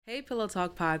Hey Pillow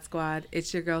Talk Pod Squad,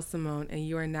 it's your girl Simone, and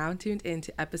you are now tuned in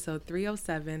to episode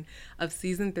 307 of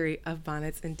season 3 of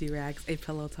Bonnets and Do-Rags, a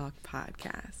Pillow Talk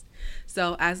podcast.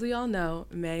 So as we all know,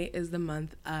 May is the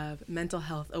month of mental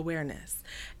health awareness,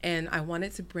 and I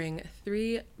wanted to bring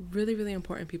 3 really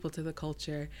important people to the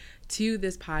culture to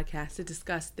this podcast to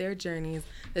discuss their journeys,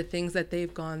 the things that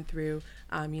they've gone through,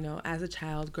 as a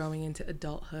child growing into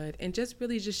adulthood, and just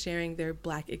sharing their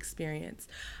Black experience.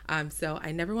 So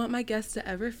I never want my guests to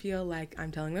ever feel like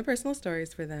I'm telling their personal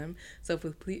stories for them. So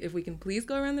if we can please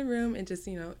go around the room and just,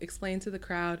 explain to the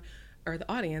crowd, or the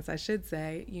audience, I should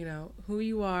say, who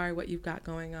you are, what you've got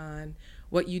going on,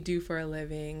 what you do for a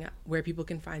living, where people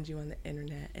can find you on the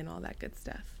internet, and all that good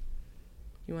stuff.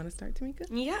 You want to start, Tamika?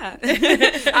 Yeah.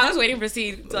 I was waiting to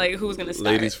see who was going to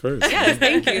start. Ladies first. Yes,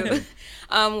 thank you.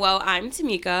 Well, I'm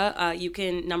Tamika. You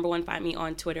can, number one, find me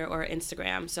on Twitter or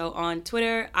Instagram. So on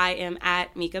Twitter, I am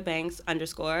at MikaBanks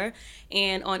 _.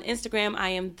 And on Instagram, I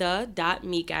am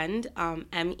the.meekend,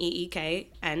 MEEK,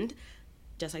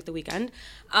 just like the weekend.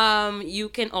 You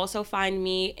can also find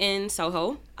me in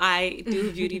Soho. I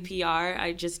do beauty PR.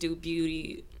 I just do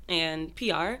beauty and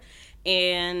PR.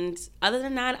 And other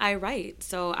than that, I write.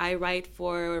 So I write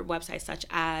for websites such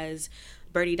as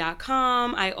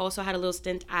Birdie.com. I also had a little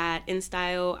stint at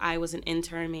InStyle. I was an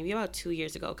intern maybe about 2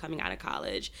 years ago coming out of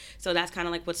college. So that's kind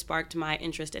of like what sparked my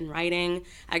interest in writing.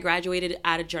 I graduated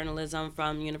out of journalism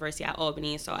from University at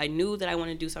Albany. So I knew that I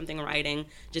wanted to do something in writing,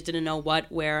 just didn't know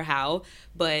what, where, how.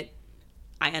 But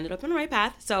I ended up on the right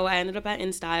path. So I ended up at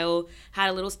InStyle, had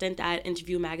a little stint at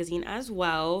Interview Magazine as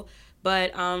well.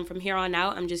 But from here on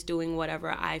out, I'm just doing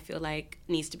whatever I feel like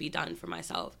needs to be done for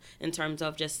myself in terms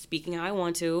of just speaking how I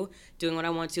want to, doing what I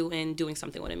want to, and doing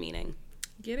something with a meaning.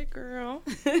 Get it, girl.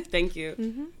 Thank you.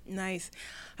 Mm-hmm. Nice.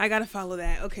 I got to follow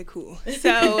that. Okay, cool.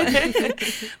 So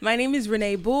my name is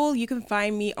Renee Bull. You can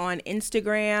find me on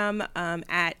Instagram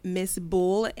at Miss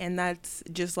Bull, and that's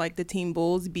just like the team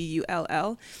Bulls,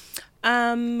 Bull.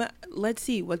 Let's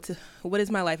see, what is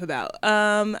my life about?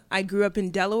 I grew up in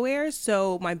Delaware,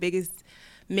 so my biggest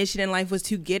mission in life was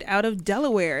to get out of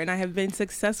Delaware, and I have been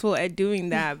successful at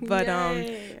doing that. But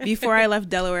before I left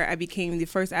Delaware, I became the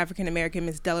first African American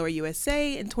Miss Delaware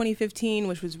USA in 2015,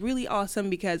 which was really awesome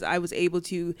because I was able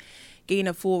to gain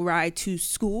a full ride to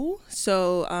school.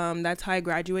 So that's how I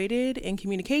graduated in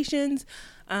communications.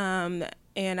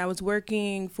 And I was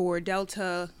working for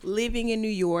Delta, living in New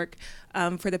York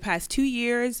for the past 2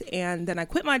 years. And then I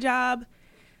quit my job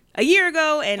a year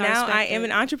ago, and now I am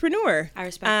an entrepreneur. I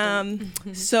respect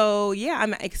it. So, yeah,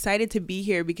 I'm excited to be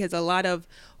here because a lot of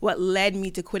what led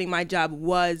me to quitting my job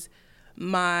was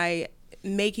my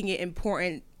making it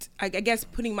important, I guess,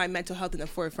 putting my mental health in the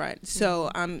forefront. So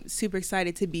I'm super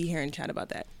excited to be here and chat about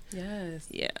that. Yes.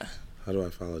 Yeah. How do I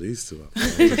follow these two up?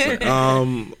 How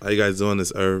you guys doing?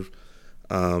 This Irv,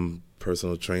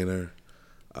 personal trainer.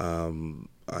 I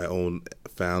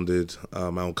founded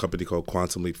my own company called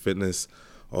Quantum Leap Fitness.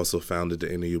 Also founded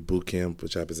the NAU Boot Camp,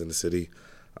 which happens in the city.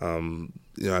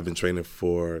 I've been training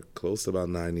for close to about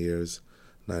 9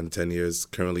 to 10 years.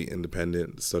 Currently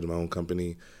independent. Started my own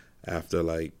company after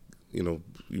you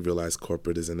realize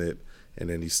corporate isn't it, and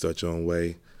then you start your own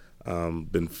way.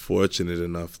 Been fortunate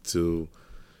enough to,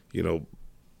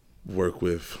 work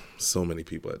with so many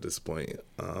people at this point.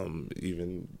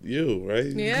 Even you, right?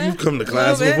 Yeah. You've come to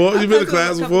class before. You've been to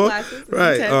class before,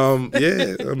 right? Intense.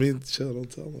 Yeah. I mean, chill. Don't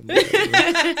tell them.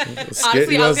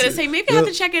 Honestly, I was gonna say maybe I have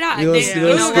to check it out. He's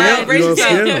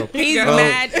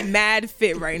mad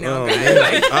fit right now.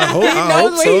 I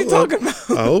hope so.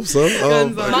 I hope so.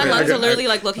 My lungs are literally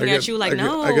looking at you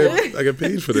no. I get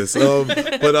paid for this. No.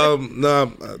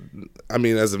 I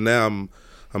mean, as of now,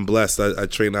 I'm blessed. I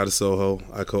train out of Soho.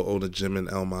 I co-own a gym in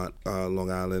Elmont, Long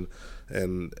Island,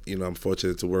 and I'm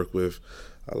fortunate to work with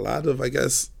a lot of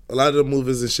the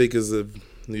movers and shakers of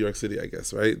New York City, I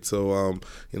guess, right? So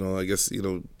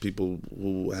people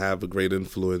who have a great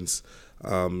influence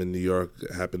in New York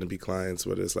happen to be clients,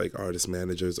 whether it's like artist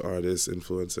managers, artists,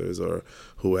 influencers, or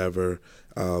whoever.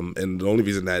 And the only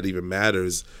reason that even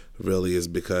matters really is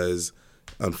because,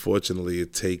 unfortunately,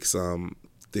 it takes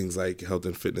things like health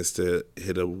and fitness to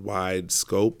hit a wide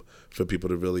scope for people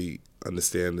to really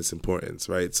understand its importance,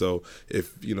 right? So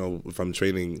if I'm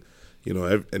training,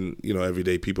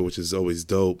 everyday people, which is always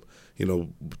dope,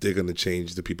 they're going to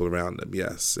change the people around them,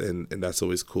 yes. And that's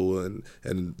always cool.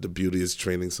 And the beauty is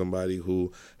training somebody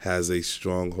who has a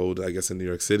stronghold, I guess, in New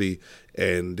York City,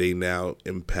 and they now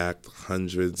impact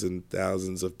hundreds and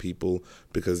thousands of people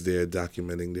because they're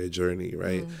documenting their journey,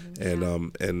 right?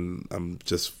 Mm-hmm. And I'm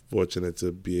just fortunate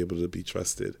to be able to be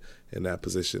trusted in that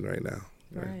position right now.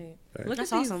 Right. Look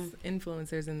That's at these awesome.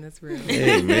 influencers in this room.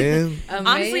 Hey, man.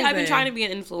 Honestly, I've been Amazing. trying to be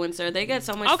an influencer. They get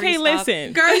so much Okay, free stuff.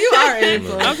 listen. Girl, you are an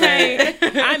influencer. Okay,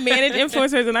 I manage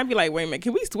influencers, and I'd be like, wait a minute,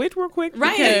 can we switch real quick?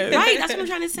 Right, Because right. That's what I'm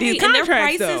trying to say. These And their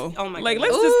contracts, prices, though. oh my like, God.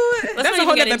 let's Ooh, just, let's that's not a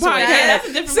whole even other get into it. podcast. That's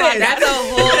a different Sis, podcast. That's a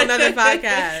whole nother podcast.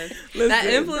 That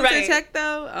Listen. influencer Right. check,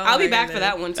 though. Oh I'll be my back for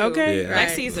goodness. that one too. Okay. Yeah.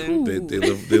 Next Right. season. They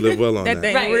live well on That that.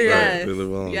 thing Right. real. Yes. They live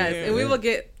well on Yes, that. and we will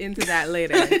get into that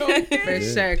later for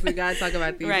sure. Because we gotta talk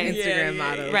about these Right. Instagram Yeah,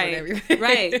 models Right. and everything.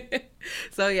 Right.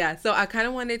 So I kind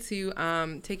of wanted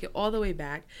to take it all the way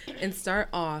back and start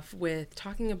off with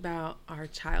talking about our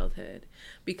childhood,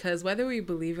 because whether we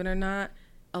believe it or not,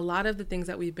 a lot of the things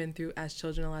that we've been through as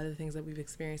children, a lot of the things that we've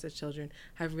experienced as children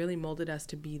have really molded us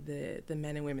to be the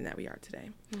men and women that we are today.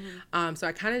 So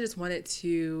I kind of just wanted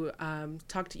to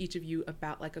talk to each of you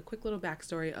about like a quick little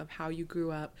backstory of how you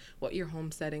grew up, what your home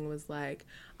setting was like,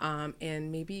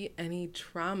 and maybe any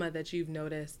trauma that you've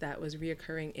noticed that was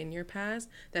reoccurring in your past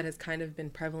that has kind of been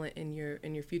prevalent in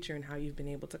your future, and how you've been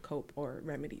able to cope or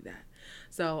remedy that.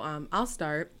 So I'll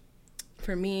start.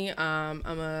 For me, I'm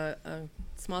a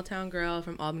small town girl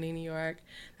from Albany, New York.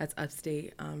 That's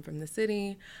upstate from the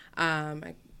city.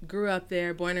 I grew up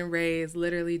there, born and raised,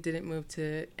 literally didn't move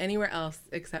to anywhere else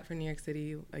except for New York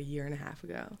City a year and a half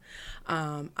ago.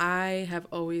 I have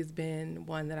always been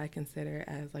one that I consider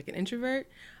as like an introvert.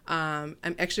 I'm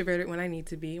extroverted when I need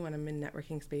to be, when I'm in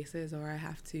networking spaces, or I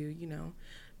have to,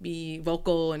 be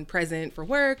vocal and present for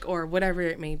work or whatever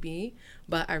it may be.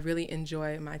 But I really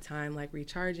enjoy my time like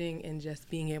recharging and just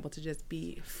being able to just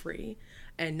be free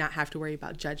and not have to worry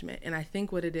about judgment. And I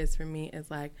think what it is for me is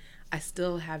like I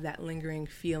still have that lingering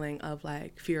feeling of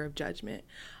like fear of judgment.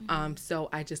 So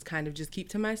I just kind of just keep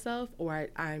to myself, or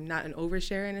I'm not an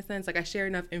oversharer in a sense. Like I share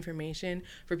enough information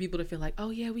for people to feel like, oh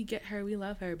yeah, we get her, we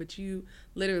love her. But you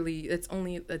literally, it's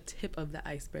only the tip of the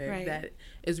iceberg that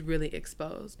is really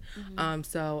exposed.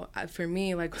 For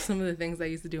me, like some of the things I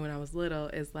used to do when I was little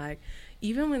is like,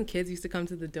 even when kids used to come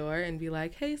to the door and be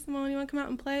like, hey, Simone, you want to come out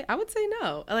and play? I would say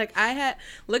no. Like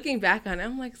looking back on it,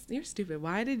 I'm like, you're stupid.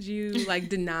 Why did you like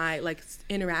deny like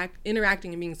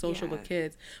interacting and being social with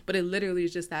kids? But it literally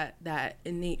is just that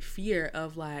innate fear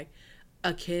of like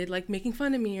a kid like making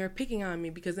fun of me or picking on me,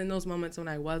 because in those moments when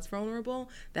I was vulnerable,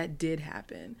 that did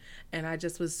happen. And I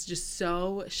just was just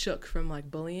so shook from like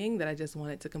bullying that I just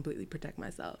wanted to completely protect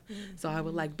myself. So I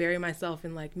would like bury myself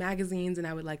in like magazines, and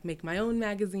I would like make my own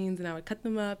magazines, and I would cut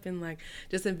them up and like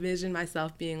just envision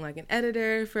myself being like an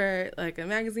editor for like a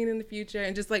magazine in the future,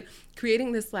 and just like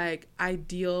creating this like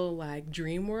ideal like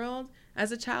dream world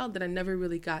as a child that I never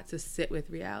really got to sit with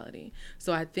reality.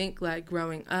 So I think like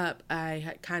growing up,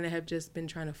 I kind of have just been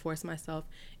trying to force myself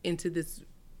into this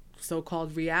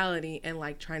so-called reality and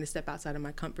like trying to step outside of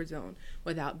my comfort zone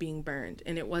without being burned.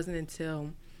 And it wasn't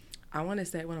until, I want to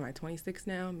say, what am I, 26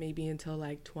 now? Maybe until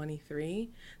like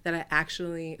 23 that I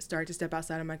actually started to step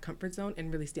outside of my comfort zone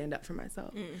and really stand up for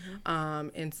myself.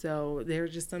 And so there were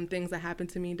just some things that happened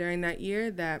to me during that year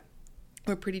that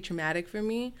were pretty traumatic for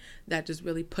me, that just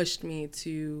really pushed me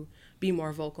to be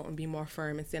more vocal and be more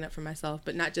firm and stand up for myself,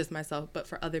 but not just myself, but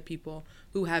for other people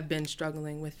who have been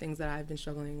struggling with things that I've been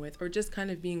struggling with, or just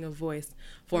kind of being a voice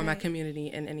for my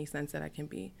community in any sense that I can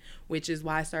be, which is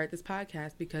why I started this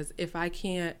podcast. Because if I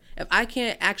can't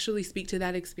actually speak to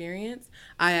that experience,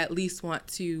 I at least want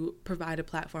to provide a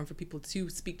platform for people to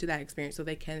speak to that experience so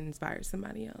they can inspire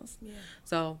somebody else.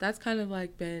 So that's kind of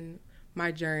like been my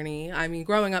journey. I mean,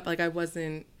 growing up, like I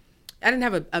didn't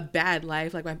have a bad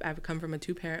life. Like I've come from a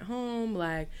 2-parent home.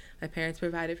 Like my parents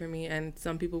provided for me, and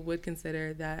some people would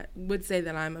say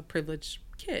that I'm a privileged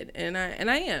kid, and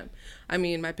I am. I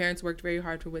mean, my parents worked very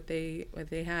hard for what they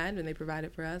had, and they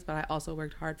provided for us. But I also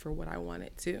worked hard for what I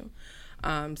wanted too.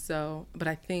 But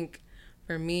I think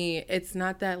for me, it's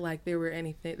not that like there was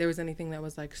anything that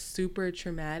was like super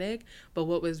traumatic. But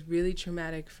what was really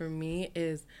traumatic for me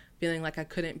is feeling like I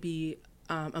couldn't be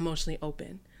emotionally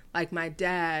open. Like my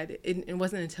dad, it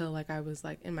wasn't until like I was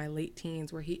like in my late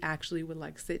teens where he actually would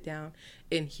like sit down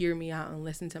and hear me out and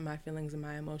listen to my feelings and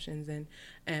my emotions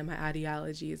and my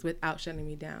ideologies without shutting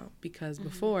me down. Because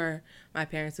before, my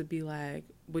parents would be like,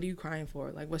 what are you crying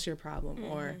for? Like, what's your problem?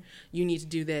 Or you need to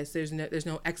do this. There's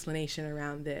no explanation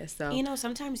around this. So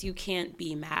sometimes you can't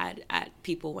be mad at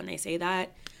people when they say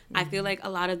that. I feel like a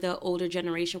lot of the older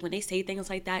generation, when they say things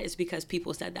like that, is because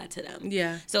people said that to them.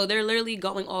 Yeah. So they're literally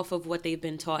going off of what they've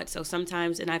been taught. So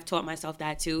sometimes, and I've taught myself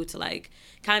that too, to like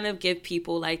kind of give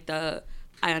people like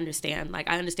I understand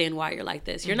why you're like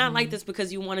this. You're not like this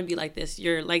because you want to be like this.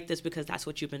 You're like this because that's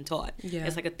what you've been taught. Yeah.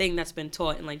 It's like a thing that's been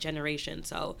taught in like generations.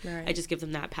 So I just give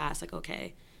them that pass. Like,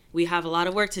 okay, we have a lot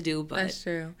of work to do, but that's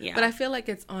true. Yeah. But I feel like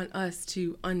it's on us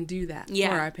to undo that for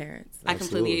our parents. I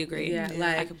completely agree. Yeah,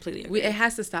 like I completely agree. it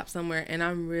has to stop somewhere, and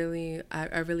I really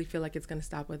feel like it's going to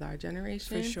stop with our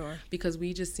generation. For sure. Because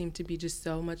we just seem to be just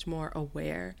so much more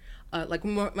aware,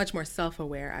 much more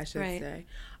self-aware, I should say.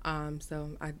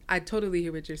 So I totally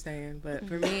hear what you're saying, but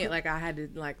for me, like I had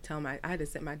to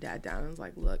sit my dad down and was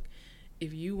like, look,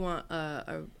 if you want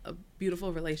a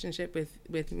beautiful relationship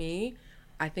with me,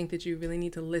 I think that you really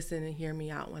need to listen and hear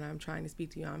me out when I'm trying to speak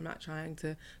to you. I'm not trying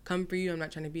to come for you. I'm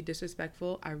not trying to be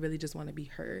disrespectful. I really just want to be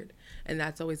heard. And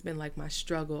that's always been like my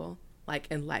struggle, like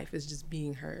in life, is just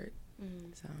being heard.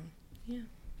 So, yeah.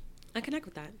 I connect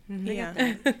with that.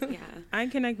 Yeah. Yeah. I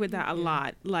connect with that a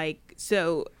lot. Like,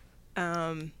 so,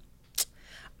 I'm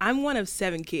one of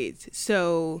 7 kids.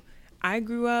 So I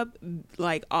grew up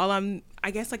like I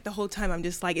guess like the whole time I'm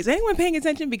just like, is anyone paying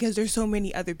attention? Because there's so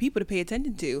many other people to pay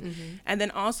attention to. And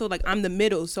then also like I'm the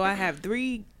middle. So I have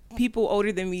 3 people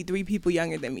older than me, 3 people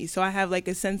younger than me. So I have like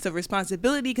a sense of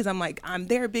responsibility because I'm like, I'm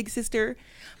their big sister.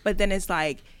 But then it's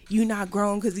like, you not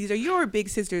grown because these are your big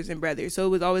sisters and brothers. So it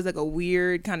was always like a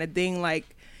weird kind of thing.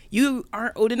 Like, you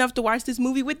aren't old enough to watch this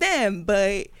movie with them,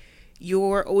 but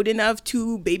you're old enough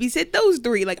to babysit those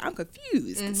 3. Like, I'm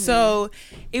confused. So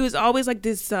it was always like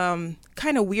this kind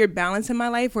of weird balance in my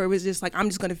life where it was just like, I'm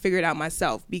just going to figure it out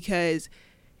myself, because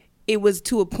it was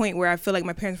to a point where I feel like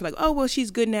my parents were like, oh, well, she's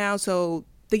good now, so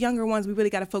the younger ones, we really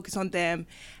got to focus on them.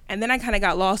 And then I kind of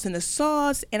got lost in the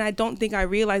sauce, and I don't think I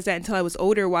realized that until I was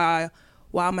older, while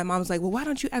my mom was like, well, why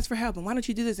don't you ask for help, and why don't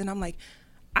you do this? And I'm like,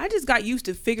 I just got used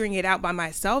to figuring it out by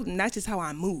myself, and that's just how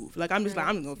I move. Like, I'm just like,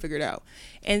 I'm just gonna figure it out.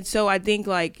 And so I think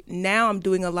like now I'm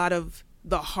doing a lot of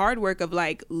the hard work of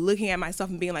like looking at myself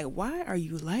and being like, why are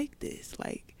you like this?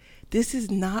 Like, this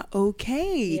is not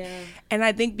okay. Yeah. And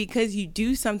I think because you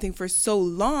do something for so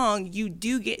long, you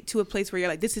do get to a place where you're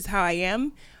like, this is how I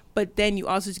am. But then you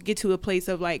also get to a place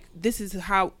of like, this is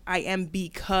how I am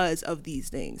because of these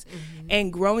things.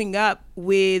 And growing up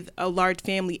with a large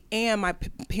family and my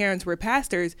parents were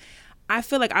pastors, I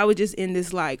feel like I was just in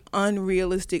this like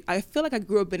unrealistic, I feel like I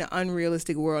grew up in an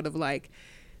unrealistic world of like,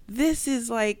 this is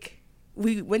like,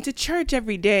 we went to church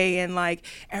every day and like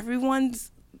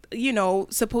everyone's, you know,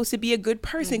 supposed to be a good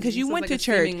person because you went like to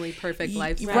church. Seemingly perfect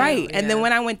lifestyle. Right. And then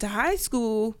when I went to high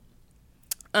school,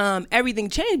 everything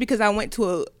changed because I went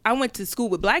to school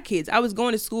with Black kids. I was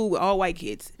going to school with all white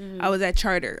kids. I was at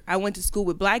charter. I went to school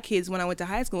with Black kids when I went to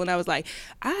high school, and I was like,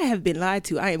 I have been lied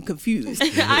to. I am confused. I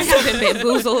have been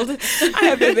bamboozled. I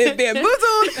have been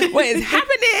bamboozled. What is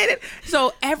happening?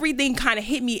 So everything kind of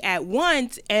hit me at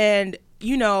once. And,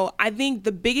 you know, I think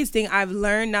the biggest thing I've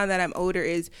learned now that I'm older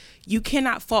is you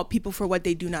cannot fault people for what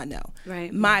they do not know.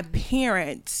 Right. My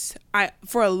parents,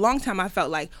 for a long time, I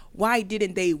felt like, why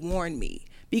didn't they warn me?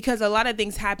 Because a lot of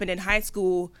things happened in high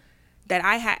school that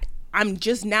I'm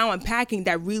just now unpacking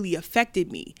that really affected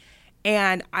me.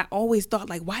 And I always thought,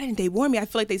 like, why didn't they warn me? I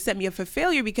feel like they set me up for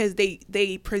failure because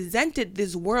they presented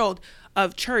this world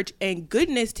of church and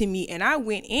goodness to me. And I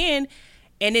went in,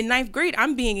 and in 9th grade,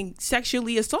 I'm being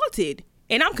sexually assaulted.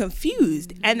 And I'm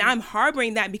confused. And I'm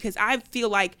harboring that because I feel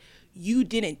like you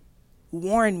didn't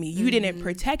warn me. You didn't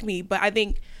protect me. But I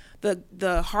think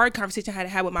the hard conversation I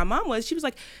had with my mom was, she was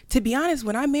like, to be honest,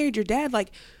 when I married your dad,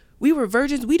 like, we were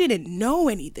virgins. We didn't know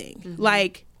anything.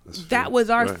 Like, that was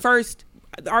our first,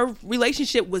 our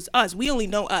relationship was us. We only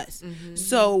know us.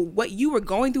 So what you were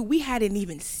going through, we hadn't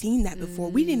even seen that before.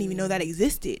 We didn't even know that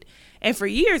existed. And for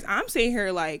years, I'm sitting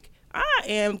here like, I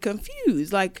am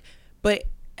confused. Like, but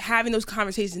having those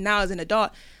conversations now as an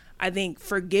adult, I think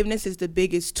forgiveness is the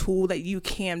biggest tool that you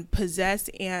can possess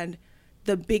and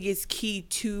the biggest key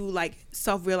to like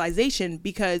self-realization,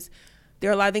 because there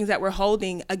are a lot of things that we're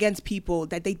holding against people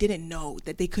that they didn't know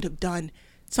that they could have done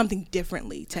something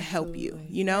differently to help you,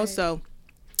 you know? Right. So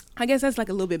I guess that's like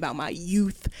a little bit about my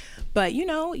youth, but you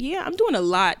know, yeah, I'm doing a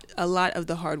lot of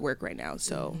the hard work right now.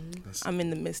 So I'm in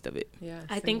the midst of it. Yeah.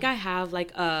 I think I have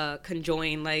like a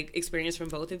conjoined like experience from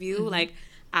both of you. Like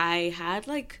I had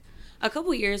like a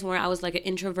couple years where I was like an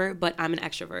introvert, but I'm an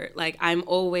extrovert. Like I'm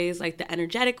always like the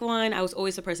energetic one. I was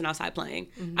always the person outside playing.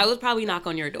 I would probably knock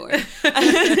on your door.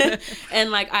 And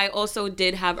like I also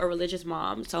did have a religious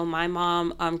mom. So my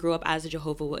mom grew up as a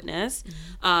Jehovah's Witness.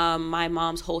 My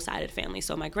mom's whole sided family.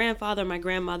 So my grandfather, my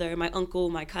grandmother, my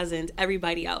uncle, my cousins,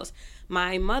 everybody else.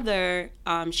 My mother,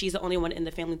 she's the only one in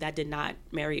the family that did not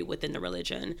marry within the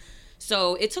religion.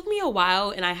 So it took me a while,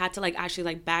 and I had to like actually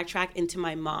like backtrack into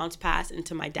my mom's past,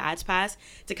 into my dad's past,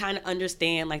 to kind of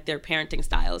understand like their parenting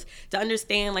styles, to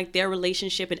understand like their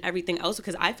relationship and everything else,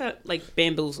 because I felt like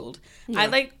bamboozled. Yeah. I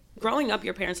like growing up,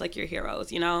 your parents like your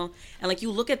heroes, you know, and like you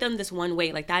look at them this one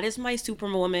way, like that is my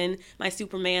superwoman, my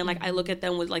Superman. Like I look at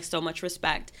them with like so much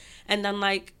respect, and then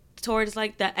like towards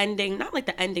like the ending, not like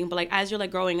the ending, but like as you're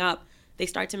like growing up, they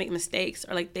start to make mistakes,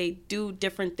 or like they do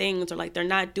different things, or like they're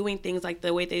not doing things like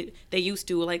the way they used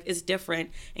to, like it's different,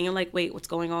 and you're like, wait, what's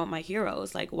going on with my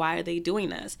heroes? Like why are they doing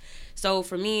this? So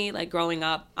for me, like growing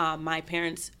up, my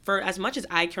parents, for as much as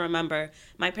I can remember,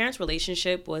 my parents'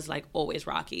 relationship was like always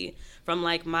rocky. From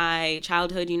like my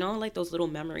childhood, you know, like those little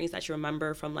memories that you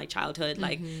remember from like childhood,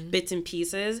 like bits and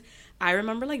pieces. I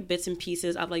remember like bits and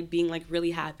pieces of like being like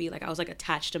really happy. Like I was like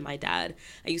attached to my dad.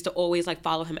 I used to always like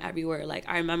follow him everywhere. Like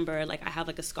I remember like I have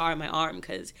like a scar on my arm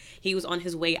because he was on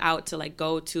his way out to like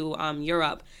go to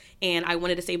Europe. And I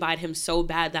wanted to say bye to him so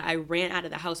bad that I ran out of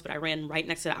the house, but I ran right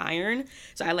next to the iron.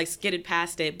 So I like skidded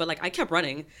past it, but like I kept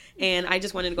running. And I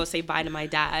just wanted to go say bye to my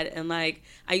dad. And like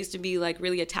I used to be like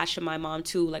really attached to my mom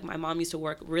too. Like my mom used to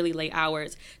work really late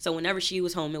hours. So whenever she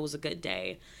was home, it was a good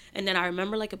day. And then I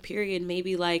remember like a period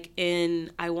maybe like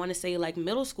in, I want to say like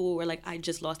middle school, where like I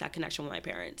just lost that connection with my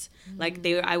parents. Like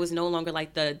I was no longer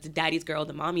like the daddy's girl,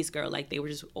 the mommy's girl. Like they were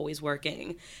just always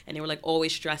working, and they were like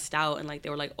always stressed out, and like they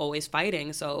were like always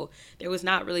fighting. So there was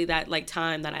not really that like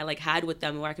time that I like had with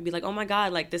them where I could be like, oh my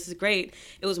God, like this is great.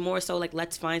 It was more so like,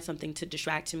 let's find something to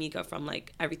distract Tamika from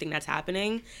like everything that's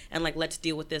happening, and like let's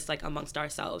deal with this like amongst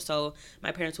ourselves. So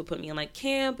my parents would put me in like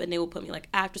camp, and they would put me like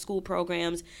after school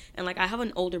programs. And like I have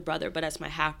an older brother, but that's my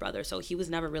half brother, so he was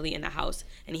never really in the house,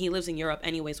 and he lives in Europe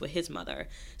anyways with his mother.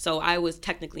 So I was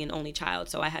technically an only child,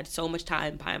 so I had so much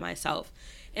time by myself.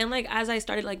 And like as I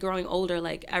started like growing older,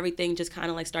 like everything just kind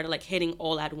of like started like hitting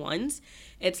all at once.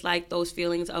 It's like those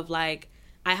feelings of like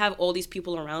I have all these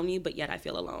people around me, but yet I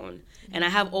feel alone. And I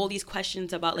have all these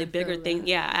questions about like bigger things.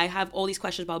 Yeah, I have all these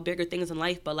questions about bigger things in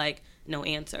life, but like no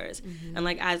answers. And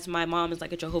like as my mom is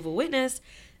like a Jehovah's Witness,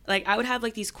 like I would have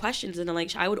like these questions, and then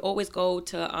like I would always go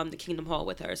to the Kingdom Hall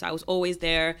with her. So I was always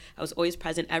there. I was always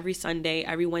present every Sunday,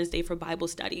 every Wednesday for Bible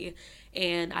study.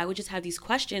 And I would just have these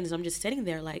questions, and I'm just sitting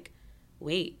there like,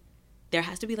 wait, there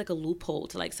has to be like a loophole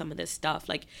to like some of this stuff.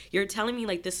 Like you're telling me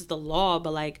like this is the law,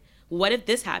 but like what if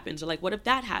this happens, or like what if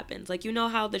that happens? Like, you know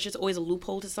how there's just always a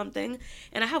loophole to something?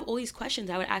 And I have all these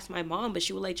questions I would ask my mom, but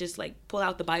she would like just like pull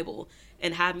out the Bible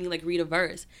and have me like read a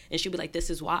verse, and she'd be like, this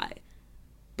is why.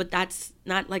 But that's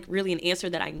not like really an answer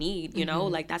that I need, you know?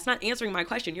 Like that's not answering my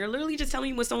question. You're literally just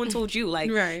telling me what someone told you. Like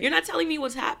you're not telling me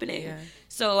what's happening. Yeah.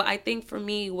 So I think for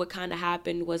me, what kind of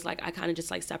happened was like I kind of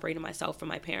just like separated myself from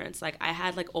my parents. Like I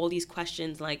had like all these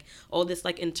questions, like all this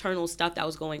like internal stuff that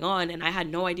was going on, and I had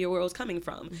no idea where it was coming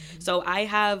from. So I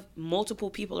have multiple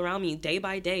people around me day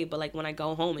by day, but like when I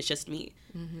go home, it's just me.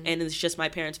 And it's just my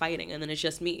parents fighting, and then it's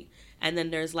just me. And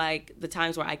then there's like the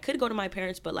times where I could go to my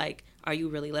parents, but like, are you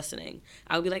really listening?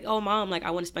 I would be like, oh mom, like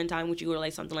I want to spend time with you, or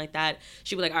like something like that.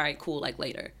 She'd be like, all right, cool, like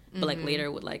later. But like later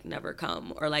would like never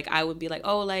come. Or like I would be like,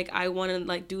 oh, like I want to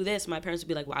like do this. My parents would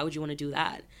be like, why would you want to do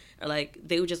that? Or like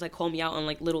they would just like call me out on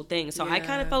like little things. So I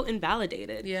kind of felt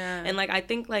invalidated. And like I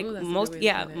think like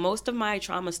most of my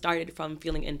trauma started from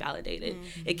feeling invalidated.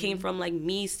 It came from like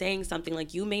me saying something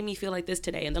like, you made me feel like this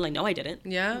today, and they're like, no, I didn't.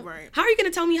 How are you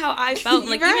gonna tell me how I felt?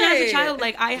 Like even as a child,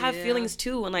 like I have feelings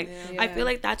too, and like I feel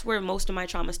like that's where most of my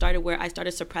trauma started, where I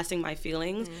started suppressing my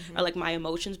feelings or like my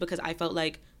emotions, because I felt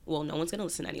like, well, no one's gonna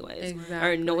listen anyways,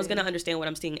 or no one's gonna understand what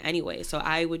I'm seeing anyway. So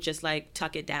I would just like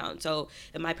tuck it down. So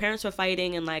if my parents were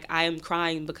fighting and like I am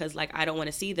crying because like I don't want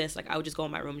to see this, like I would just go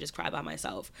in my room and just cry by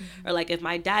myself. Or like if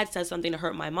my dad said something to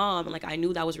hurt my mom and like I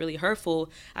knew that was really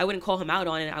hurtful, I wouldn't call him out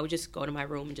on it. I would just go to my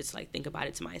room and just like think about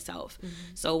it to myself.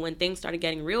 So when things started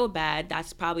getting real bad,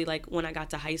 that's probably like when I got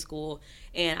to high school,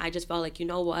 and I just felt like, you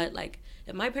know what, like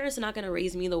if my parents are not going to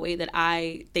raise me the way that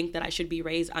I think that I should be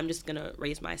raised, I'm just going to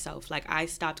raise myself. Like I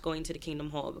stopped going to the Kingdom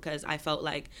Hall because I felt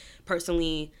like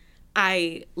personally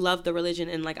I loved the religion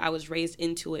and like I was raised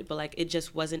into it, but like it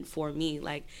just wasn't for me.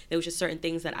 Like there was just certain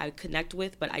things that I would connect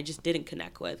with, but I just didn't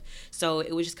connect with. So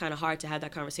it was just kind of hard to have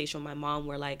that conversation with my mom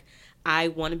where like I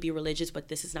want to be religious, but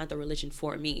this is not the religion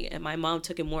for me. And my mom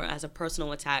took it more as a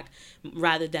personal attack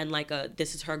rather than like a,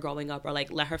 this is her growing up, or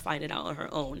like let her find it out on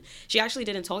her own. She actually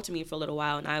didn't talk to me for a little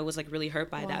while, and I was like really hurt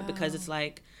by that, because it's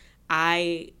like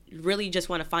I really just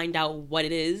want to find out what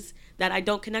it is that I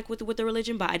don't connect with the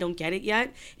religion, but I don't get it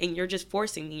yet. And you're just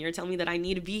forcing me. You're telling me that I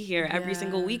need to be here every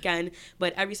single weekend,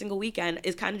 but every single weekend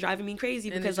is kind of driving me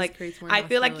crazy because like I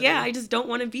feel like, I just don't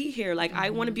want to be here. Like I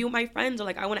want to be with my friends, or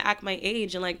like I want to act my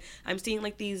age. And like I'm seeing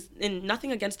like these, and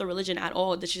nothing against the religion at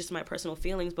all. This is just my personal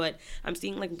feelings, but I'm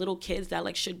seeing like little kids that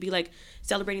like should be like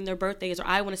celebrating their birthdays, or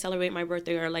I want to celebrate my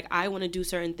birthday, or like I want to do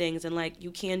certain things, and like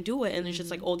you can't do it. And it's just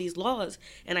like all these laws.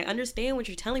 And I understand what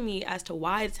you're telling me as to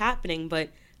why it's happening, but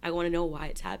I want to know why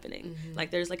it's happening. Like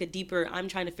there's like I'm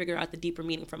trying to figure out the deeper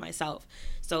meaning for myself.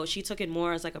 So she took it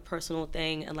more as like a personal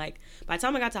thing. And like by the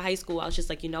time I got to high school, I was just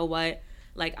like, you know what?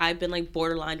 Like I've been like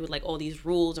borderlined with like all these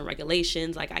rules and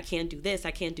regulations. Like I can't do this,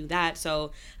 I can't do that.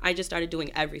 So I just started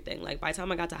doing everything. Like by the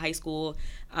time I got to high school,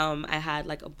 I had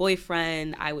like a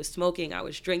boyfriend. I was smoking, I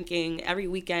was drinking. Every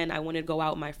weekend I wanted to go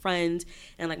out with my friends.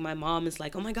 And like my mom is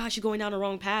like, oh my gosh, you're going down the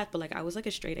wrong path. But like I was like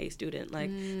a straight A student. Like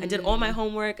I did all my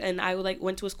homework, and I like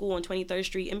went to a school on 23rd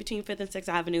Street in between 5th and 6th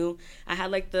Avenue. I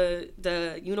had like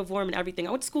the uniform and everything.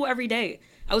 I went to school every day.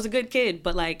 I was a good kid,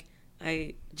 but like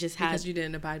I just had, because you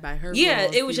didn't abide by her rules,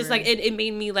 it was just like it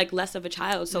made me like less of a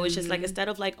child. So it's just like, instead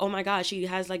of like, oh my god, she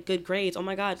has like good grades, oh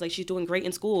my god, like she's doing great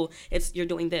in school, it's you're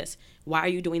doing this, why are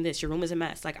you doing this, your room is a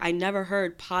mess. Like I never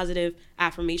heard positive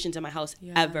affirmations in my house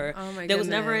ever. There was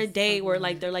never a day where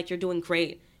like they're like, you're doing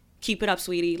great, keep it up,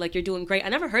 sweetie, like you're doing great. I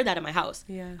never heard that in my house.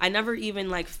 I never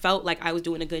even like felt like I was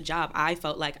doing a good job. I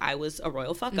felt like I was a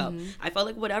royal fuck up. I felt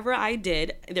like whatever I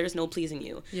did, there's no pleasing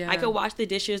you. I could wash the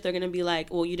dishes, they're gonna be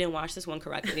like, well, you didn't wash this one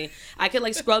correctly. I could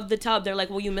like scrub the tub, they're like,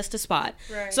 well, you missed a spot.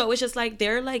 So it's just like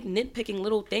they're like nitpicking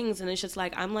little things, and it's just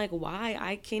like, I'm like, why?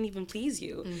 I can't even please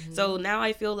you. So now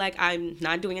I feel like I'm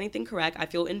not doing anything correct. I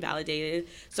feel invalidated.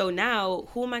 So now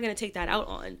who am I gonna take that out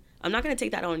on? I'm not going to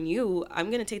take that on you.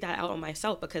 I'm going to take that out on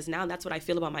myself, because now that's what I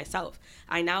feel about myself.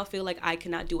 I now feel like I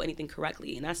cannot do anything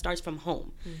correctly, and that starts from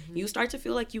home. You start to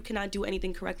feel like you cannot do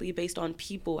anything correctly based on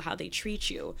people, how they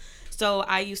treat you. So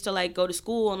I used to like go to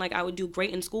school, and like I would do great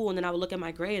in school, and then I would look at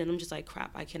my grade, and I'm just like, crap,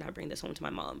 I cannot bring this home to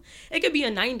my mom. It could be a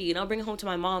 90, and I'll bring it home to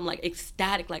my mom like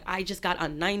ecstatic, like I just got a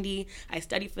 90. I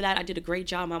studied for that. I did a great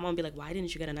job. My mom would be like, why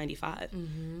didn't you get a 95?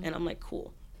 And I'm like,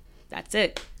 cool. That's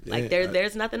it. Like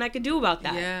there's nothing I could do about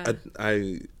that.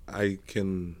 I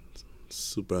can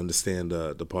super understand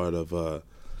the part of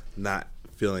not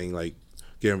feeling like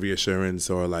getting reassurance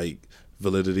or like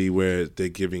validity where they're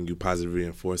giving you positive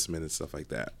reinforcement and stuff like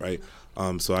that, right?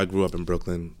 So I grew up in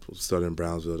Brooklyn, started in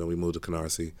Brownsville, then we moved to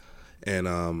Canarsie,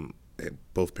 and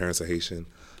both parents are Haitian.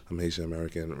 I'm Haitian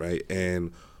American, right?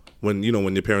 And when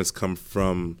your parents come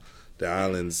from the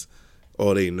islands,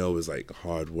 all they know is like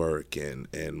hard work, and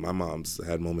my mom's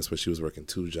had moments where she was working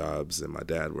 2 jobs and my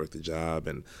dad worked a job,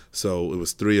 and so it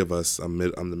was 3 of us. I'm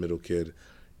the middle kid,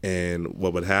 and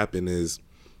what would happen is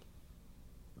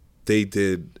they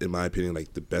did, in my opinion,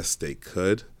 like the best they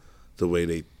could, the way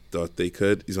they thought they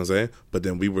could, you know what I'm saying? But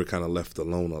then we were kind of left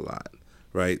alone a lot,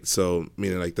 right? So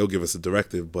meaning like they'll give us a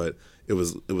directive, but it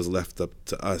was left up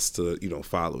to us to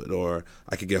follow it. Or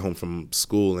I could get home from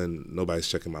school and nobody's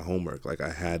checking my homework. Like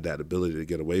I had that ability to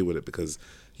get away with it because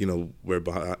we're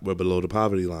below the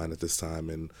poverty line at this time,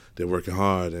 and they're working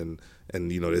hard and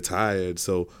they're tired,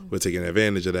 so we're taking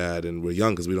advantage of that, and we're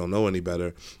young because we don't know any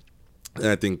better. And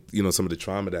I think some of the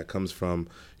trauma that comes from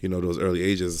those early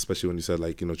ages, especially when you said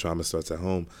like trauma starts at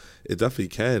home, it definitely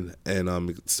can, and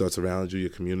it starts around you, your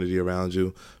community around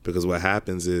you, because what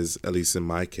happens is, at least in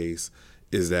my case,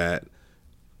 is that,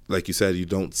 like you said, you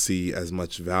don't see as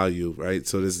much value, right?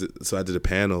 So I did a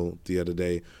panel the other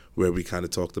day where we kind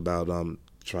of talked about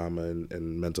trauma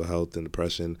and mental health and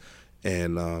depression,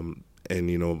 and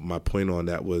my point on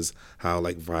that was how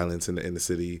like violence in the inner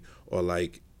city, or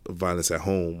like violence at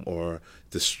home, or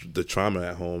the trauma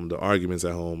at home, the arguments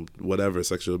at home, whatever,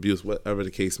 sexual abuse, whatever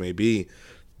the case may be,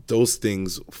 those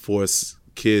things force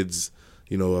kids,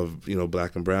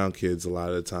 black and brown kids a lot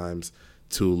of the times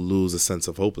to lose a sense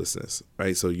of hopelessness,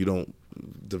 right? So you don't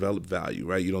develop value,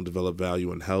 right? You don't develop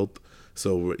value in health,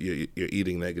 so you're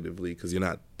eating negatively because you're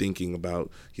not thinking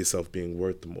about yourself being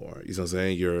worth more. You know what I'm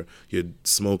saying? You're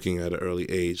smoking at an early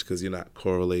age because you're not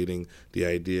correlating the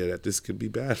idea that this could be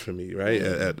bad for me, right?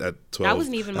 At 12, that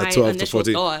wasn't even my initial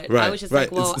thought. Right, I was just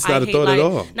like, well, it's not I a hate thought life. at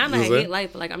all. Not that I hate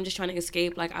life, but like I'm just trying to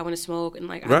escape. Like I want to smoke, and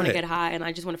like I want to get high, and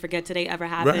I just want to forget today ever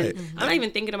happened. Right. I'm not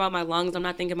even thinking about my lungs. I'm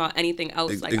not thinking about anything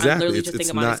else. Like exactly. I'm literally just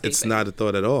thinking about escaping. It's not a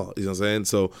thought at all. You know what I'm saying?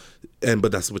 So,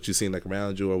 but that's what you're seeing like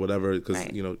around you or whatever, because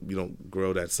you don't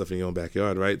grow that stuff in your own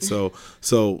backyard, right? So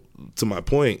to my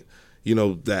point,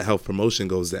 that health promotion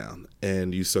goes down,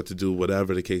 and you start to do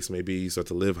whatever the case may be. You start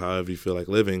to live however you feel like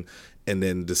living, and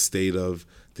then the state of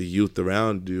the youth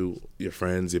around you, your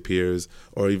friends, your peers,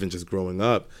 or even just growing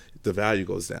up, the value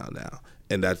goes down now.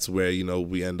 And that's where, you know,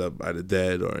 we end up either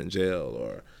dead or in jail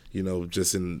or, you know,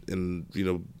 just in you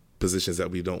know, positions that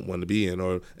we don't want to be in,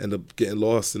 or end up getting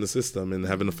lost in the system and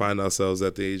having to find ourselves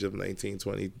at the age of 19,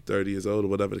 20, 30 years old, or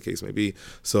whatever the case may be.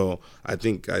 So I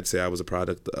think I'd say I was a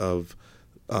product of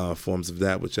forms of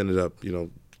that, which ended up, you know,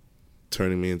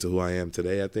 turning me into who I am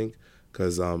today, I think,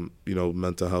 because, you know,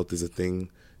 mental health is a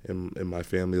thing in my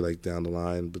family, like down the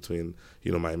line between,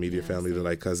 you know, my immediate family to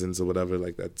like cousins or whatever,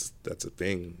 like that's a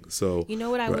thing. So you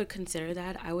know what I would consider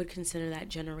that? I would consider that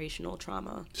generational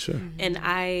trauma. Sure. And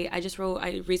I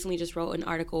recently just wrote an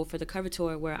article for the Cover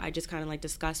Tour where I just kind of like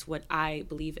discuss what I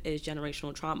believe is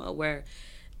generational trauma, where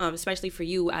especially for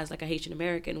you as like a Haitian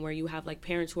American, where you have like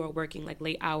parents who are working like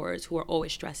late hours, who are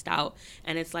always stressed out,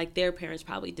 and it's like their parents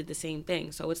probably did the same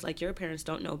thing. So it's like your parents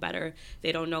don't know better.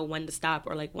 They don't know when to stop,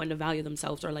 or like when to value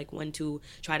themselves, or like when to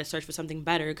try to search for something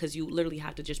better, because you literally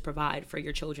have to just provide for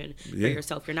your children, for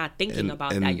yourself. You're not thinking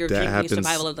about that. You're drinking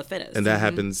survival of the fittest. And that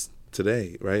happens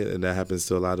today, right? And that happens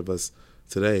to a lot of us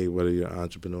today, whether you're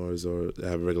entrepreneurs or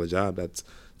have a regular job.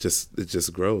 It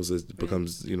just grows. It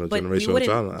becomes, you know, but generational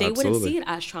trauma. They wouldn't see it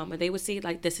as trauma. They would see it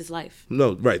like, this is life.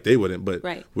 No, right. They wouldn't, but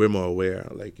right. We're more aware,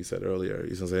 like you said earlier. You know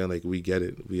what I'm saying? Like, we get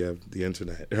it. We have the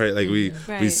internet, right? Like, we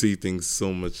see things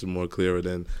so much more clearer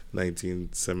than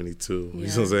 1972. You know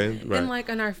what I'm saying? Right. And, like,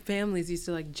 in our families used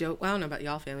to, like, joke. Well, I don't know about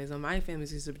y'all families, but my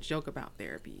families used to joke about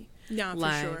therapy. Yeah,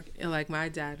 like, for sure. Like, my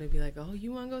dad would be like, "Oh,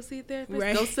 you want to go see a therapist?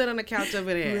 Right. Go sit on the couch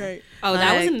over there." Right. Oh, like,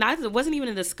 that wasn't even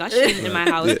a discussion in my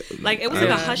house. Yeah. Like, it was like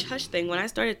a hush-hush thing. When I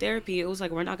started therapy, it was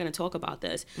like, we're not going to talk about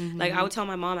this. Mm-hmm. Like, I would tell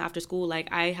my mom after school, like,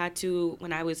 I had to,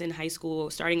 when I was in high school,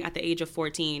 starting at the age of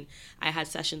 14, I had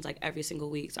sessions, like, every single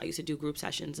week. So I used to do group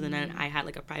sessions, and then I had,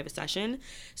 like, a private session.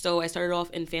 So I started off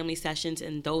in family sessions,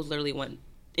 and those literally went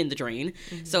in the drain.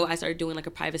 So I started doing like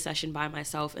a private session by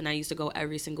myself, and I used to go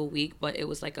every single week, but it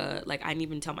was like I didn't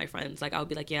even tell my friends. Like, I would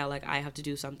be like, yeah, like, I have to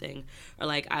do something, or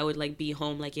like I would like be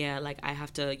home, like, yeah, like, I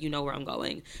have to, you know, where I'm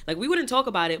going. Like, we wouldn't talk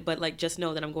about it, but like, just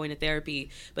know that I'm going to therapy.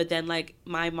 But then like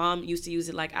my mom used to use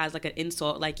it like as like an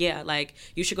insult, like, yeah, like,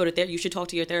 you should go to therapy, you should talk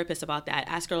to your therapist about that,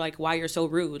 ask her like why you're so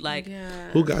rude. Like,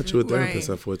 who got you a therapist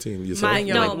at 14?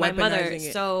 Yourself? My mother.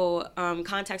 So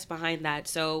context behind that.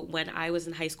 So when I was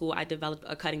in high school, I developed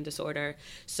a cutting disorder.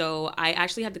 So I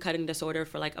actually had the cutting disorder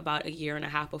for like about a year and a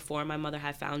half before my mother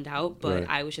had found out, but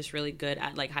I was just really good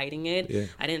at like hiding it. Yeah.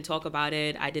 I didn't talk about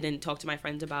it. I didn't talk to my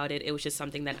friends about it. It was just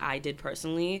something that I did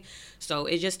personally. So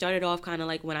it just started off kind of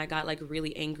like when I got like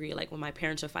really angry, like when my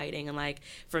parents were fighting, and like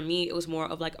for me it was more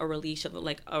of like a release of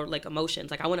like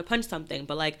emotions. Like, I want to punch something,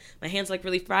 but like my hand's like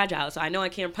really fragile, so I know I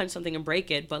can't punch something and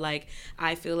break it, but like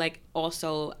I feel like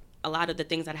also a lot of the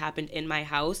things that happened in my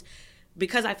house,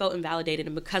 because I felt invalidated,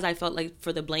 and because I felt like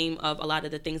for the blame of a lot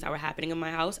of the things that were happening in my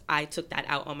house, I took that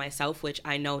out on myself, which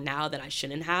I know now that I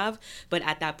shouldn't have. But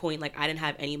at that point, like, I didn't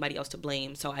have anybody else to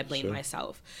blame, so I blamed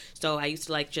myself. So I used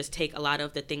to like just take a lot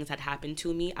of the things that happened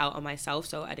to me out on myself.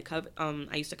 So I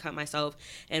used to cut myself,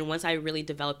 and once I really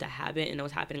developed a habit and it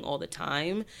was happening all the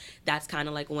time, that's kind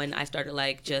of like when I started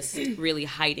like just really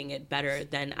hiding it better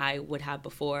than I would have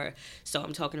before. So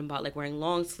I'm talking about like wearing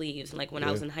long sleeves, and like when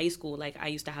I was in high school, like I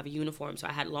used to have a uniform. So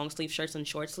I had long sleeve shirts and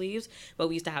short sleeves, but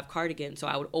we used to have cardigans. So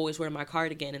I would always wear my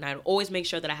cardigan, and I would always make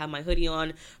sure that I have my hoodie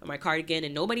on or my cardigan,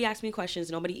 and nobody asked me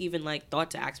questions. Nobody even like thought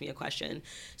to ask me a question.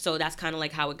 So that's kind of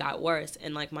like how it got worse.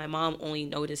 And like my mom only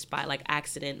noticed by like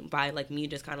accident, by like me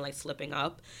just kind of like slipping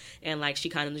up, and like she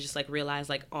kind of just like realized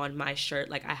like on my shirt,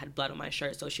 like I had blood on my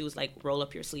shirt. So she was like, roll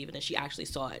up your sleeve, and then she actually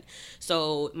saw it.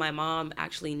 So my mom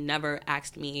actually never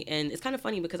asked me, and it's kind of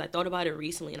funny because I thought about it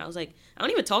recently, and I was like, I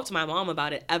don't even talk to my mom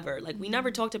about it ever. Like, we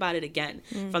never talked about it again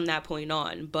from that point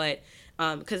on. But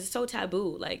because it's so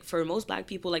taboo, like for most Black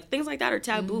people, like things like that are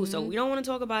taboo. So we don't want to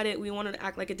talk about it. We want to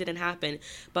act like it didn't happen.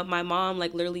 But my mom,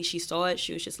 like literally, she saw it.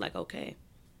 She was just like, okay,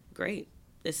 great.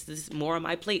 This is more on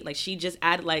my plate. Like, she just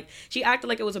added, like, she acted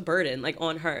like it was a burden, like,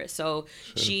 on her. So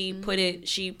she put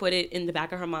it in the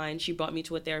back of her mind. She brought me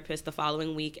to a therapist the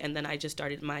following week, and then I just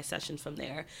started my sessions from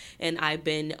there. And I've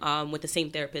been with the same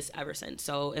therapist ever since.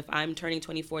 So if I'm turning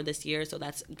 24 this year, so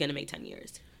that's gonna make 10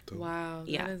 years. Wow,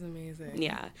 that is amazing.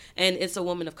 Yeah, and it's a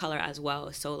woman of color as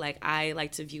well. So like I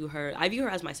like to view her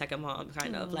as my second mom,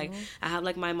 kind of. Like, I have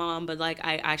like my mom, but like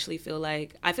I feel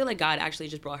like God actually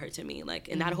just brought her to me. Like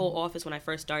in that whole office when I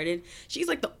first started, she's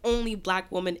like the only Black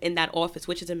woman in that office,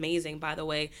 which is amazing, by the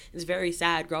way. It's very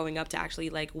sad growing up to actually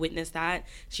like witness that.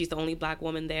 She's the only Black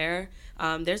woman there.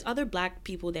 There's other Black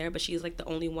people there, but she's like the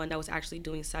only one that was actually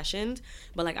doing sessions.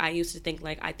 But like I used to think,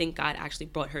 like, I think God actually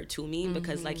brought her to me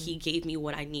because like He gave me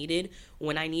what I needed needed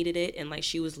when I needed it. And like,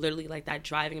 she was literally like that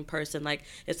driving person. Like,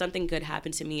 if something good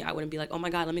happened to me, I wouldn't be like, oh my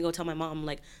God, let me go tell my mom.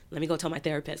 Like, let me go tell my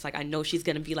therapist. Like, I know she's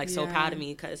going to be like so proud of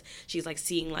me because she's like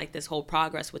seeing like this whole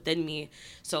progress within me.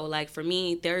 So like, for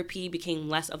me, therapy became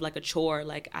less of like a chore.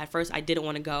 Like, at first I didn't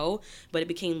want to go, but it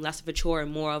became less of a chore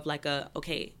and more of like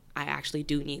okay, I actually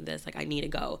do need this. Like, I need to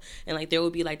go. And like, there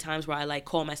would be like times where I like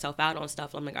call myself out on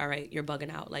stuff. I'm like, all right, you're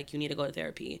bugging out. Like, you need to go to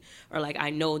therapy. Or like, I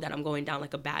know that I'm going down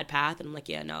like a bad path. And I'm like,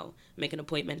 yeah, no, make an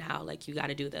appointment now. Like, you got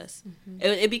to do this.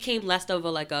 It became less of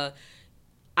a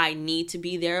I need to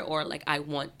be there, or like, I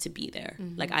want to be there.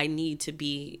 Like, I need to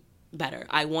be better.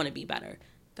 I want to be better.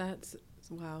 That's,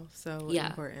 wow, so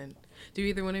important. Do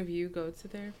either one of you go to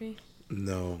therapy?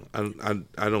 No,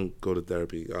 I don't go to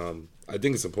therapy. I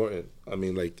think it's important. I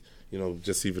mean, like, you know,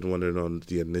 just even wondering on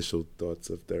the initial thoughts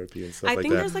of therapy and stuff like that. I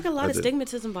think there's like a lot of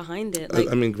stigmatism behind it.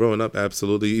 Like, I mean, growing up,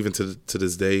 absolutely. Even to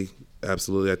this day,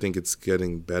 absolutely. I think it's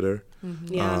getting better.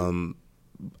 Yeah.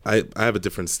 I have a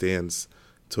different stance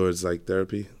towards like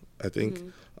therapy, I think,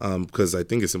 because I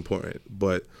think it's important.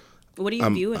 But what do you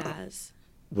view it as?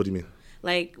 What do you mean?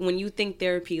 Like, when you think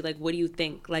therapy, like, what do you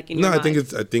think? Like, in your mind? I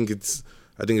think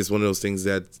it's one of those things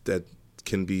that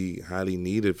can be highly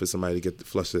needed for somebody to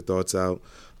flush their thoughts out,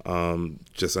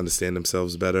 just understand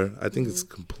themselves better. I think it's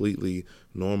completely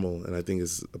normal, and I think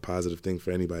it's a positive thing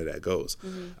for anybody that goes.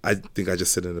 I think I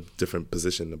just sit in a different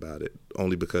position about it,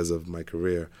 only because of my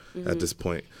career at this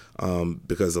point,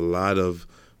 because a lot of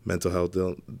mental health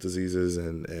diseases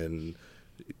and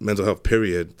mental health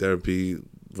period, therapy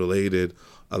related,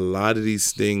 a lot of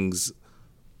these things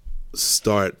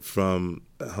start from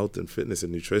health and fitness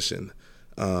and nutrition.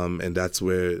 And that's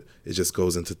where it just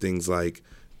goes into things like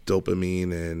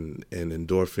dopamine and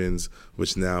endorphins,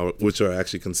 which are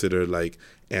actually considered like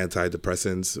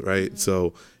antidepressants, right?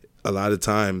 So a lot of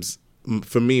times,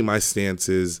 for me, my stance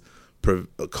is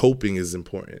coping is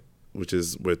important, which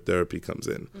is where therapy comes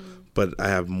in. But I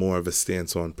have more of a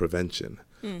stance on prevention.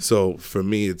 So for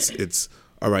me, it's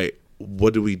all right,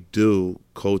 what do we do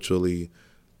culturally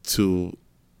to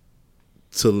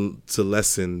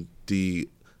lessen the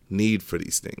need for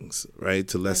these things, right?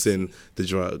 To lessen the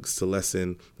drugs, to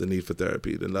lessen the need for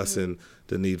therapy, to lessen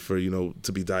the need for,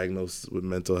 to be diagnosed with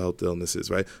mental health illnesses,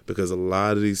 right? Because a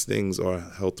lot of these things are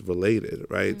health related,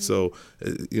 right? So,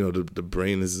 the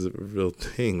brain is a real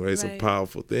thing, right? It's a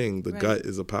powerful thing. The gut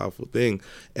is a powerful thing.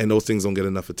 And those things don't get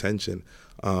enough attention.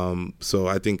 So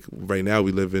I think right now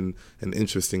we live in an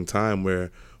interesting time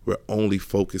where we're only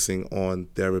focusing on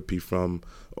therapy from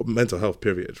mental health,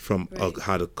 period, from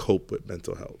how to cope with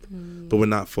mental health. But we're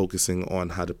not focusing on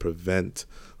how to prevent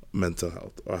mental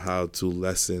health or how to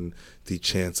lessen the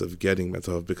chance of getting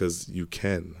mental health, because you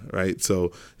can, right?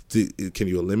 So can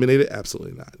you eliminate it?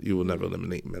 Absolutely not. You will never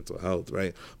eliminate mental health,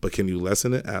 right? But can you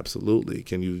lessen it? Absolutely.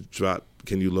 Can you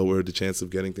lower the chance of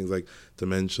getting things like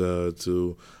dementia,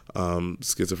 to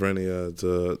schizophrenia,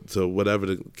 to whatever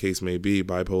the case may be,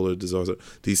 bipolar disorder?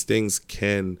 These things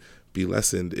can be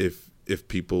lessened if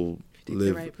people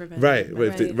live right,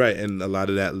 and a lot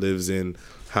of that lives in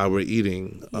how we're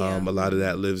eating. A lot of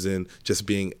that lives in just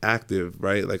being active,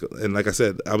 right? Like I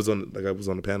said, I was on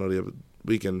the panel the other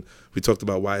week, and we talked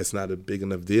about why it's not a big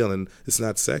enough deal, and it's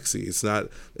not sexy. It's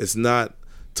not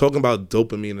talking about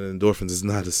dopamine and endorphins is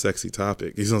not a sexy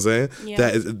topic. You know what I'm saying?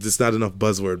 Yeah. There's not enough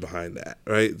buzzword behind that,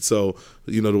 right? So,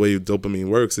 the way dopamine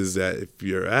works is that if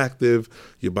you're active,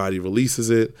 your body releases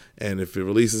it, and if it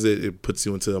releases it, it puts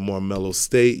you into a more mellow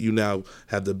state. You now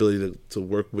have the ability to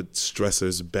work with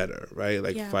stressors better, right?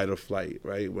 Like fight or flight,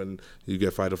 right? When you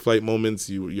get fight or flight moments,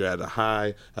 you're at a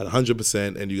high, at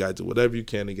 100%, and you got to do whatever you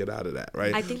can to get out of that,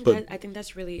 right? I think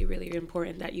that's really, really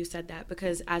important that you said that,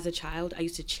 because as a child, I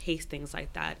used to chase things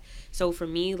like that. So for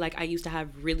me, like, I used to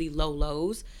have really low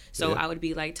lows. So I would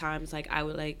be like times like I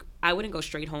wouldn't go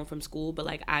straight home from school, but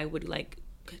like I would like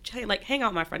hang out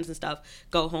with my friends and stuff,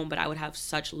 go home, but I would have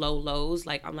such low lows.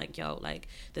 Like, I'm like, yo, like,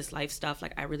 this life stuff,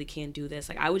 like, I really can't do this.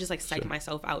 Like, I would just like psych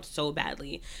myself out so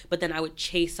badly, but then I would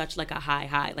chase such like a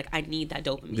high. Like, I need that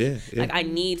dopamine. Like, I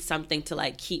need something to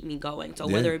like keep me going. So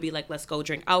whether it be like, let's go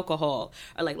drink alcohol,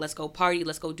 or like, let's go party,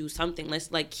 let's go do something,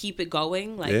 let's like keep it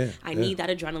going. Like, I need that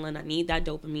adrenaline, I need that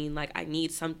dopamine. Like, I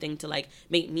need something to like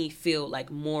make me feel like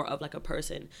more of like a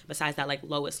person besides that like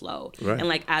lowest low. And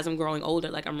like, as I'm growing older,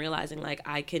 like, I'm realizing like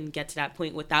I can get to that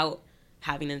point without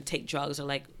having to take drugs or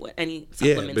like any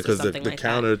supplements because or something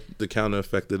the counter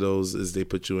effect of those is they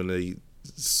put you in a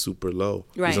super low.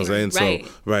 Right. You know what I'm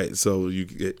saying? So you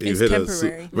hit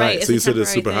temporary. So you hit a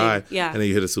super high, and then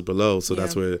you hit a super low. So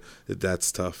that's where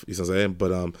that's tough. You know what I'm saying?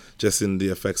 But just in the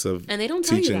effects of and they don't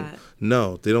teaching, tell you that.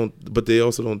 No, they don't. But they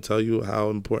also don't tell you how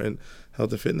important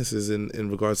health and fitness is in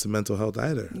regards to mental health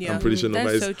either. Yeah. I'm pretty sure That's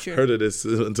nobody's so true. heard of this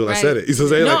until I Right. said it. You know what I'm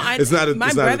saying? No, Like, it's not a, my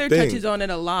it's not brother a thing. touches on it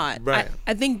a lot. Right.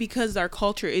 I think because our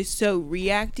culture is so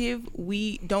reactive,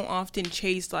 we don't often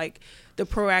chase like the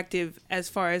proactive as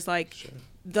far as like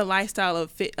the lifestyle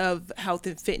of health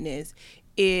and fitness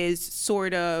is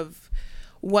sort of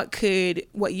what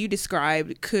you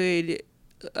described could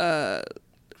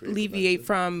alleviate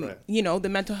from Right. the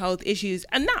mental health issues,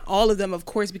 and not all of them, of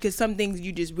course, because some things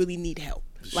you just really need help.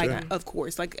 Sure. Like, of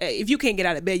course, like if you can't get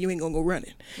out of bed, you ain't gonna go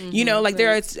running. Like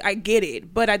I get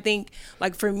it, but I think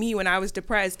like for me, when I was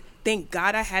depressed, thank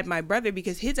God I had my brother,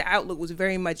 because his outlook was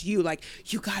very much like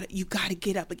you gotta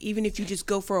get up. Like even if you just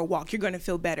go for a walk, you're gonna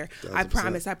feel better. 100%. I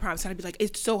promise. And I'd be like,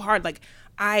 it's so hard. Like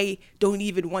I don't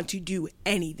even want to do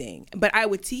anything, but I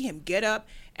would see him get up,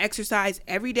 exercise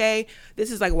every day.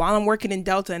 This is like while I'm working in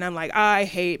Delta, and I'm like, I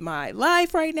hate my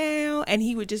life right now. And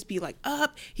he would just be like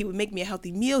up. He would make me a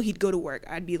healthy meal. He'd go to work.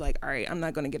 I'd be like, all right, I'm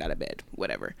not gonna get out of bed,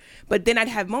 whatever. But then I'd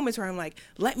have moments where I'm like,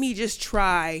 let me just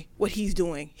try what he's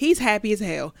doing. He's happy as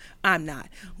hell. I'm not.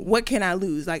 What can I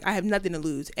lose? Like I have nothing to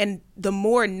lose. And the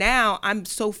more now I'm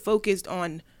so focused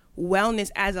on wellness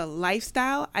as a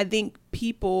lifestyle, I think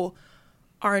people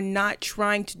are not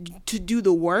trying to do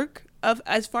the work of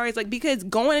as far as like, because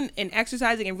going and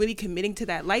exercising and really committing to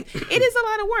that life, it is a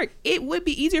lot of work. It would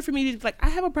be easier for me to be like, I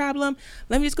have a problem,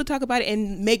 let me just go talk about it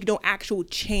and make no actual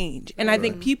change. And I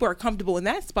think people are comfortable in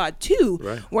that spot too,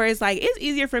 where it's like it's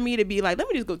easier for me to be like, let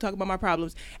me just go talk about my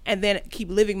problems and then keep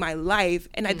living my life.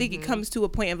 And I think it comes to a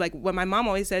point of like what my mom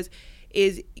always says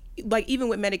is like, even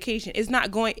with medication,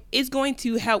 it's going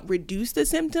to help reduce the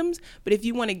symptoms, but if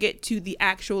you want to get to the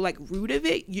actual like root of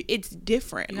it, it's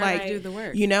different. You like have to do the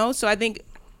work. So I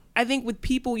think with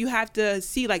people, you have to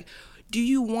see like, do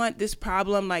you want this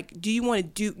problem? Like, do you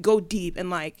want to go deep and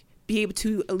like be able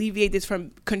to alleviate this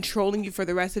from controlling you for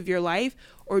the rest of your life?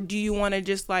 Or do you want to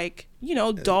just like,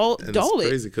 dull and it? it's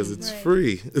crazy because it's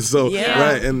free. So, Yeah.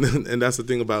 right. And that's the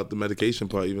thing about the medication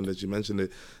part, even that you mentioned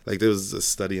it. Like there was a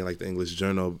study in like the English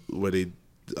Journal where they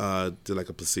did like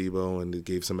a placebo and they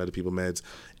gave some other people meds,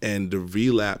 and the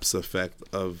relapse effect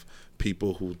of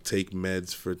people who take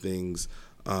meds for things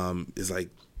is like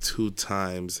 2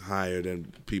 times higher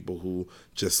than people who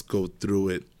just go through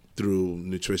it through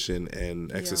nutrition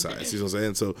and exercise. You know what I'm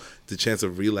saying? So the chance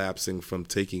of relapsing from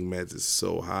taking meds is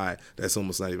so high that's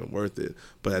almost not even worth it.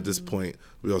 But at this point,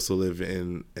 we also live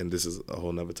in, and this is a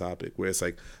whole nother topic, where it's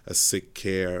like a sick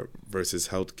care versus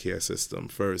health care system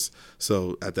first.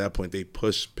 So at that point, they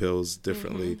push pills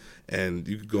differently, and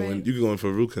you could go in. You could go in for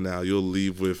a root canal. You'll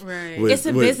leave with It's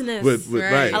a business.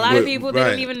 Right. A lot of people, they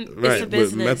don't even. It's a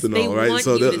business. With methanol, They right? want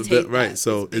So you to take right. that.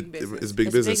 So It's big business. it's big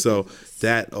It's business. big So business.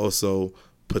 that also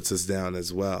puts us down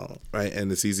as well, right? And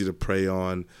it's easy to prey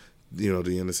on, the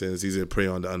innocent. It's easy to prey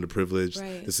on the underprivileged.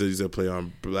 Right. It's easy to prey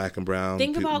on black and brown.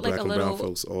 Think about, like, black a and brown little-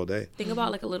 folks all day. Think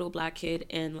about like a little black kid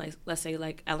in like, let's say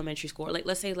like elementary school, or like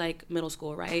let's say like middle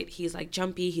school, right? He's like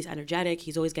jumpy, he's energetic,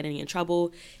 he's always getting in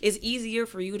trouble. It's easier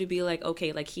for you to be like,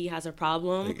 okay, like he has a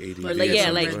problem, Like ADD or like or yeah,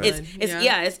 something, like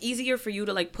right? it's easier for you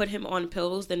to like put him on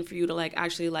pills than for you to like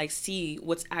actually like see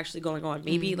what's actually going on.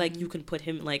 Maybe like you can put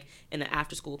him like in an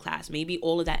after school class. Maybe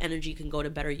all of that energy can go to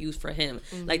better use for him.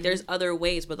 Like there's other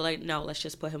ways, but like no, let's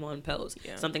just put him on pills.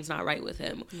 Something's not right with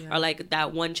him. Or like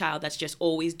that one child that's just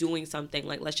always doing something,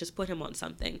 like let's just put him on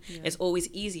something. It's always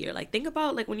easier. Like think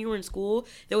about like when you were in school,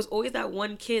 there was always that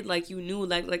one kid like you knew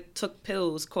like took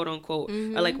pills, quote unquote,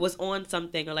 or like was on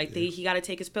something, or like he got to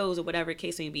take his pills or whatever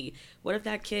case may be. What if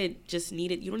that kid just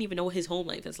needed, you don't even know what his home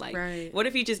life is like. Right. What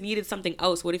if he just needed something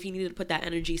else? What if he needed to put that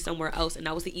energy somewhere else, and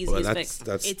that was the easiest Well, fix?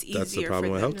 that's It's the easier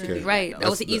problem for with them. healthcare. Right. That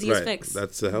was the easiest fix.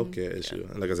 That's a healthcare issue.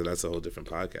 And like I said, that's a whole different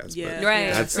podcast. Yeah. But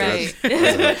Right. That's, Right.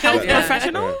 Health Yeah.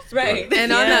 professionals? Right.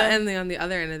 And Yeah. on the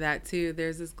other end of that too,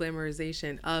 there's this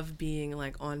glamorization of being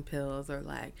like on pills, or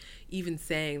like even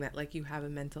saying that like you have a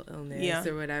mental illness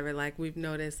or whatever. Like we've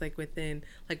noticed like within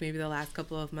like maybe the last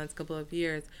couple of months, couple of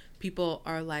years, people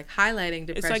are like highlighting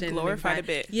depression. It's like and glorified a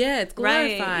anxiety. bit. Yeah, it's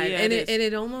Right. glorified. Yeah, and it is.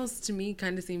 it almost to me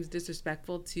kind of seems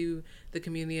disrespectful to the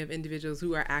community of individuals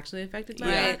who are actually affected by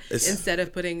Right. it, It's- instead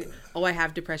of putting, oh, I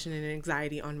have depression and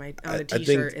anxiety on a I think-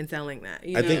 t-shirt and selling that.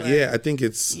 You I know? think like, I think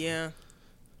it's Yeah.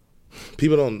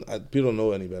 people don't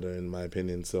know any better, in my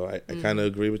opinion. So I kind of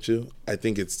agree with you. I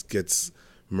think it gets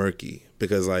murky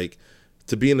because like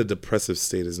to be in a depressive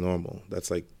state is normal. That's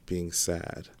like being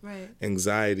sad. Right.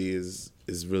 Anxiety is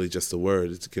really just a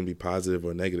word. It can be positive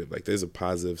or negative. Like there's a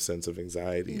positive sense of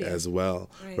anxiety as well,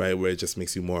 right? Where it just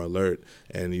makes you more alert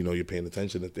and, you know, you're paying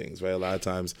attention to things, right? A lot of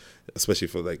times, especially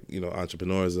for like, you know,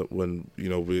 entrepreneurs, when, you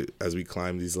know, as we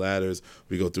climb these ladders,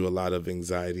 we go through a lot of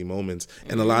anxiety moments,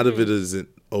 and a lot of it isn't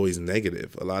always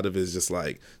negative. A lot of it is just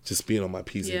like, just being on my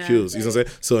P's and Q's, you know what I'm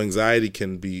saying? So anxiety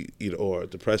can be, you know, or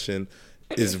depression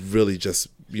is really just,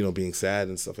 you know, being sad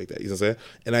and stuff like that, you know what I'm saying?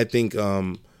 And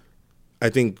I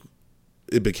think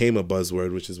it became a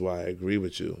buzzword, which is why I agree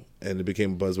with you. And it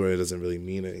became a buzzword. It doesn't really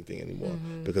mean anything anymore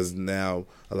because now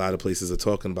a lot of places are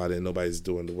talking about it and nobody's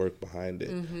doing the work behind it.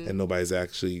 And nobody's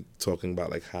actually talking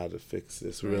about like how to fix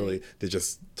this. Really, they're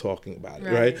just talking about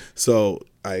it, right? So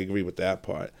I agree with that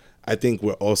part. I think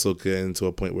we're also getting to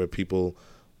a point where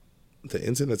the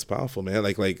internet's powerful, man.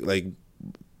 Like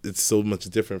it's so much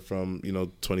different from, you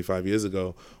know, 25 years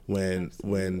ago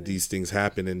when these things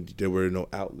happened and there were no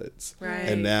outlets.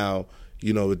 And now,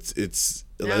 you know, it's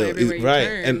now like, everywhere you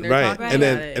turn,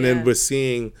 and then we're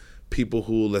seeing people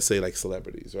who, let's say, like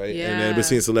celebrities, right? Yeah. And then we're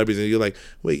seeing celebrities, and you're like,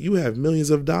 wait, you have millions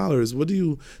of dollars. What are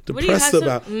you depressed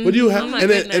about? What do you have? And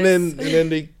then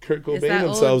they Kurt Cobain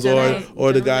themselves,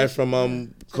 or the guy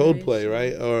from Coldplay,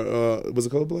 right? Or was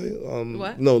it Coldplay?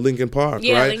 What? No, Linkin Park,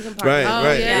 Yeah, right? Linkin Park. Right, Oh,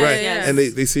 right, yes, right. yes. And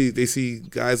they see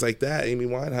guys like that, Amy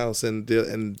Winehouse, and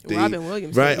they Robin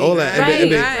Williams, right? All that,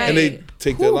 and they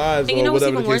take their lives, and you know or what's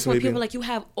whatever even the worse case when may be. people like, you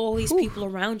have all these people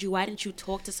around you. Why didn't you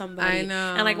talk to somebody? I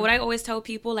know. And like what I always tell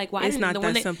people, like, why It's didn't not the that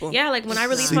one that, simple. Yeah, like when I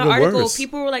released It's my even article, worse.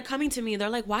 people were like coming to me. They're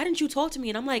like, why didn't you talk to me?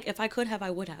 And I'm like, if I could have, I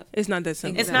would have. It's not that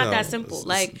simple. It's not No, that simple. it's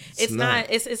Like it's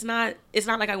not.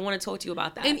 not like I want to talk to you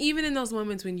about that. And even in those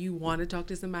moments when you want to talk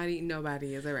to somebody,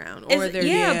 nobody is around, or It's-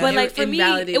 they're but like for me,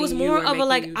 invalidating it was more you or of a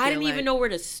like making you I feel didn't even like- know where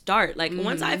to start. Like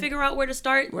once I figure out where to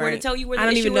start, where to tell you where the I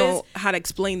don't issue even know is. how to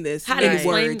explain this. How to in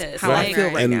explain words, this, how I like- feel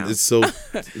right and now. it's so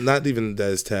not even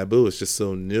that it's taboo. It's just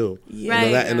so new.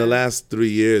 Right. In the last 3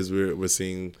 years, we're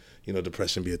seeing, you know,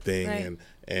 depression be a thing Right.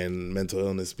 and mental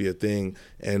illness be a thing,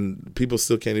 and people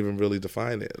still can't even really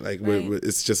define it. Like we're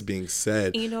it's just being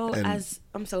said. You know, and as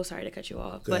I'm so sorry to cut you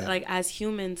off, Go but ahead. like as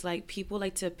humans, like people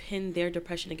like to pin their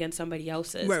depression against somebody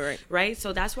else's. Right.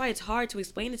 So that's why it's hard to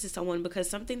explain it to someone, because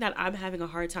something that I'm having a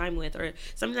hard time with, or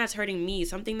something that's hurting me,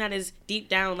 something that is deep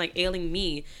down like ailing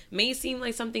me, may seem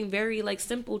like something very like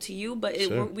simple to you, but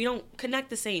we don't connect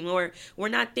the same, or we're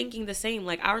not thinking the same.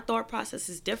 Like our thought process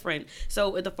is different.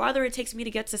 So the farther it takes me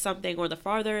to get to something, or the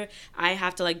farther I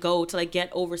have to like go to like get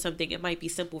over something, it might be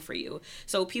simple for you.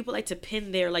 So people like to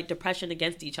pin their like depression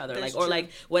against each other, like, or like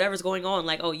whatever's going on,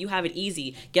 like, oh, you have it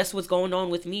easy, guess what's going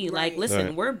on with me? Like,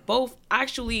 listen, we're both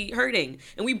actually hurting,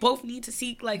 and we both need to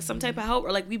seek like some type of help,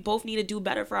 or like we both need to do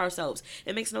better for ourselves.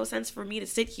 It makes no sense for me to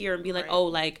sit here and be like, oh,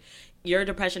 like your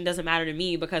depression doesn't matter to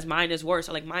me because mine is worse,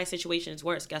 or like my situation is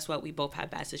worse. Guess what? We both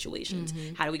have bad situations.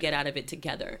 How do we get out of it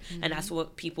together? And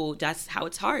that's how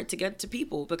it's hard to get to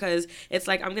people, because it's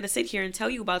like, I'm gonna sit here and tell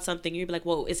you about something, you'd be like,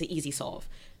 well, it's an easy solve.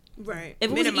 Right.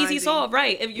 If it was an easy solve,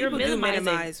 right? If you're People do minimizing,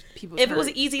 minimize people's if it was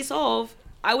hurt. an easy solve,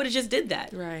 I would have just did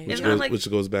that. Right. It's not like which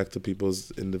goes back to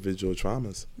people's individual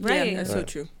traumas. right. Yeah, that's so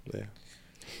true. Yeah.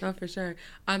 Oh, for sure.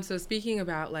 So speaking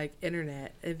about like the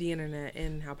internet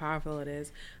and how powerful it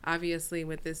is, obviously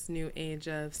with this new age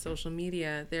of social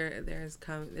media, there's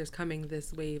coming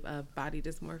this wave of body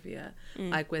dysmorphia,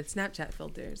 like with Snapchat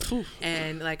filters.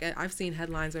 And like I've seen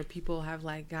headlines where people have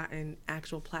like gotten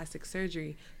actual plastic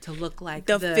surgery to look like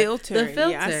The filter. The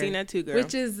filter. Yeah, I've seen that too, girl.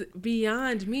 Which is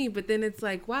beyond me, but then it's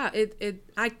like, wow,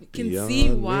 I can Beyond see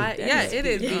me. why. Yeah, it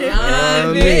is Beyond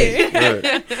beyond me. me.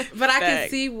 Right. But I can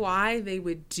Fact. see why they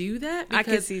would do that. I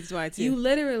can because see why too. You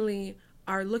literally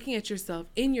are looking at yourself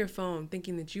in your phone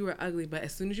thinking that you are ugly, but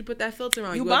as soon as you put that filter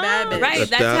on, You you a bad bomb. bitch. Right, A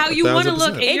that's how you want to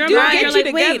look. 1,000%. In It your do mind, get you're you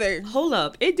like, wait, together. hold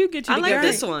up. It do get you I like together.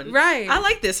 this one. Right. I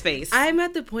like this face. I'm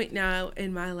at the point now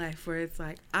in my life where it's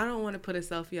like, I don't want to put a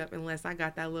selfie up unless I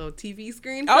got that little TV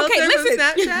screen filter Okay, listen. from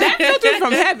Snapchat. That filter's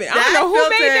from heaven. I don't know who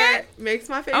made that. Makes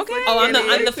my face Okay. look Oh, I'm the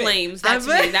skinny. flames. That's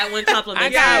I'm- me. That one compliment. I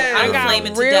got I'm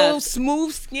flaming to real death.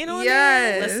 smooth skin on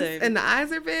Yes. Listen. And the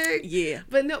eyes are big. Yeah.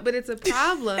 But it's a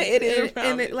problem. It is a And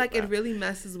problem. it like it really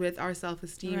messes with our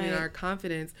self-esteem and Right. our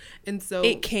confidence. And so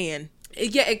It can.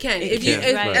 Yeah, it can.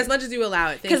 Right. As much as you allow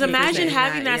it. Because imagine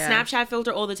having that Snapchat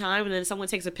filter all the time, and then someone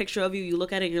takes a picture of you, you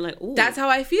look at it, and you're like, ooh. That's how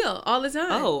I feel all the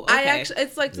time. Oh, okay.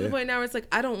 It's like to the point now where it's like,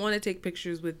 I don't want to take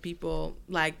pictures with people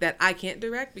like that I can't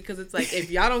direct, because it's like, if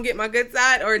y'all don't get my good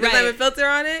side or it doesn't have a filter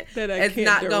on it, it's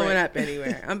not going up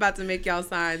anywhere. I'm about to make y'all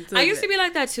sign. I used to be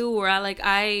like that too, where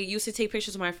I used to take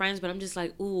pictures of my friends, but I'm just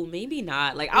like, ooh, maybe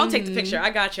not. Like, I'll take the picture. I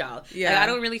got y'all. Yeah. Like, I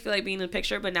don't really feel like being in the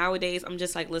picture, but nowadays I'm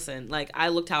just like, listen, like, I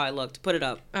looked how I looked. Put it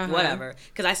up. Whatever.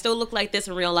 Because I still look like this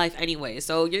in real life anyway.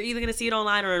 So you're either going to see it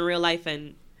online or in real life,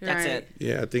 and that's it.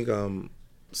 Yeah, I think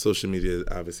social media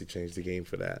obviously changed the game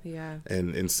for that. Yeah.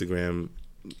 And Instagram,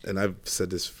 and I've said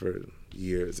this for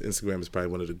years, Instagram is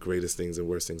probably one of the greatest things and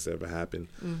worst things that ever happened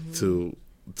to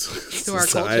our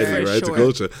society, culture, right? To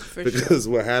culture. Because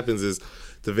sure. what happens is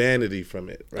the vanity from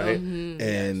it, right?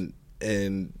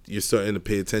 And you're starting to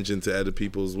pay attention to other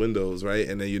people's windows, right?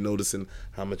 And then you're noticing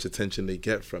how much attention they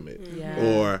get from it,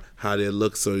 or how their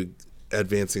looks are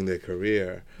advancing their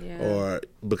career, or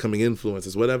becoming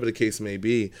influencers, whatever the case may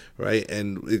be, right?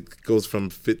 And it goes from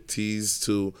fit tees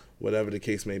to whatever the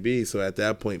case may be. So at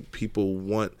that point, people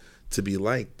want to be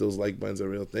liked. Those like buttons are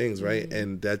real things, right?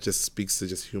 And that just speaks to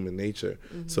just human nature.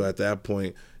 So at that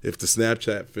point, if the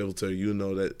Snapchat filter, you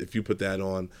know that if you put that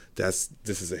on, this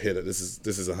is a hitter. This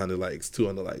is 100 likes,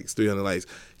 200 likes, 300 likes.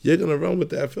 You're gonna run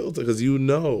with that filter because you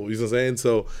know what I'm saying.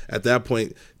 So at that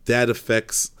point, that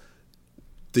affects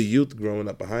the youth growing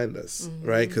up behind us,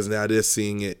 right? Because now they're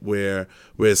seeing it where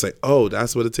it's like, oh,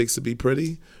 that's what it takes to be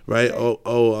pretty, right?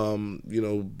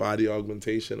 Body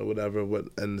augmentation or whatever.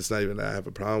 And it's not even that I have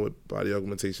a problem with body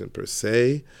augmentation per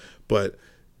se, but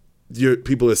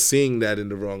people are seeing that in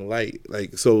the wrong light.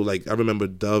 Like I remember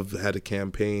Dove had a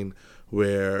campaign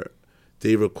where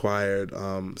they required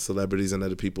celebrities and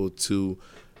other people to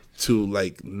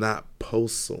like not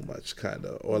post so much, kind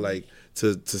of, or like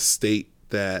to state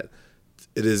that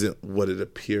it isn't what it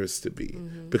appears to be,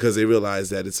 because they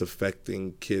realize that it's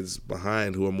affecting kids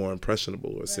behind who are more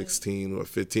impressionable, or 16 or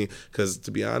 15. Because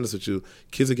to be honest with you,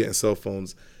 kids are getting cell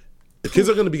phones. The kids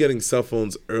are going to be getting cell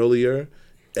phones earlier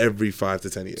every 5 to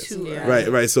 10 years.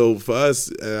 Right. So for us,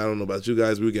 and I don't know about you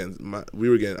guys, we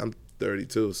were getting. I'm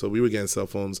 32, so we were getting cell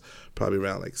phones probably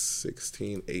around like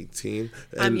 16, 18.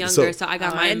 I'm younger, so I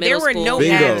got mine in middle school.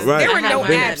 Bingo, apps. Right. There were no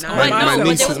apps. My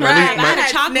niece is I had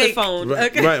a chocolate phone.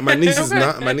 Right. My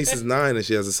niece is 9 and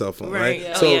she has a cell phone. Right.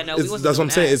 Yeah. So that's what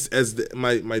I'm saying. It's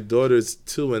my daughter's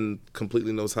 2 and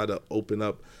completely knows how to open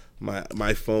up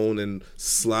my phone and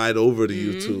slide over to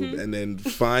YouTube and then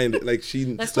find it. Like she.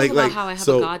 Let's talk about how I have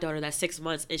a goddaughter that's 6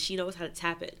 months and she knows how to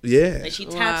tap it. Yeah. Like she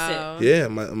taps it. Yeah,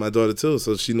 my daughter too.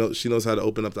 So she knows how to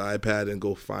open up the iPad and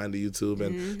go find the YouTube,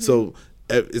 and so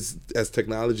it's as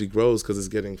technology grows, because it's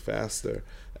getting faster,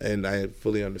 and I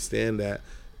fully understand that.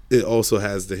 It also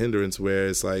has the hindrance where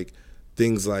it's like,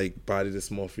 things like body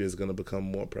dysmorphia is going to become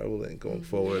more prevalent going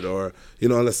forward, or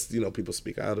unless people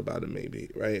speak out about it, maybe,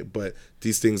 right? But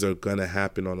these things are going to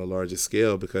happen on a larger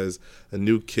scale, because a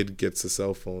new kid gets a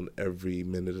cell phone every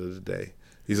minute of the day.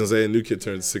 You know what I'm saying? A new kid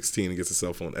turns 16 and gets a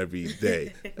cell phone every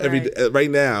day. Right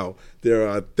now, there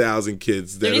are 1,000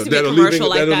 kids that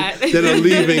are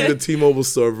leaving the T-Mobile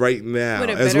store right now,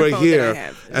 as we're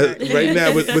here, right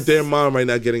now with their mom right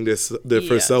now getting their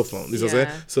first cell phone. You know what I'm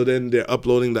saying? So then they're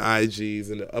uploading the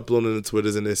IGs and they're uploading the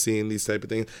Twitters, and they're seeing these type of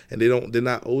things, and they're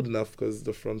not old enough, because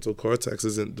the frontal cortex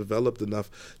isn't developed enough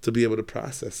to be able to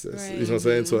process this. You know what I'm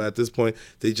saying? So at this point,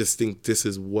 they just think this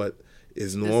is what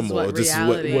is normal, or this is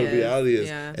what reality is,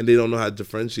 and they don't know how to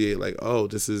differentiate, like, oh,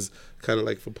 this is kind of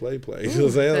like for play. You know what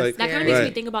I'm saying? Like, that kind of makes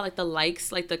me think about like the likes,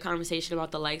 like the conversation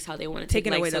about the likes, how they want to take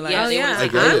away the likes.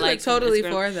 I'm like totally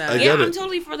for that. I'm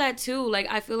totally for that too. Like,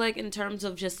 I feel like in terms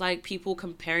of just like people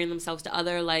comparing themselves to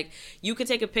other, like, you could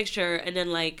take a picture and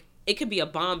then like it could be a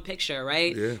bomb picture,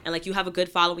 right? Yeah. And like you have a good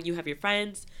following, you have your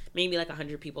friends, maybe like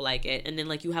 100 people like it, and then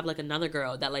like you have like another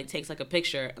girl that like takes like a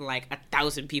picture and like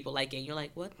 1,000 people like it, and you're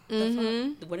like, what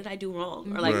the fuck? What did I do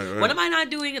wrong? Or like, what am I not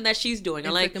doing and that she's doing?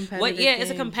 Or like, what? Yeah, it's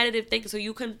a competitive thing. So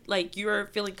you can like, you're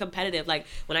feeling competitive. Like,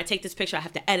 when I take this picture, I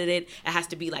have to edit it. It has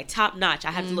to be like top notch.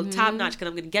 I have to look top notch because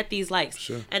I'm gonna get these likes.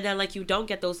 Sure. And then like you don't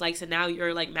get those likes, and now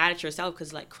you're like mad at yourself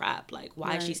because like, crap, like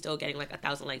why is she still getting like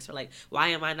 1,000 likes? Or like, why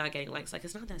am I not getting likes? Like,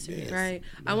 it's not that serious. Right.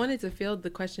 I wanted to field the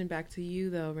question back to you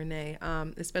though, Renee,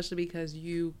 especially because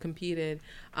you competed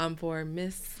for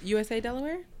Miss USA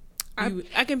Delaware.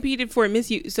 I competed for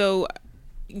Miss U. So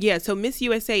Yeah, so Miss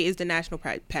USA is the national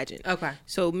pageant. Okay.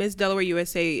 So Miss Delaware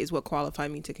USA is what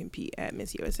qualified me to compete at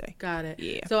Miss USA. Got it.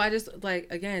 Yeah. So I just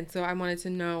so I wanted to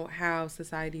know how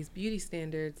society's beauty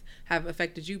standards have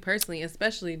affected you personally,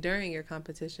 especially during your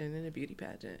competition in a beauty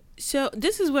pageant. So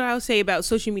this is what I would say about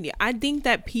social media. I think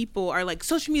that people are like,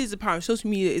 social media is the problem. Social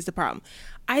media is the problem.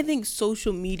 I think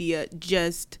social media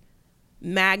just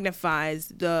magnifies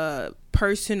the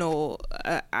personal,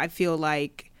 I feel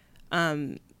like,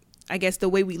 I guess the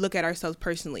way we look at ourselves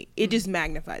personally, it just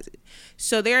magnifies it.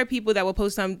 So there are people that will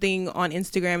post something on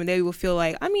Instagram and they will feel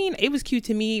like, I mean, it was cute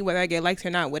to me, whether I get likes or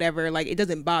not, whatever, like it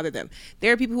doesn't bother them.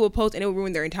 There are people who will post and it will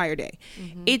ruin their entire day.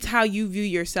 It's how you view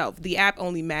yourself. The app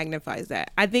only magnifies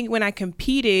that. I think when I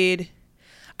competed,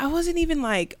 I wasn't even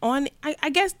like on, I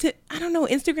guess I don't know,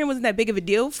 Instagram wasn't that big of a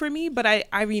deal for me, but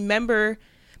I remember,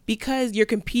 because you're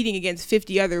competing against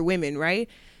 50 other women, right?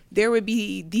 There would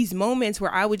be these moments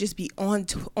where I would just be on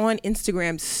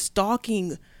Instagram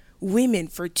stalking women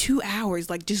for 2 hours,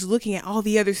 like just looking at all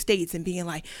the other states and being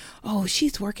like, oh,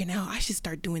 she's working out, I should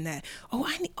start doing that.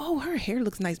 Oh, her hair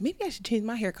looks nice, maybe I should change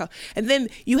my hair color. And then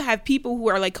you have people who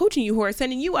are like coaching you, who are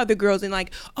sending you other girls and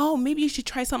like, oh, maybe you should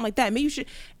try something like that, maybe you should.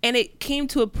 And it came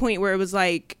to a point where it was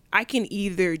like, I can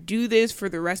either do this for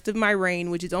the rest of my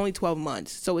reign, which is only 12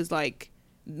 months, so it's like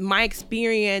my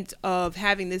experience of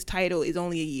having this title is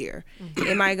only a year.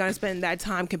 Am I going to spend that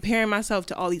time comparing myself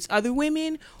to all these other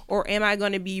women, or am I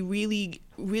going to be really,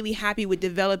 really happy with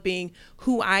developing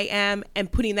who I am and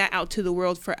putting that out to the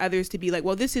world for others to be like,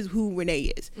 well, this is who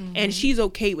Renee is, and she's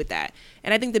okay with that.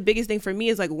 And I think the biggest thing for me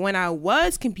is like, when I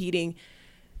was competing,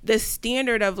 the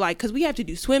standard of like, because we have to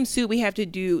do swimsuit, we have to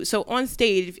do, so on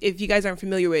stage, if you guys aren't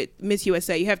familiar with Miss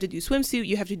USA, you have to do swimsuit,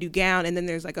 you have to do gown, and then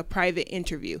there's like a private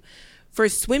interview. For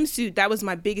swimsuit, that was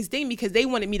my biggest thing because they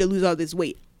wanted me to lose all this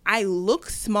weight. I look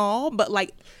small, but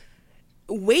like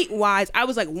weight-wise, I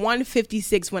was like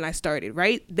 156 when I started,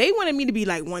 right? They wanted me to be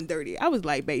like 130. I was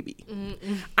like, baby,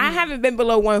 I haven't been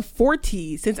below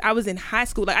 140 since I was in high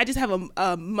school. Like, I just have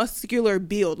a muscular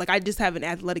build. Like, I just have an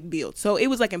athletic build. So it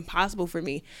was like impossible for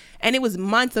me. And it was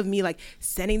months of me like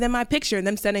sending them my picture and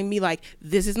them sending me like,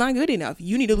 this is not good enough.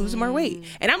 You need to lose more weight.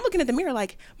 And I'm looking at the mirror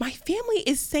like, my family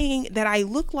is saying that I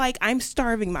look like I'm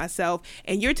starving myself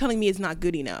and you're telling me it's not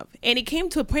good enough. And it came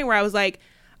to a point where I was like,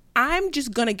 I'm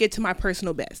just going to get to my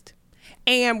personal best.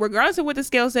 And regardless of what the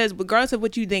scale says, regardless of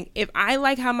what you think, if I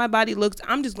like how my body looks,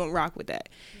 I'm just going to rock with that.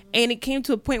 And it came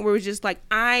to a point where it was just like,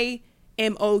 I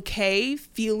am okay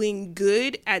feeling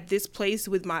good at this place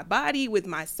with my body, with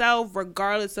myself,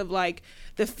 regardless of like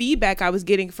the feedback I was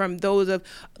getting from those of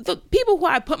the people who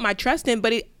I put my trust in.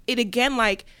 But it again,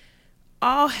 like,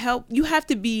 all help, you have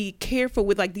to be careful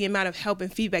with like the amount of help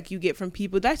and feedback you get from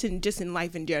people. That's just in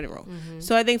life in general.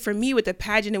 So I think for me with the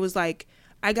pageant, it was like,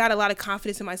 I got a lot of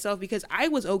confidence in myself because I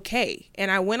was okay.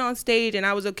 And I went on stage and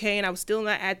I was okay. And I was still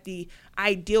not at the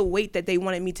ideal weight that they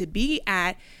wanted me to be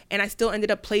at. And I still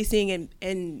ended up placing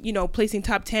and you know, placing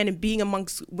top 10 and being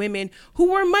amongst women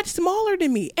who were much smaller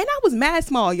than me. And I was mad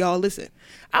small, y'all. Listen,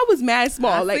 I was mad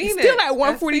small. Like still at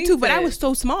 142, but I was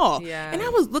so small. Yeah. And I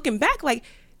was looking back like,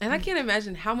 and I can't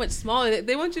imagine how much smaller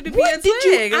they want you to be. What a did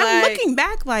twig. you? I'm like, looking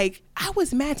back like I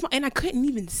was mad small and I couldn't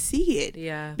even see it.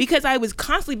 Yeah. Because I was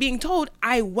constantly being told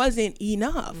I wasn't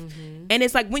enough. And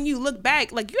it's like when you look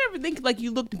back, like you ever think like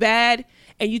you looked bad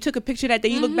and you took a picture that day,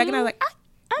 you look back and I was like,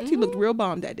 I actually looked real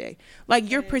bomb that day. Like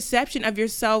your perception of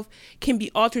yourself can be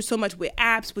altered so much with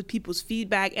apps, with people's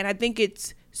feedback. And I think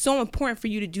it's so important for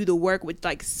you to do the work with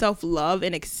like self-love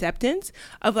and acceptance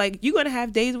of like, you're going to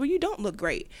have days where you don't look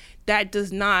great. That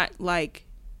does not like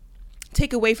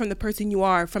take away from the person you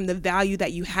are, from the value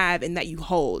that you have and that you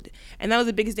hold. And that was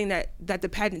the biggest thing that the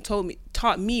pageant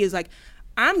taught me is like,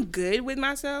 I'm good with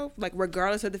myself, like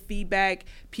regardless of the feedback.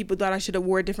 People thought I should have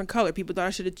wore a different color. People thought I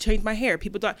should have changed my hair.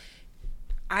 People thought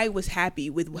I was happy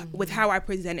with how I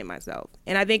presented myself.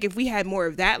 And I think if we had more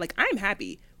of that, like I'm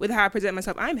happy with how I present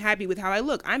myself. I'm happy with how I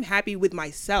look. I'm happy with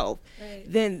myself. Right.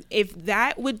 Then if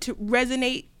that would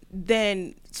resonate,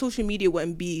 then social media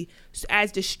wouldn't be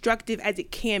as destructive as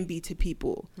it can be to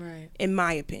people, right? In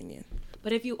my opinion.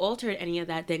 But if you altered any of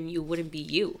that, then you wouldn't be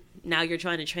you. Now you're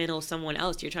trying to channel someone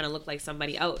else. You're trying to look like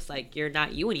somebody else. Like, you're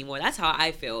not you anymore. That's how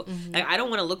I feel. Like, I don't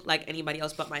want to look like anybody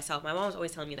else but myself. My mom's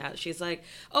always telling me that. She's like,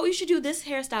 oh, you should do this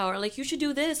hairstyle, or like, you should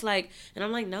do this. Like, and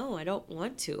I'm like, no, I don't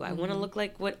want to. I want to look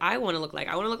like what I want to look like.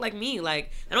 I want to look like me.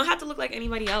 Like, I don't have to look like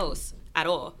anybody else at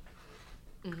all.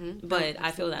 But I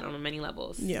feel that on many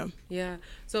levels. Yeah.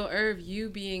 So Irv, you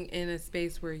being in a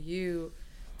space where you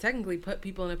technically put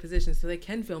people in a position so they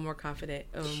can feel more confident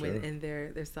Sure. within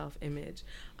their self-image,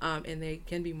 and they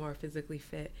can be more physically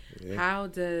fit. Yeah. How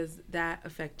does that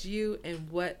affect you, and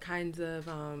what kinds of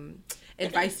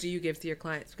advice do you give to your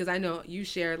clients? Because I know you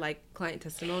share like client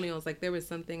testimonials. Like there was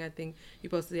something I think you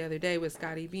posted the other day with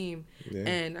Scotty Beam, Yeah.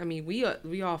 and I mean we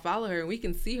all follow her and we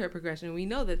can see her progression. We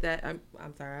know that I'm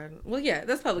sorry. Well, yeah,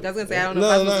 that's public. I was gonna say I don't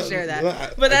know if I'm supposed to share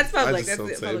that, but that's public. I just That's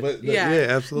don't say, public. but Yeah.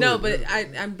 yeah, absolutely. No, but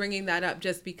Yeah. I'm bringing that up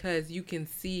just because you can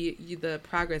see the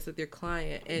progress with your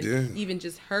client, and Yeah. even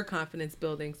just her confidence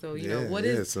building. So you Yeah, know what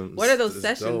yeah, is so what are those it's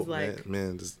sessions dope, like?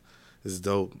 Man, it's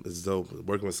dope. It's dope.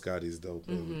 Working with Scotty is dope,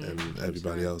 and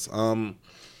everybody else.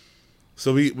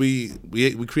 So we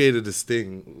created this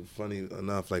thing. Funny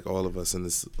enough, like all of us in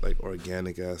this like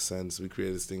organic ass sense, we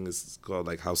created this thing that's called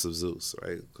like House of Zeus,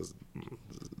 right? Because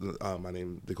my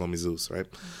name, they call me Zeus, right?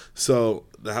 So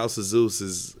the House of Zeus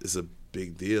is a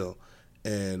big deal,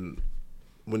 and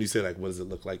when you say like what does it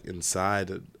look like inside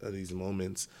of these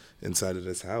moments inside of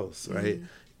this house, right?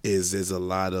 There's a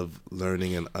lot of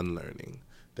learning and unlearning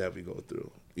that we go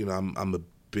through. You know, I'm a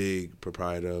big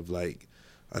proprietor of like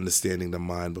understanding the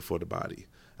mind before the body.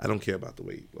 I don't care about the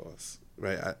weight loss,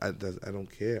 right? I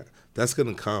don't care. That's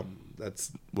gonna come.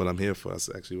 That's what I'm here for. That's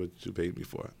actually what you paid me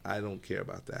for. I don't care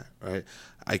about that, right?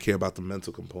 I care about the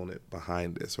mental component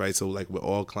behind this, right? So like with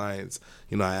all clients,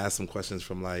 you know, I ask them questions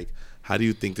from like, how do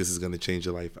you think this is gonna change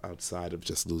your life outside of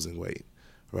just losing weight,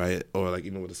 right? Or like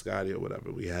even with a Scotty or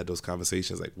whatever, we had those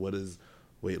conversations like, what does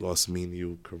weight loss mean to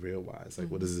you career-wise? Like,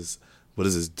 what does this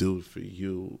do for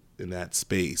you in that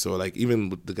space? Or like even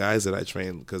with the guys that I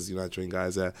train, because you know I train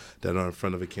guys that are in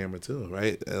front of a camera too,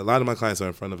 right? A lot of my clients are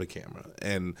in front of a camera,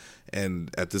 and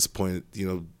at this point, you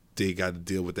know, they got to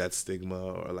deal with that stigma,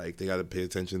 or like they got to pay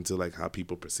attention to like how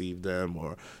people perceive them,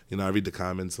 or you know I read the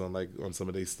comments on like on some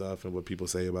of their stuff and what people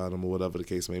say about them or whatever the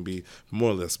case may be,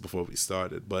 more or less before we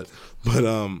started. But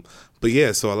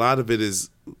yeah, so a lot of it is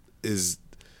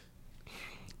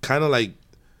kind of like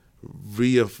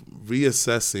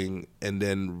reassessing and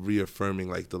then reaffirming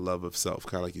like the love of self,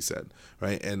 kind of like you said,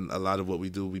 right? And a lot of what we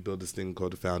do, we build this thing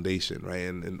called the foundation, right?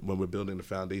 And when we're building the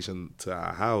foundation to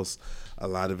our house, a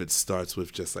lot of it starts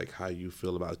with just like how you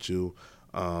feel about you.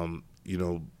 You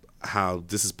know, how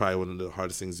this is probably one of the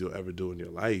hardest things you'll ever do in your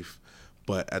life,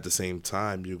 but at the same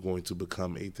time, you're going to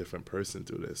become a different person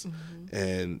through this.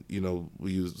 And, you know,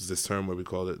 we use this term where we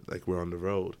call it like we're on the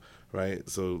road, right?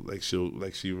 So like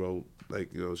she wrote,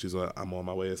 like, you know, she's like, I'm on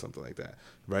my way or something like that,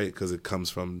 right? Because it comes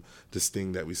from this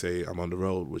thing that we say, I'm on the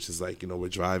road, which is like, you know, we're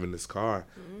driving this car,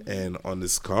 and on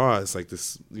this car, it's like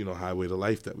this, you know, highway to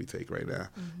life that we take right now.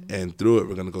 And through it,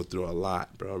 we're going to go through a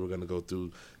lot, bro. We're going to go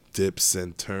through dips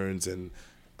and turns and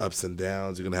ups and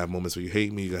downs. You're going to have moments where you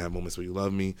hate me. You're going to have moments where you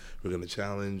love me. We're going to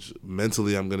challenge.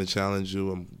 Mentally, I'm going to challenge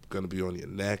you. I'm going to be on your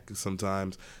neck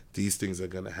sometimes. These things are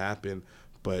going to happen.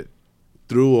 But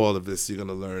through all of this, you're going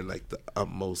to learn like the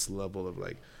utmost level of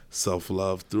like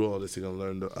self-love. Through all this, you're going to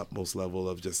learn the utmost level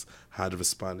of just how to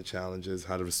respond to challenges,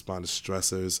 how to respond to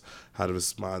stressors, how to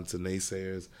respond to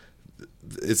naysayers.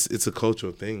 It's a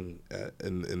cultural thing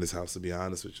in this house, to be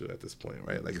honest with you, at this point,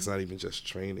 right? Like, it's not even just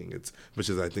training. It's, which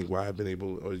is, I think, why I've been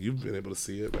able, or you've been able to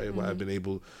see it, right? Why I've been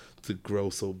able to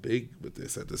grow so big with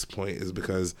this at this point is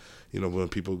because, you know, when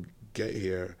people get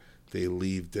here, they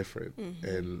leave different,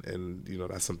 and you know,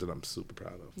 that's something I'm super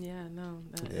proud of. Yeah, no.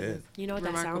 You know what that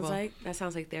Remarkable. sounds like? That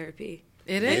sounds like therapy.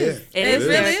 It is. It It is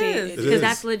really therapy. is. Because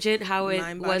that's legit how it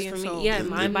Mind, was body, for and me. soul. Yeah,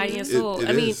 mind, body, and soul. It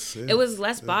I mean, is, yeah. it was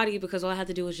less body because all I had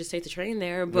to do was just take the train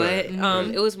there. But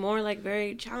Right. it was more like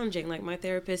very challenging. Like my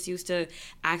therapist used to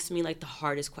ask me like the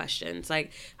hardest questions.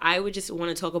 Like I would just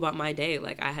want to talk about my day.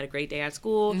 Like I had a great day at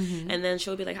school, and then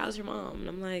she'll be like, "How's your mom?" And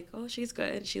I'm like, "Oh, she's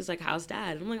good." She's like, "How's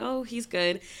dad?" And I'm like, "Oh, he's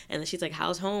good." And then she's like,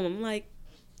 "How's home?" I'm like,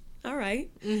 all right.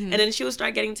 And then she would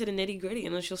start getting to the nitty gritty,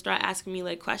 and then she'll start asking me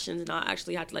like questions, and I'll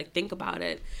actually have to like think about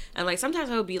it. And like sometimes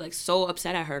I would be like so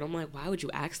upset at her, and I'm like, why would you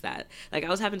ask that? Like I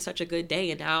was having such a good day,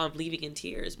 and now I'm leaving in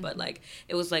tears. But like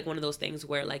it was like one of those things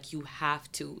where like you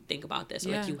have to think about this,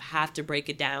 or, like you have to break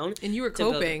it down. And you were to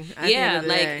build coping. it. At the end of the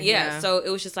day. Yeah. So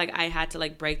it was just like I had to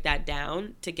like break that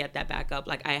down to get that back up.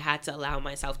 Like I had to allow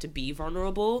myself to be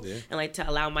vulnerable and like to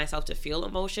allow myself to feel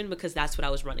emotion, because that's what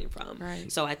I was running from.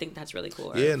 Right. So I think that's really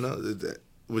cool. Yeah, no,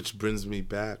 which brings me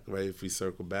back, right? If we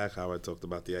circle back, how I talked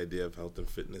about the idea of health and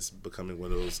fitness becoming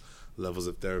one of those levels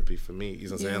of therapy for me. You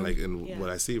know what I'm saying? Like in what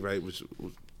I see, right? Which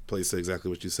plays to exactly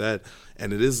what you said,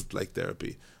 and it is like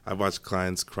therapy. I've watched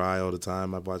clients cry all the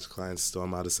time. I've watched clients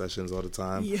storm out of sessions all the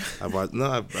time. Yeah.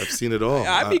 I've seen it all.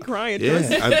 I'd be crying.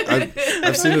 Yeah,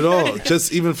 I've seen it all.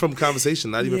 Just even from conversation,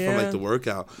 not even from Yeah. like the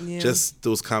workout. Yeah. Just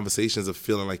those conversations of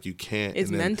feeling like you can't. It's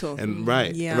and then, mental. And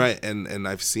right, Yeah. right, and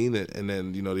I've seen it. And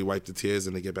then they wipe the tears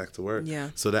and they get back to work.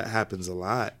 Yeah. So that happens a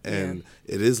lot, and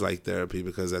it is like therapy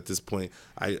because at this point,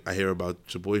 I hear about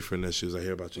your boyfriend issues. I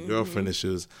hear about your girlfriend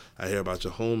issues. I hear about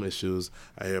your home issues.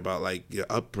 I hear about like your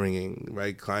upbringing.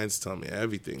 Right, clients tell me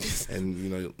everything,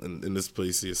 and in this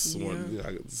place, you're sworn.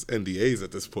 It's NDAs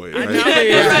at this point. Right? I know,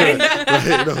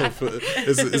 right. No,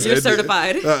 it's You're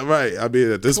certified. Right. I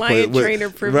mean, at this Client point, trainer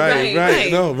privilege.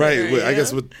 right. No, right. Right, I yeah.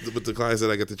 guess with the clients that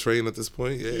I get to train at this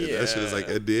point, that shit is like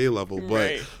NDA level.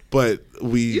 Right. But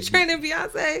we. You training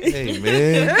Beyonce? Hey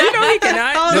man. You know he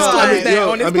cannot No, I disclose mean, that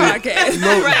on his podcast.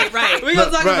 No, right. We're gonna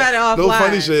talk about it offline. No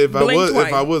funny shit. If Blink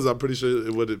twice. I was, I'm pretty sure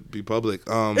it wouldn't be public.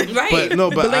 Right. But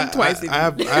no, but Blink twice.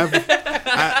 I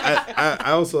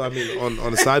also, I mean,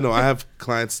 on a side note, I have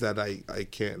clients that I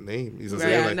can't name. You know what I'm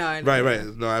saying? Right. Like, No, I know. right.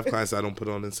 No, I have clients that I don't put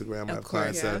on Instagram. I have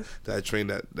course, clients that I train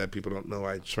that people don't know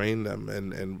I train them,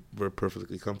 and we're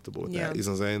perfectly comfortable with Yeah. that. You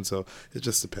know what I'm saying? So it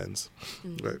just depends.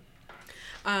 Right.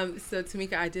 So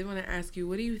Tamika, I did want to ask you,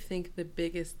 what do you think the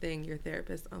biggest thing your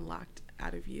therapist unlocked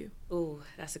out of you? Ooh,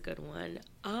 that's a good one.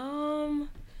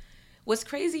 What's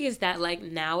crazy is that like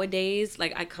nowadays,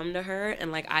 like I come to her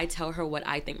and like I tell her what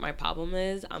I think my problem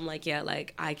is. I'm like, yeah,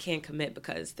 like I can't commit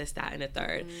because this, that, and the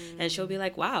third. And she'll be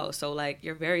like, wow, so like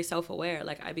you're very self-aware.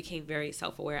 Like I became very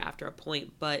self-aware after a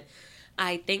point. But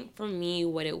I think for me,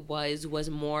 what it was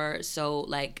more so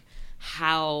like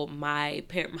how my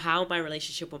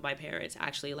relationship with my parents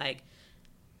actually like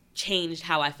changed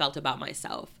how I felt about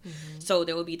myself. So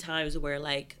there would be times where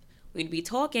like we'd be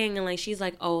talking and like she's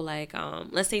like, oh, like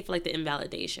let's say for like the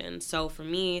invalidation. So for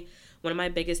me, one of my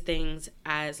biggest things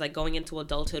as like going into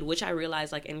adulthood, which I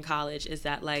realized like in college, is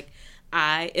that like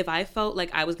if I felt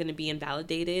like I was going to be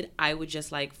invalidated, I would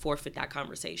just like forfeit that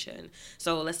conversation.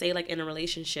 So let's say like in a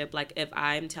relationship, like if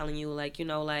I'm telling you like,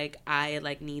 like I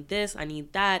like need this, I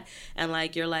need that, and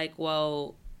like you're like,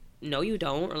 well, no, you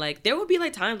don't. Or like there would be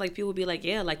like times like people would be like,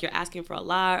 yeah, like you're asking for a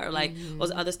lot, or like all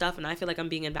this other stuff, and I feel like I'm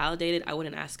being invalidated, I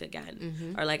wouldn't ask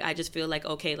again. Or like I just feel like,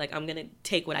 okay, like I'm gonna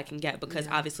take what I can get because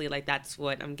obviously like that's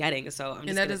what I'm getting. So I'm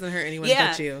just Doesn't hurt anyone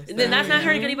but you. Then that's not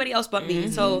hurting anybody else but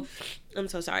me. So I'm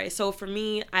so sorry. So for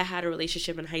me, I had a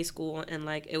relationship in high school, and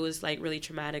like it was like really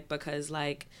traumatic because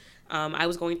like I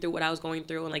was going through what I was going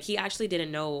through, and like he actually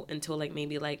didn't know until like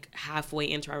maybe like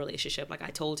halfway into our relationship. Like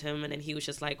I told him, and then he was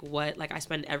just like, what? Like I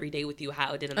spend every day with you.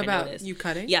 How didn't I notice? About you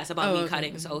cutting? Yes, about me okay.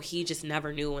 cutting. So he just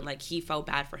never knew, and like he felt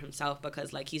bad for himself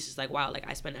because like he's just like, wow, like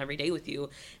I spend every day with you,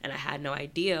 and I had no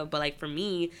idea. But like for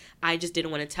me, I just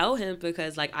didn't want to tell him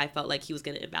because like I felt like he was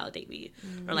gonna invalidate me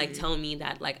or like tell me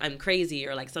that like I'm crazy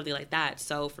or like something like that.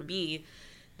 So for me,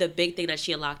 the big thing that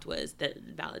she unlocked was the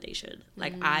validation.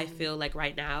 Like I feel like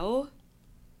right now,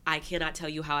 I cannot tell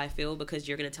you how I feel because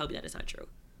you're going to tell me that it's not true.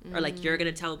 Or like you're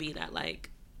going to tell me that like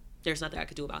there's nothing I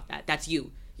could do about that. That's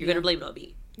you. You're going to blame it on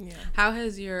me. Yeah. How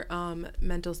has your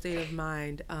mental state of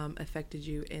mind affected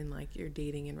you in like your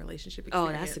dating and relationship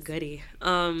experience? Oh, that's a goodie.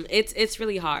 It's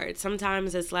really hard.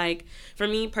 Sometimes it's like, for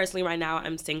me personally right now,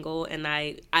 I'm single and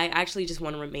I actually just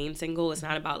want to remain single. It's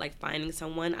not about like finding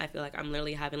someone. I feel like I'm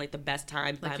literally having like the best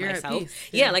time Like by you're at myself. peace.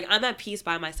 Yeah, like I'm at peace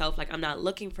by myself. Like I'm not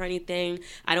looking for anything.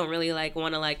 I don't really like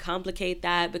want to like complicate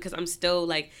that because I'm still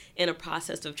like in a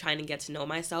process of trying to get to know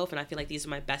myself, and I feel like these are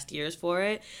my best years for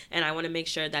it. And I want to make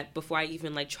sure that before I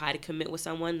even like try to commit with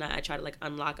someone, that I try to like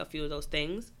unlock a few of those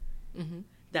things.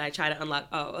 That I try to unlock.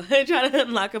 I try to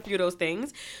unlock a few of those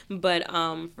things. But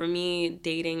for me,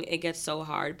 dating, it gets so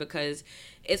hard because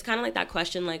it's kind of like that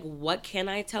question, like, what can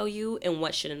I tell you and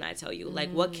what shouldn't I tell you?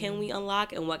 Like, what can we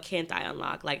unlock and what can't I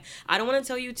unlock? Like, I don't want to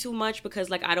tell you too much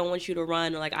because, like, I don't want you to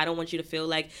run, or, like, I don't want you to feel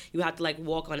like you have to, like,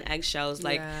 walk on eggshells.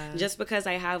 Like, just because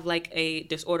I have, like, a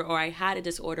disorder, or I had a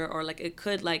disorder, or, like, it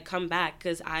could, like, come back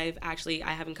because I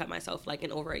haven't cut myself, like,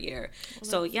 in over a year.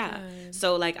 So, yeah. Good.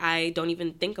 So, like, I don't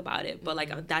even think about it. But,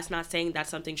 like, that's not saying that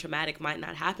something traumatic might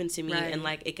not happen to me, and,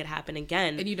 like, it could happen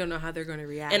again. And you don't know how they're going to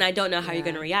react. And I don't know how you're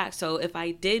going to react. So, if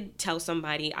I did tell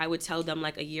somebody, I would tell them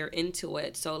like a year into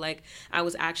it. So like I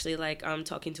was actually like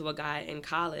talking to a guy in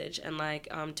college, and like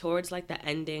towards like the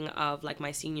ending of like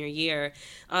my senior year,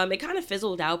 it kind of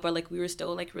fizzled out, but like we were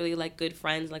still like really like good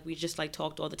friends. Like we just like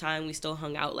talked all the time. We still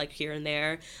hung out like here and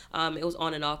there. It was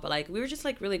on and off, but like we were just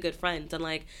like really good friends. And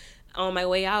like on my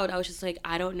way out, I was just like,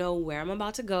 I don't know where I'm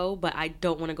about to go, but I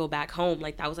don't want to go back home.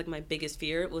 Like, that was like my biggest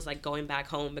fear, was like going back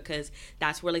home, because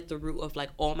that's where like the root of like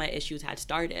all my issues had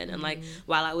started. And like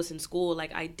while I was in school,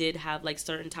 like I did have like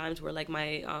certain times where like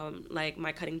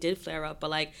my cutting did flare up, but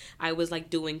like I was like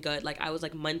doing good. Like I was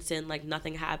like months in, like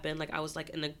nothing happened. Like I was like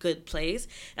in a good place,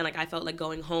 and like I felt like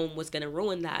going home was gonna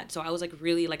ruin that. So I was like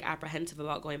really like apprehensive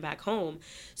about going back home.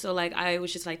 So like I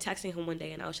was just like texting him one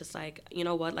day, and I was just like, you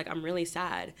know what, like I'm really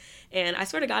sad. And I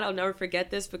swear to God, I'll never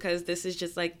forget this, because this is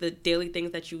just like the daily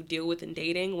things that you deal with in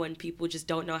dating, when people just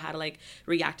don't know how to like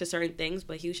react to certain things.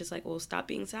 But he was just like, well, stop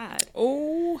being sad.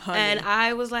 Oh, honey. And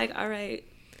I was like, all right,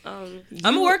 I'm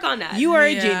gonna work on that. You are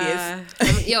a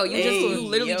genius. You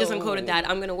literally just encoded that.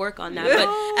 I'm gonna work on that. But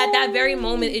at that very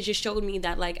moment, it just showed me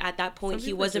that like at that point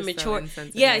he wasn't mature.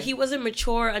 He wasn't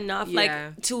mature enough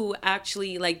like to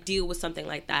actually like deal with something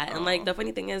like that. And like the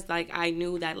funny thing is, like I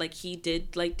knew that like he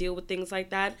did like deal with things like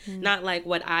that, not like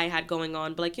what I had going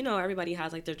on, but like, you know, everybody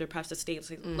has like their depressive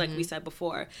states, like we said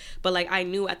before. But like I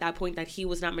knew at that point that he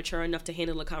was not mature enough to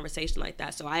handle a conversation like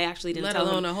that. So I actually didn't tell him.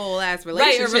 Let alone a whole ass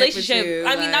relationship. Right, a relationship. With you.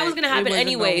 I mean, that was gonna happen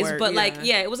anyways, but like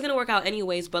it was gonna work out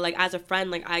anyways. But like as a friend,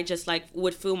 like I just like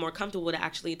would feel more comfortable to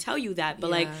actually tell you that. But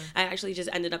like I actually just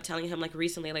ended up telling him like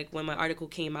recently, like when my article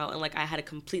came out, and like I had a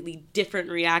completely different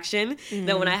reaction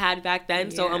than when I had back then.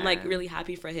 So I'm like really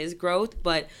happy for his growth,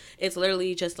 but it's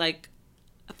literally just like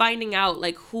finding out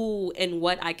like who and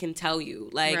what I can tell you.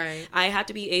 Like I have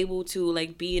to be able to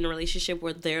like be in a relationship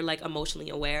where they're like emotionally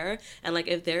aware, and like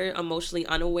if they're emotionally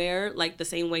unaware like the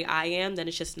same way I am, then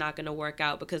it's just not gonna work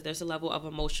out, because there's a level of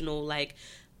emotional like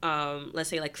let's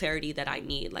say like clarity that I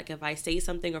need. Like if I say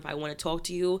something or if I want to talk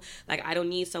to you, like I don't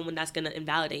need someone that's gonna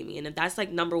invalidate me. And if that's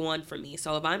like number one for me,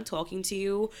 so if I'm talking to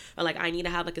you, or like I need to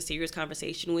have like a serious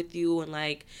conversation with you, and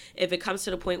like if it comes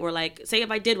to the point where like say if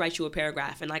I did write you a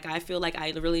paragraph and like I feel like I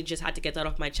really just had to get that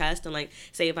off my chest, and like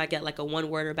say if I get like a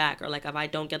one-worder back, or like if I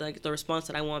don't get like the response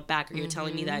that I want back, or you're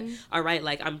telling me that all right,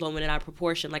 like I'm blowing it out of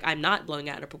proportion, like I'm not blowing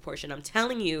it out of proportion, I'm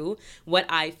telling you what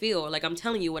I feel, like I'm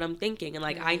telling you what I'm thinking, and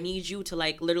like I need you to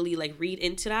like literally like read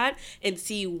into that and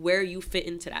see where you fit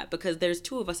into that, because there's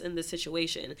two of us in this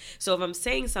situation. So if I'm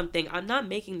saying something, I'm not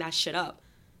making that shit up.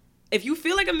 If you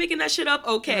feel like I'm making that shit up,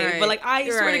 okay. But, like, I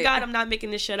swear to God, I'm not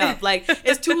making this shit up. Like,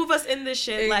 it's two of us in this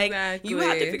shit. Like, you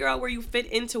have to figure out where you fit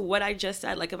into what I just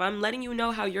said. Like, if I'm letting you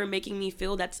know how you're making me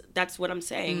feel, that's what I'm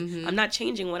saying. I'm not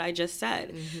changing what I just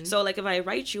said. So, like, if I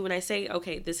write you and I say,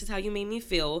 okay, this is how you made me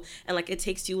feel, and, like, it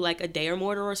takes you, like, a day or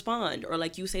more to respond, or,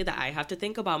 like, you say that I have to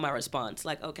think about my response,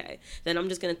 like, okay, then I'm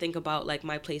just going to think about, like,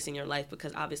 my place in your life,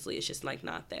 because obviously it's just, like,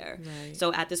 not there.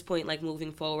 So, at this point, like,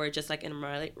 moving forward, just, like, in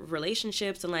my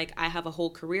relationships and, like, I have a whole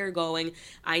career going,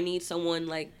 I need someone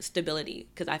like stability,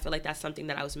 because I feel like that's something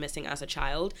that I was missing as a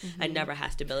child. I never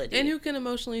had stability. And who can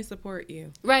emotionally support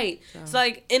you. Right. So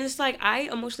like, and it's like I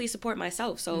emotionally support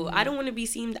myself, so I don't want to be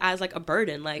seen as like a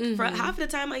burden. Like for half the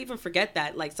time I even forget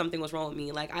that like something was wrong with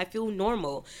me. Like I feel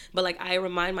normal, but like I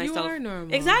remind myself, you are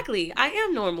normal. Exactly, I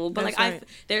am normal, but that's like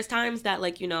there's times that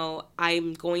like, you know,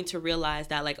 I'm going to realize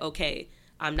that like, okay,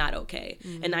 I'm not okay.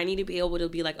 And I need to be able to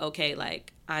be like, okay,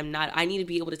 like I need to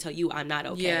be able to tell you I'm not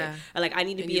okay. Yeah. Or like I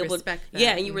need to be able to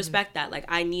and you respect that. Like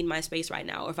I need my space right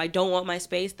now. Or if I don't want my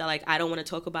space, that like I don't want to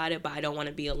talk about it, but I don't want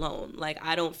to be alone. Like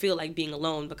I don't feel like being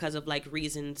alone because of like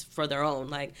reasons for their own.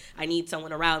 Like I need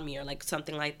someone around me or like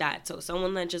something like that. So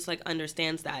someone that just like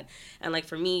understands that. And like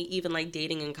for me, even like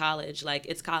dating in college, like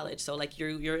it's college, so like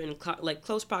you're in like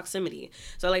close proximity.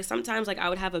 So like sometimes like I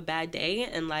would have a bad day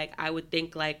and like I would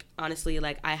think like honestly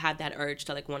like I had that urge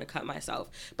to like want to cut myself,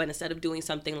 but instead of doing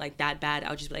something like that bad, I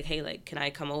would just be like, hey, like can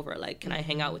I come over, like can I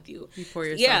hang out with you? You pour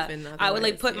yourself in. I would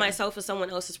like put myself in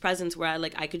someone else's presence where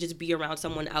I could just be around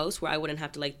someone else where I wouldn't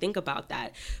have to like think about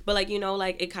that. But like, you know,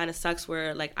 like it kind of sucks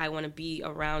where like I want to be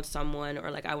around someone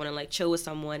or like I want to like chill with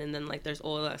someone, and then like there's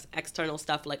all this external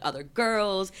stuff like other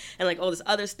girls and like all this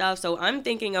other stuff. So I'm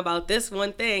thinking about this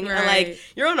one thing and like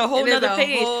you're on a whole nother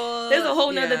page. There's a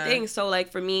whole nother thing. So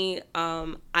like for me,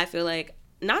 I feel like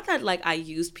not that like I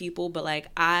used people, but like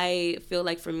I feel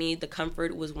like for me the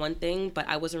comfort was one thing, but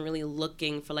I wasn't really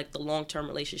looking for like the long-term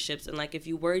relationships. And like if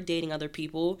you were dating other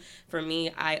people, for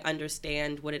me, I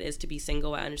understand what it is to be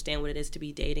single. I understand what it is to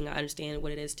be dating. I understand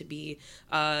what it is to be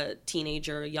a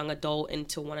teenager, young adult, and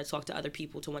to want to talk to other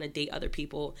people, to want to date other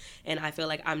people. And I feel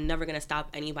like I'm never gonna stop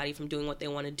anybody from doing what they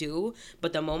want to do,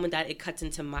 but the moment that it cuts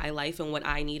into my life and what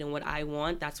I need and what I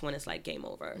want, that's when it's like game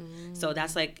over. So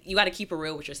that's like, you got to keep it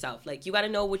real with yourself. Like you got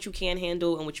to know what you can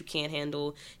handle and what you can't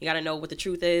handle. You got to know what the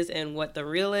truth is and what the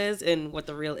real is and what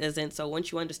the real isn't. So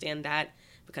once you understand that,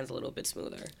 it becomes a little bit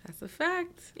smoother. That's a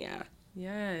fact. Yeah.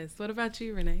 Yes. What about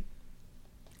you, Renee?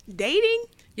 Dating?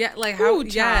 Yeah, like how? Ooh,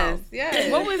 child. Yes.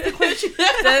 What was the question?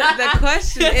 The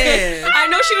question is. I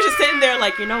know she was just sitting there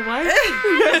like, you know what?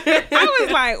 I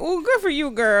was like, oh, good for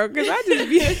you, girl, because I just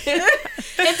be.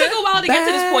 It took a while to get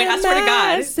to this point. I swear to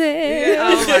God.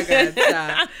 Oh my God!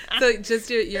 Stop. So, just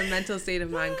your mental state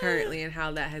of mind currently, and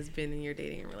how that has been in your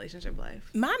dating and relationship life.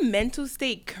 My mental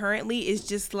state currently is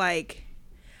just like,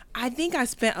 I think I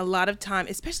spent a lot of time,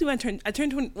 especially when I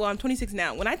turned 20, well, I'm 26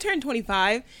 now. When I turned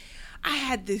 25, I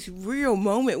had this real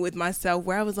moment with myself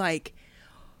where I was like,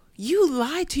 you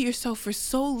lied to yourself for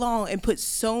so long and put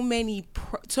so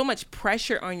much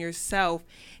pressure on yourself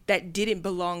that didn't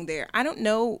belong there. I don't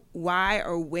know why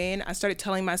or when I started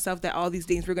telling myself that all these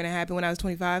things were going to happen when I was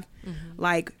 25.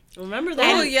 Like, remember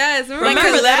that? Oh yes, Remember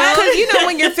that? Because you know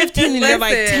when you're 15 and you're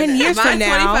like 10 years from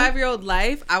now. My 25-year-old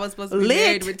life, I was supposed to be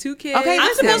married with 2 kids. Okay,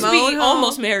 I'm supposed to be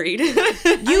almost married.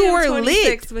 You were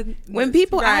lit. When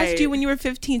people asked you Right. when you were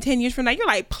 15, 10 years from now, you're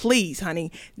like, please,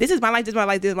 honey, this is my life, this is my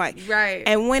life, this is my life. Right.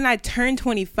 And when I turned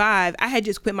 25, I had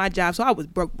just quit my job, so I was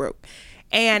broke.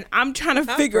 And I'm trying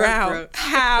to figure out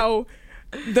how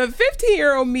the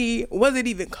 15-year-old me wasn't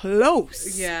even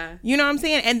close. Yeah. You know what I'm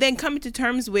saying? And then coming to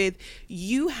terms with,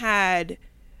 you had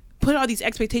put all these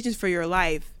expectations for your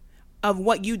life of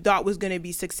what you thought was going to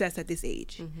be success at this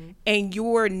age. Mm-hmm. And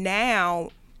you're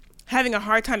now having a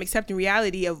hard time accepting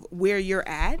reality of where you're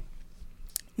at.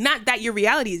 Not that your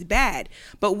reality is bad,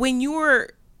 but when you're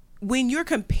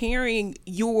comparing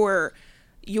your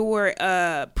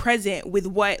present with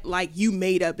what like you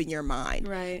made up in your mind,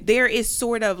 Right. there is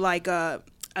sort of like a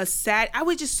sad, I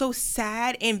was just so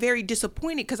sad and very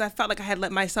disappointed because I felt like I had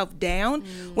let myself down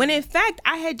when in fact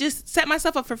I had just set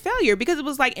myself up for failure, because it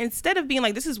was like, instead of being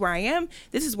like, this is where I am,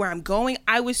 this is where I'm going,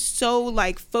 I was so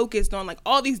like focused on like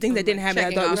all these things that didn't happen.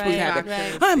 I thought it was supposed to happen.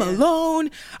 Right. I'm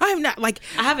alone. I'm not like,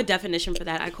 I have a definition for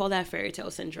that. I call that fairy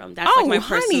tale syndrome. That's oh, like my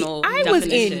honey, personal I was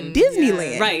definition. in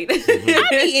Disneyland. Right. I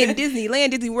be in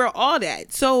Disneyland, Disney World, all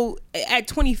that. So at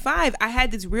 25, I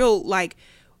had this real like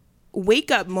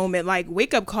wake up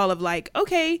call of like,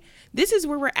 okay, this is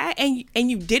where we're at, and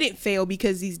you didn't fail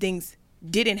because these things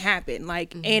didn't happen,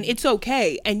 like, and it's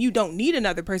okay, and you don't need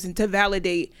another person to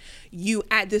validate you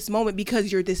at this moment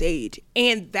because you're this age.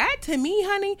 And that to me,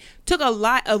 honey, took a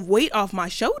lot of weight off my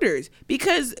shoulders,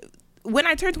 because when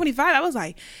I turned 25, I was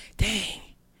like, dang,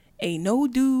 ain't no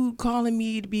dude calling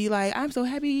me to be like, I'm so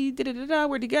happy,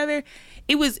 we're together.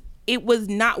 It was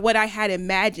not what I had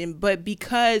imagined, but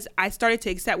because I started to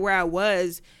accept where I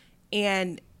was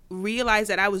and realized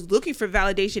that I was looking for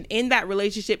validation in that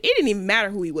relationship, it didn't even matter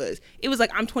who he was. It was like,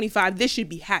 I'm 25, this should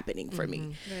be happening for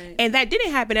me. Right. And that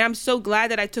didn't happen. And I'm so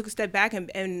glad that I took a step back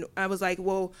and I was like,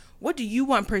 well, what do you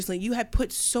want personally? You had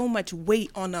put so much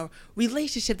weight on a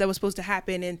relationship that was supposed to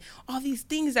happen and all these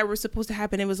things that were supposed to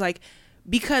happen. It was like,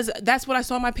 because that's what I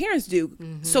saw my parents do.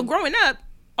 Mm-hmm. So growing up,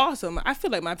 awesome. I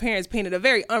feel like my parents painted a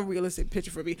very unrealistic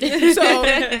picture for me. So,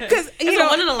 because it's a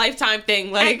one in a lifetime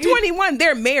thing. Like at 21,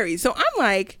 they're married. So I'm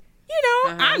like,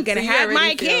 I'm gonna have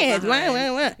my kids.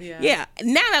 Yeah.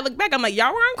 Now that I look back, I'm like,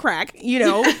 y'all were on crack.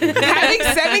 Having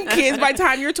 7 kids by the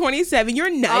time you're 27, you're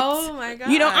nuts. Oh my God.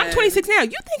 I'm 26 now. You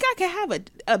think I could have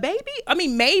a baby? I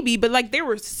mean, maybe, but like there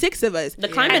were 6 of us. The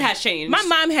climate has changed. My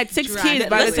mom had 6 kids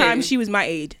by the time she was my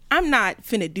age. I'm not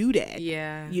finna do that.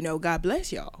 Yeah. God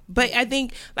bless y'all. But I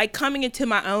think like coming into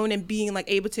my own and being like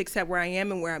able to accept where I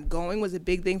am and where I'm going was a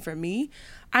big thing for me.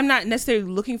 I'm not necessarily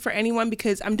looking for anyone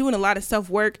because I'm doing a lot of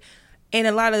self-work and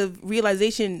a lot of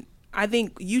realization. I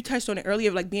think you touched on it earlier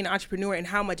of like being an entrepreneur and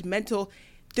how much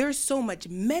there's so much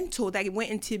mental that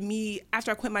went into me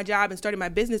after I quit my job and started my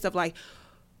business of like,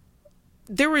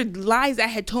 there were lies I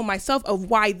had told myself of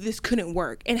why this couldn't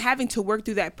work, and having to work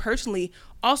through that personally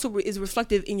also is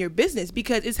reflective in your business,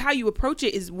 because it's how you approach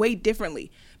it is way differently,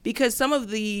 because some of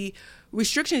the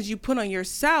restrictions you put on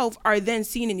yourself are then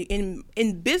seen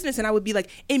in business. And I would be like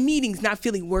in meetings not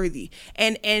feeling worthy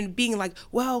and being like,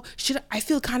 well, I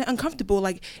feel kind of uncomfortable,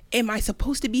 like, am I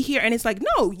supposed to be here? And it's like,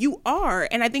 no, you are.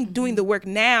 And I think doing the work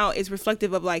now is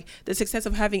reflective of like the success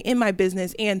of having in my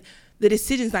business and the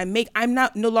decisions I make. I'm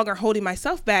no longer holding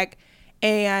myself back.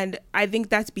 And I think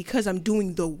that's because I'm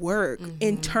doing the work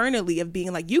internally of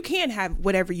being like, you can have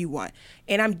whatever you want.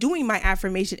 And I'm doing my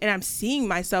affirmation and I'm seeing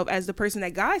myself as the person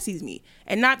that God sees me,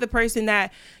 and not the person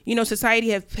that, society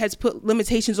has put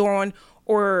limitations on,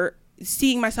 or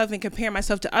seeing myself and comparing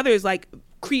myself to others. Like,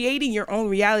 creating your own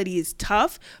reality is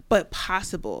tough, but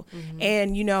possible.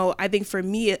 And, I think for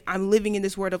me, I'm living in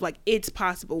this world of like, it's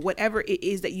possible. Whatever it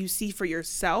is that you see for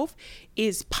yourself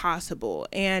is possible.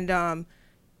 And,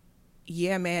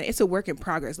 yeah, man, it's a work in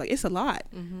progress. Like, it's a lot,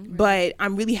 but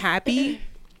I'm really happy.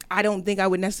 I don't think I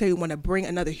would necessarily want to bring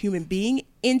another human being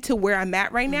into where I'm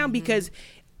at right now, because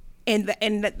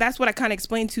that's what I kind of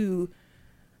explained to,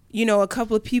 you know, a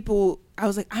couple of people. I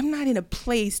was like, I'm not in a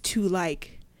place to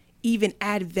like even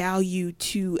add value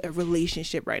to a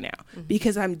relationship right now,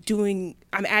 because I'm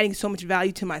adding so much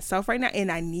value to myself right now,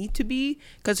 and I need to be,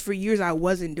 because for years I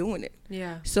wasn't doing it.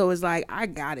 Yeah. So it's like, I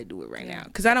gotta do it right now,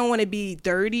 because I don't want to be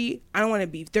 30. I don't want to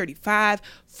be 35,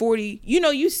 40. You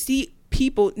know, you see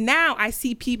people now. I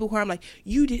see people who I'm like,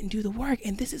 you didn't do the work,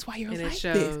 and this is why you're And like it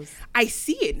shows. this. I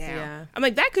see it now. Yeah. I'm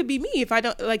like, that could be me if I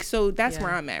don't like. So that's where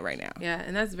I'm at right now. Yeah,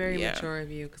 and that's very mature of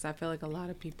you, because I feel like a lot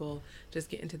of people just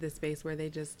get into this space where they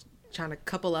just trying to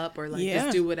couple up or like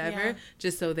just do whatever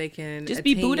just so they can just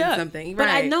be booed up. Something. But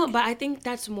right. I think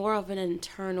that's more of an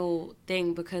internal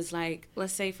thing, because like,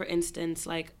 let's say for instance,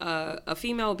 like a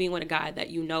female being with a guy that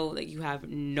you know that you have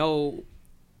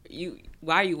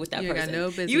why are you with that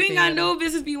person? You ain't got no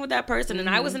business being with that person. And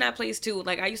I was in that place too.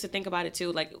 Like, I used to think about it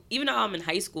too. Like, even though I'm in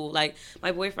high school, like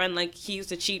my boyfriend, like he used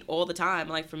to cheat all the time.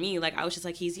 Like for me, like I was just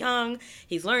like, he's young,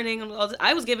 he's learning.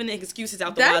 I was giving excuses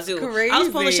out the wazoo. Crazy. I was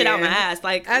pulling shit out my ass.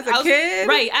 Like as a kid,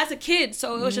 right? As a kid,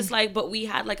 so it was just like, but we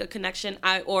had like a connection.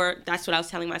 Or that's what I was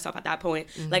telling myself at that point.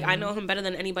 Like, I know him better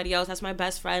than anybody else. That's my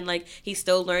best friend. Like, he's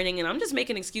still learning, and I'm just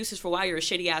making excuses for why you're a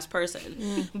shitty ass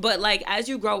person. But like, as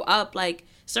you grow up, like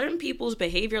certain people's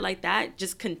behavior like that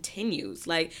just continues.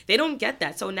 Like, they don't get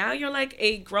that. So now you're like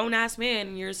a grown-ass man,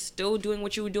 and you're still doing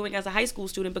what you were doing as a high school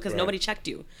student because nobody checked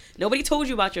you. Nobody told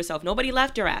you about yourself. Nobody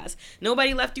left your ass.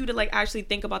 Nobody left you to like actually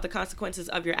think about the consequences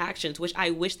of your actions, which I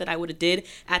wish that I would have did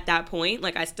at that point.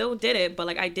 Like, I still did it, but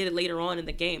like I did it later on in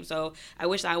the game. So I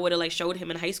wish I would have like showed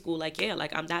him in high school, like, yeah,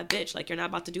 like I'm that bitch. Like, you're not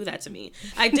about to do that to me.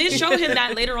 I did show him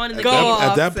that later on in the game.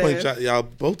 At that point, y'all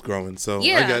both growing. So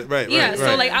yeah, right.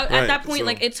 So like at that point,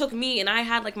 like it took me, and I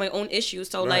had like my own issues.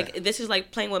 So like this is like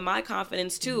playing with my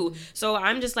confidence too. So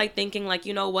I'm just like thinking like,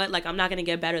 you know what, like I'm not gonna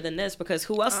get better than this, because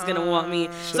who else is gonna want me?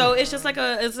 So it's just like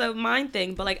it's a mind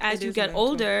thing. But like as you get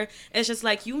older, it's just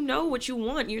like, you know what you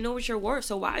want, you know what you're worth.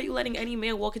 So why are you letting any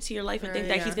man walk into your life and think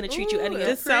that he's gonna treat you any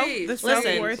other? The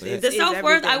self-worth. The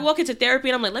self-worth. I walk into therapy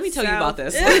and I'm like, let me tell you about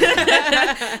this.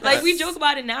 Like, we joke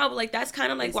about it now, but like that's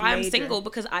kind of like why I'm single,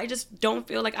 because I just don't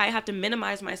feel like I have to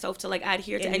minimize myself to like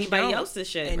adhere to anybody else's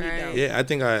shit. Yeah, I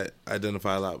think I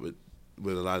identify a lot with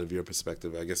a lot of your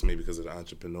perspective. I guess maybe because of the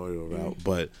entrepreneurial route,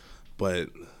 but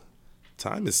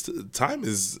time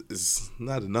is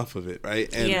not enough of it,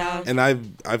 right? And and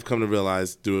I've come to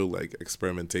realize through like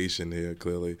experimentation here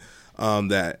clearly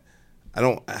that I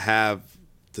don't have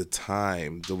the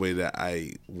time the way that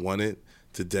I want it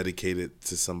to dedicate it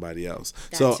to somebody else.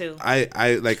 So too. I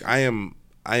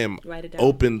am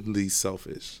openly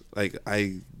selfish. Like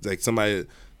somebody,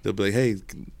 they'll be like, hey,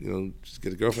 you know, just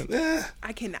get a girlfriend.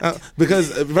 I cannot.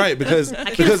 Because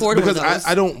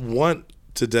I don't want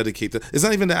to dedicate it's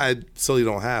not even that I solely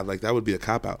don't have, like that would be a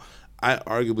cop out. I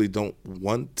arguably don't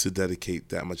want to dedicate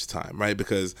that much time, right?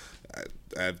 Because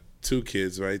I have 2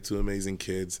 kids, right? 2 amazing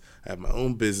kids. I have my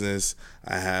own business.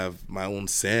 I have my own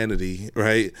sanity,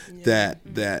 right? Yeah.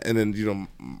 That, and then, you know,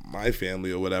 my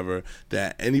family or whatever,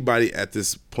 that anybody at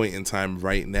this point in time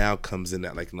right now comes in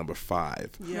at like number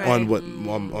 5 on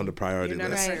on the priority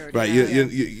list, right?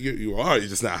 You are, you're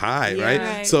just not high,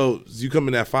 right? So you come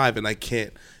in at 5 and I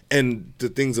can't, and the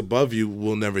things above you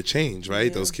will never change, right?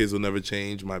 Yeah. Those kids will never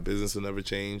change. My business will never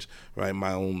change, right?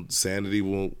 My own sanity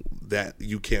that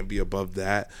you can't be above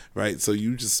that, right? So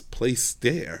you just place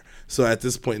there. So at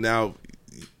this point now,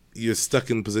 you're stuck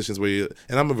in positions where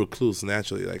and I'm a recluse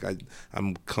naturally. Like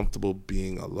I'm comfortable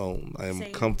being alone. I am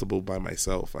comfortable by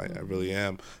myself. I really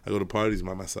am. I go to parties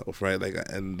by myself, right? Like,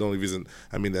 and the only reason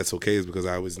I mean that's okay is because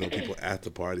I always know people at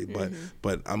the party,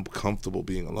 but I'm comfortable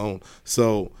being alone.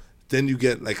 So then you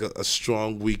get like a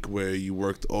strong week where you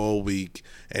worked all week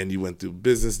and you went through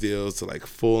business deals to like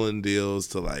full-in deals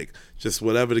to like just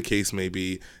whatever the case may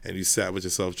be, and you sat with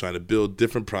yourself trying to build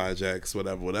different projects,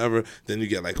 whatever. Then you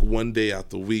get like one day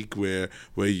out the week where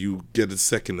you get a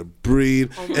second to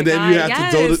breathe, and then you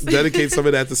have to dedicate some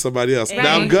of that to somebody else.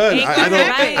 Now I'm good.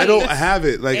 I don't have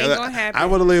it. Like I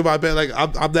want to lay in my bed. Like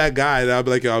I'm that guy, and I'm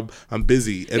like I'm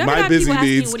busy, and my busy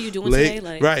means what are you doing today?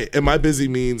 Like, right, and my busy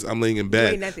means I'm laying in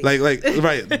bed. Like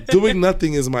right, doing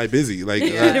nothing is my busy. Like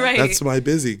that's my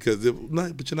busy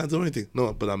but you're not doing anything.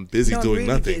 No, but I'm busy doing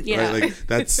nothing. Right. Like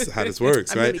that's how this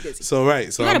works, right? Really so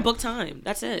you gotta book time.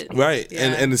 That's it. Right,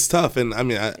 and it's tough. And I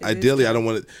mean, ideally, I don't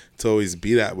want it to always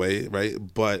be that way, right?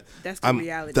 But that's the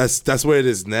reality. That's where it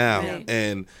is now,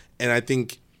 and I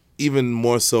think even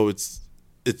more so, it's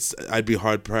I'd be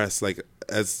hard pressed. Like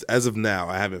as of now,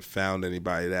 I haven't found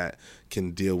anybody that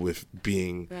can deal with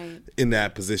being in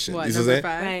that position. What, you know what I'm saying?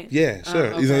 5? Right. Yeah, sure. Okay, You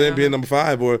know what I'm saying? Being uh-huh. number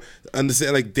 5 or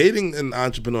understand, like, dating an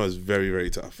entrepreneur is very, very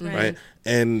tough, right?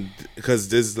 And because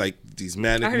there's like these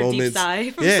manic I heard a deep moments.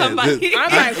 sigh from somebody.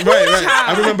 I'm like, Right.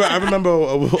 I remember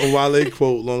a Wale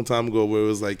quote a long time ago where it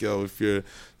was like, yo, if you're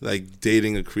like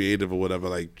dating a creative or whatever,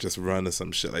 like just run or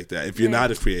some shit like that. If you're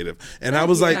not a creative, and I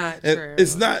was like, not and true.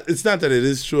 it's not that it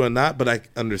is true or not, but I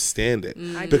understand it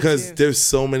I do because too. there's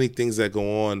so many things that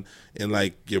go on in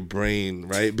like your brain,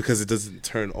 right? Because it doesn't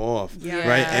turn off, Yeah.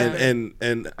 right? And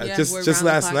Yeah, just we're just round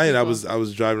the last clock night people. I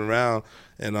was driving around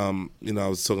and you know, I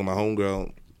was talking to my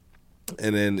homegirl.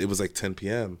 And then it was like 10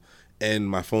 p.m. and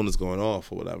my phone is going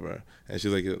off or whatever. And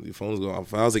she's like, your phone is going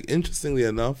off. And I was like, interestingly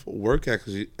enough, work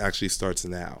actually starts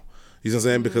now. You know what I'm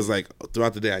saying? Because like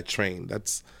throughout the day I train.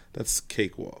 That's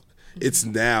cakewalk. It's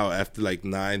now after like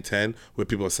 9, 10 where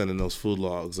people are sending those food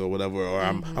logs or whatever, or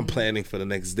I'm planning for the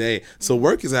next day. So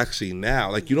work is actually now.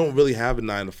 Like you don't really have a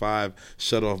 9 to 5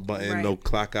 shut off button, Right. no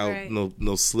clock out, Right.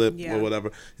 no slip Yeah. or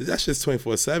whatever. That's just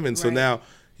 24/7. So Right. now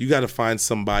you got to find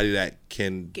somebody that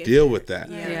can Get deal there. with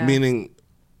that. Yeah. Meaning,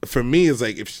 for me, it's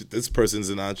like if this person's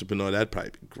an entrepreneur, that'd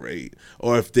probably be great.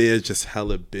 Or if they're just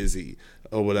hella busy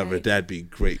or whatever, that'd be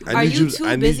great. Are you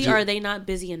too busy or are they not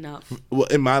busy enough? Well,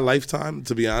 in my lifetime,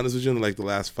 to be honest with you, in like the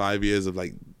last 5 years of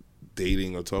like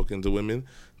dating or talking to women,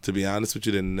 to be honest with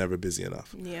you, they're never busy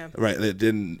enough. Yeah. Right.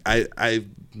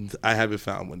 I haven't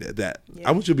found one that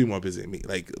I want you to be more busy than me.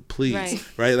 Like, please.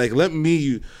 Right. Like, let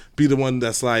me be the one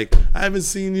that's like, I haven't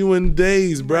seen you in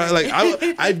days, bro. Like,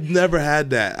 I've never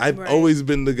had that. I've always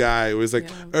been the guy where it's like,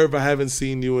 Irv, I haven't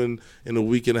seen you in a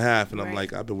week and a half, and I'm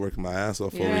like, I've been working my ass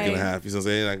off for a week and a half. You know what I'm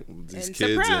saying? Like these And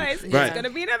kids. surprise, Right. it's gonna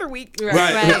be another week.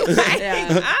 Right.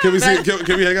 Yeah. Can we see?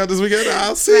 Can we hang out this weekend?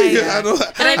 I'll see. Right. I know. And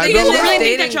I think know people that. really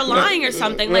think that Dating- you're lying or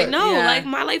something. Like, no, Yeah. like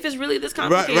my life is really this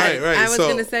complicated. Right. I was So,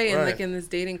 gonna say, right. like in this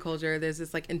dating culture, there's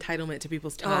this like entitlement to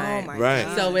people's Oh time. my Right.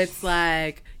 god. So it's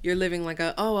like you're living like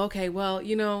okay, well,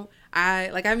 you know, I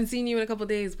haven't seen you in a couple of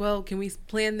days. Well, can we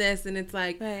plan this? And it's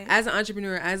like, as an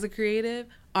entrepreneur, as a creative,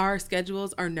 our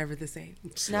schedules are never the same.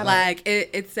 Never. Like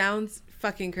it sounds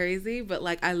fucking crazy, but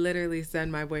like I literally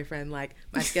send my boyfriend like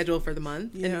my schedule for the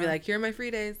month and be like, here are my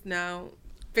free days. Now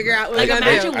figure out what Like we're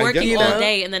gonna imagine do. I working get all that.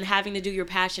 day and then having to do your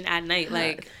passion at night.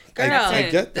 Like, Girl, I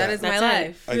get that is my That's it.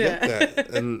 life. I get that,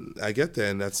 and I get that,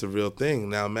 and that's a real thing.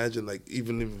 Now imagine, like,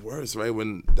 even worse, right?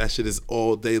 When that shit is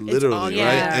all day, literally, all right?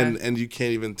 day. And you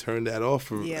can't even turn that off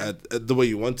Yeah. the way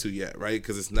you want to yet, right?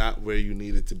 Because it's not where you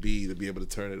need it to be able to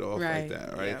turn it off Right. like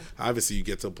that, right? Yeah. Obviously, you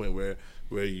get to a point where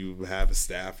you have a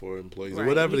staff or employees or Right.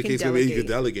 whatever You the can case may be, you can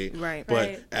delegate. Right. But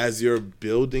Right. as you're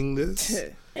building this,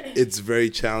 it's very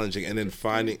challenging, and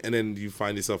then you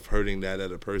find yourself hurting that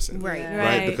other person, Right. Yeah.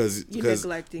 right? Right. Because You're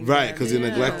neglecting right, them. because you're Yeah.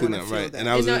 neglecting I don't them, wanna right? feel And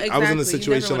that. I was No, in a exactly. You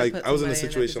situation never like wanna put I was in a somebody in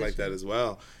that situation like that position. as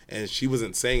well, and she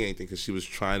wasn't saying anything because she was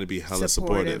trying to be hella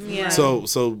supportive. Supportive, Yeah.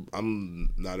 So I'm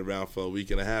not around for a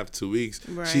week and a half, 2 weeks.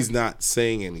 Right. She's not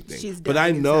saying anything, She's but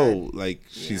I dying know inside. like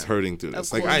she's hurting through this.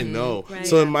 Of Like course. I know. Right.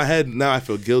 So in my head now I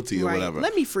feel guilty or Right. whatever.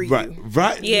 Let me free right, you.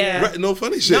 Right. Yeah. Right. No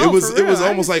funny shit. No, it was for real, I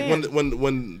almost like understand.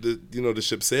 when the the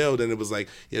ship sailed and it was like,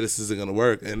 yeah, this isn't gonna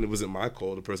work, and it wasn't my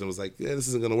call. The person was like, yeah, this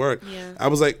isn't gonna work. Yeah. I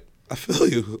was like, I feel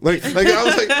you. Like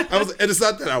I was, and it's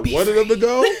not that I wanted them to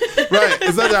go, right?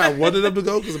 It's not that I wanted them to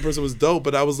go because the person was dope,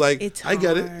 but I was like, It's I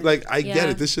get it. hard. Like I get Yeah.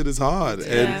 it. This shit is hard,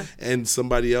 Yeah. and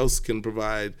somebody else can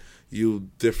provide you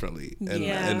differently, and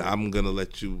Yeah. and I'm gonna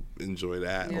let you enjoy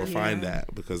that or find Yeah.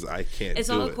 that because I can't. it's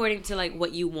do all it. according to like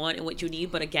what you want and what you need.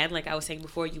 But again, like I was saying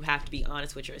before, you have to be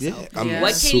honest with yourself. Yeah, I'm Yeah.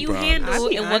 What can you super handle I'll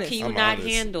be and what honest. can you I'm not honest.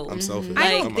 handle? I'm selfish.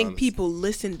 I don't I'm think honest. people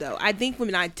listen though. I think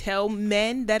when I tell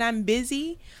men that I'm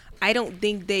busy, I don't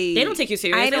think they They don't take you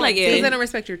serious. I They're don't like, yeah. Because think they don't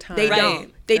respect your time. they Right.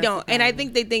 don't. They That's don't. the And I problem.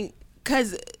 think they think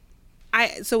because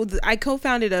I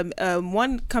co-founded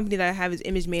one company that I have is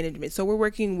image management. So we're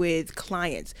working with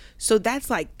clients. So that's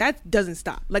like that doesn't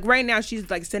stop. Like right now, she's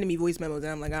like sending me voice memos,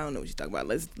 and I'm like, I don't know what she's talking about.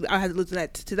 I'll have to listen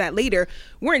to that later.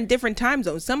 We're in different time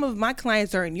zones. Some of my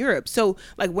clients are in Europe, so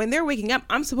like when they're waking up,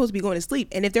 I'm supposed to be going to sleep.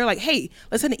 And if they're like, hey,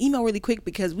 let's send an email really quick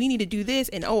because we need to do this,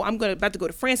 and I'm about to go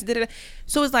to France.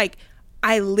 So it's like.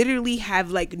 I literally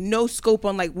have like no scope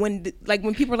on like when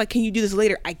people are like, can you do this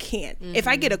later? I can't. If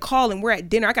I get a call and we're at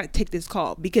dinner, I gotta take this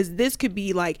call because this could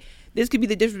be the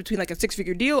difference between like a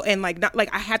 6-figure deal and like not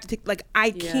like I have to take like I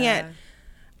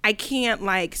can't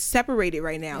like separate it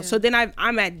right now. So then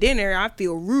I'm at dinner, I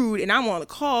feel rude, and I'm on a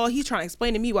call. He's trying to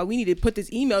explain to me why we need to put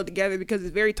this email together because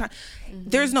it's very time.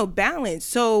 There's no balance.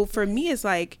 So for me, it's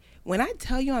like when I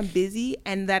tell you I'm busy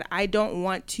and that I don't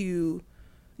want to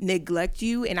neglect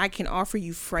you and I can offer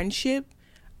you friendship,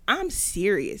 I'm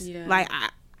serious. Yeah. Like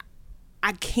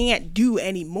I can't do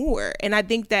anymore. And I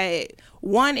think that,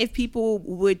 one, if people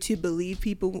would to believe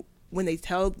people when they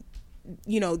tell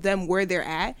them where they're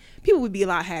at, people would be a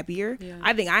lot happier. Yeah.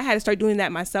 I think I had to start doing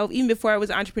that myself. Even before I was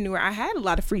an entrepreneur, I had a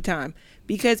lot of free time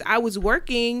because I was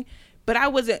working, but I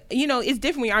wasn't, it's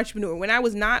different when you're an entrepreneur. When I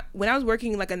was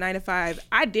working like a 9 to 5,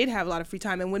 I did have a lot of free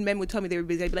time. And when men would tell me they were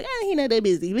busy, I'd be like, he's not that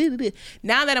busy.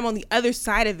 Now that I'm on the other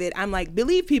side of it, I'm like,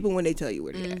 believe people when they tell you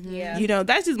where they're at. Yeah.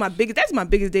 That's my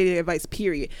biggest dating advice,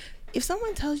 period. If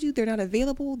someone tells you they're not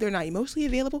available, they're not emotionally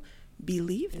available,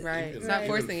 believe it. Right. Stop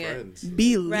forcing it.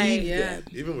 Believe it.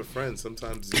 Even with friends,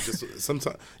 sometimes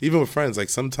even with friends, like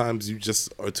sometimes you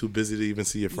just are too busy to even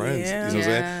see your friends. Yeah. You know what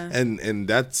I'm saying? And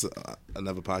that's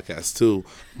another podcast too.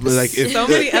 But like if so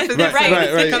many episodes,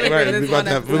 right. We're about to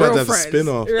have a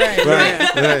spin-off.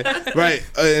 Right.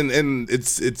 And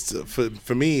it's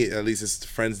for me at least, it's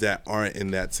friends that aren't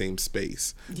in that same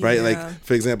space. Right. Yeah. Like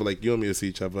for example, like you and me will see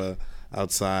each other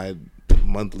outside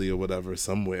monthly or whatever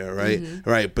somewhere,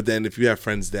 right? But then if you have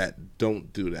friends that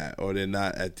don't do that, or they're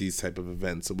not at these type of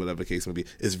events or whatever the case may be,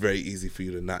 it's very easy for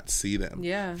you to not see them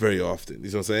very often. You know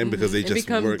what I'm saying? Because they just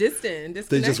become work distant.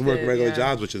 They just work regular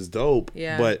jobs, which is dope.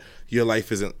 Yeah. But your life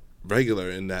isn't regular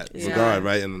in that regard,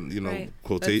 right? And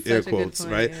air quotes,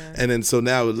 right? Yeah. And then so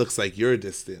now it looks like you're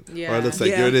distant, or it looks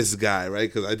like you're this guy, right?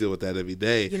 Because I deal with that every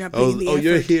day.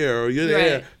 You're here, or you're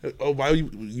there. Oh, why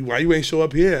you ain't show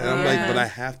up here? And I'm like, but I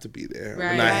have to be there,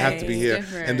 and I have to be here.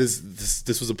 Different. And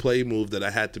this was a play move that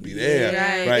I had to be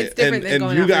there, right? It's different than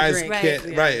going you out guys for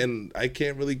can't, right? And I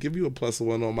can't really give you a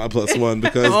 +1 on my +1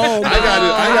 because I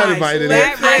got invited.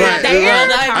 Their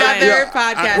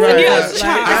podcast.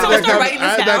 I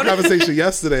had that conversation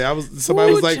yesterday.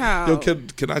 Somebody was like, "Yo,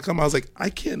 can I come?" I was like, "I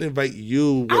can't invite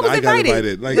you when I got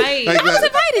invited." Like, I was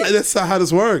invited. That's not how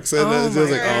this works. And it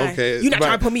was like, "Oh, okay." You're not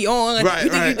trying to put me on.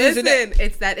 Right. Listen,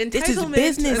 it's that entitlement. This is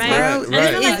business, bro. And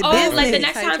it's like, like the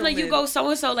next time, like you go so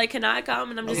and so, like, can I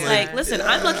come? And I'm just like, listen,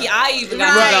 I'm lucky I even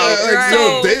got to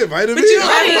go. So they invited me. But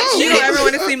you don't ever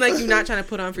want to seem like you're not trying to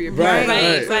put on for your friends.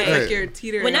 Right. Like you're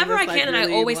teetering. Whenever I can, and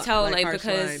I always tell, like,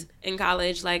 because in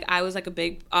college, like I was like a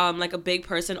big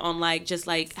person on like just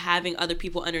like having other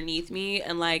people underneath me,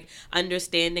 and like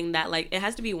understanding that like it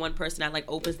has to be one person that like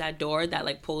opens that door that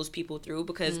like pulls people through,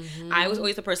 because I was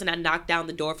always the person that knocked down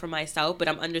the door for myself. But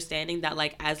I'm understanding that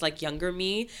like as like younger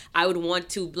me, I would want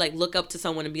to like look up to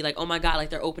someone and be like, oh my god, like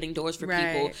they're opening doors for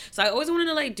people. So I always wanted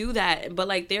to like do that, but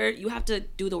like you have to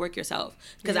do the work yourself,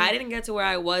 because I didn't get to where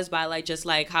I was by like just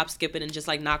like hop skipping and just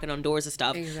like knocking on doors and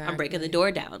stuff. I'm breaking the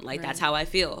door down, like that's how I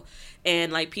feel.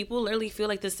 And like people literally feel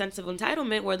like this sense of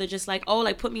entitlement where they're just like, oh,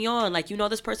 like put me on, like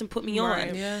this person put me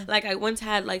on. Like I once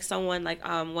had like someone like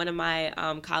one of my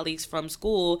colleagues from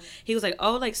school, he was like,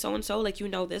 oh, like so and so, like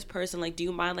this person, like do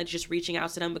you mind like just reaching out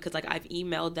to them, because like I've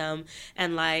emailed them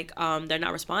and like they're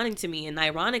not responding to me. And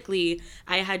ironically,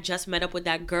 I had just met up with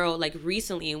that girl like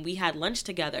recently, and we had lunch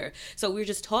together, so we were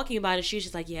just talking about it. She was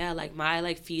just like, yeah, like my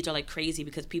like feeds are like crazy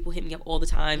because people hit me up all the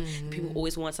time. People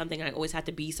always want something, and I always have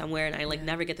to be somewhere, and I like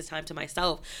never get the time to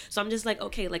myself. So I'm just like,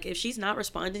 okay, like if she's not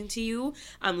responding to you,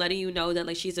 I'm letting you know that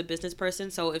like she's a business person.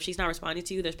 So if she's not responding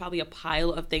to you, there's probably a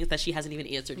pile of things that she hasn't even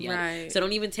answered yet. So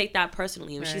don't even take that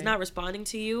personally. If she's not responding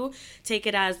to you, take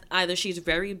it as either she's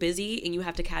very busy and you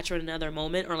have to catch her in another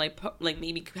moment, or like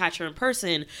maybe catch her in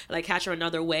person, like catch her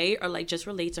another way, or like just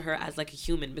relate to her as like a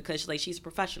human, because like she's a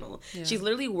professional. She's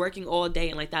literally working all day,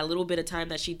 and like that little bit of time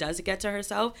that she does get to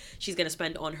herself, she's gonna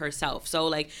spend on herself. So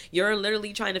like you're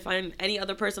literally trying to find any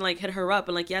other person, like hit her up,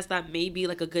 and like yes, that may be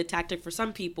like a good tactic for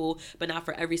some people, but not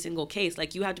for every single case.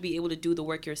 Like you have to be able to do the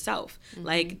work yourself.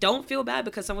 Like don't feel bad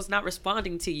because someone's not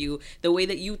responding to you the way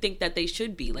that you think that they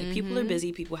should be. Like people are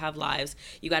busy, people have lives,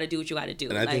 you got to do what you got to do.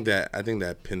 And I think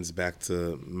that pins back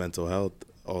to mental health,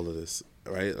 all of this,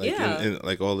 right? Like and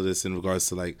like all of this in regards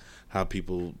to like how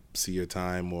people see your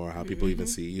time, or how people even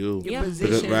see you, your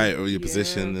position. Right, or your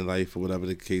position in life, or whatever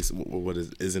the case, or what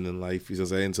isn't in life. You know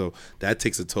what I'm saying? So that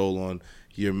takes a toll on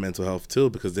your mental health too,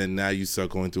 because then now you start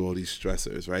going through all these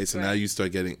stressors, right? So now you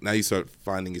start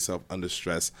finding yourself under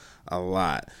stress a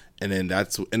lot, and then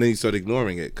you start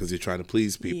ignoring it because you're trying to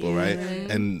please people, right?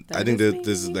 And I think that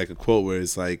this is like a quote where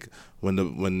it's like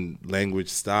when language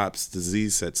stops,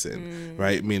 disease sets in,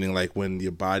 right? Meaning like when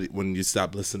you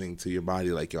stop listening to your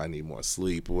body, like, yo, I need more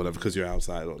sleep or whatever because you're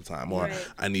outside all the time, or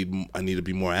I need to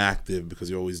be more active because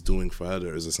you're always doing for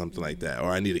others or something like that, or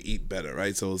I need to eat better,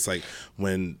 right? So it's like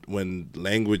when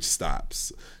language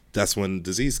stops, that's when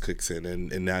disease kicks in,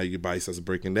 and now your body starts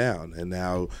breaking down, and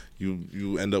now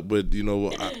you end up with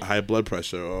high blood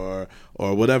pressure or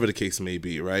whatever the case may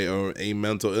be, right? Or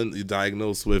you're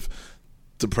diagnosed with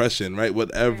depression, right?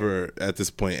 Whatever at this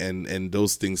point, and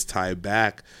those things tie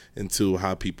back into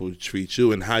how people treat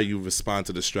you and how you respond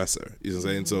to the stressor. You know what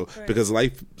I'm saying? So because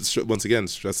life, once again,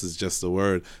 stress is just a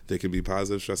word. There can be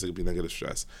positive stress, there can be negative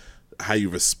stress. How you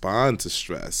respond to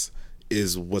stress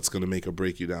is what's going to make or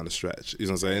break you down the stretch. You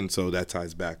know what I'm saying? So that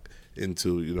ties back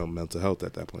into, you know, mental health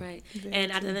at that point. Right.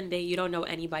 And at the end of the day, you don't know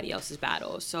anybody else's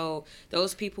battle. So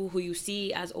those people who you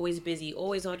see as always busy,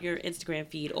 always on your Instagram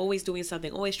feed, always doing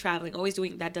something, always traveling, always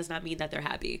doing, that does not mean that they're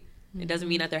happy. It doesn't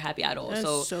mean that they're happy at all.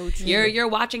 That's so true. You're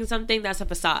watching something that's a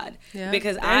facade. Yeah.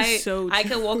 Because I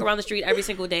could walk around the street every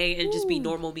single day and just be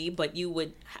normal me, but you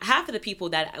would, half of the people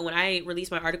that when I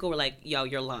released my article were like, yo,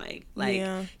 you're lying. Like,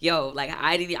 yo, like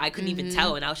I couldn't even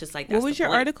tell, and I was just like, that's what was your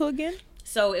article again?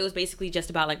 So it was basically just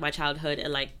about like my childhood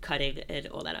and like cutting and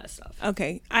all that other stuff.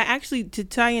 Okay. I actually, to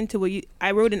tie into what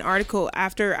I wrote an article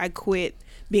after I quit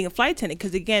being a flight attendant,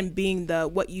 because again, being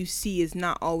what you see is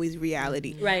not always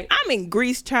reality. Right. I'm in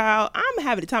Greece, child. I'm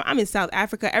having a time. I'm in South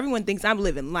Africa. Everyone thinks I'm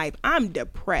living life. I'm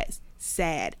depressed,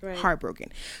 sad,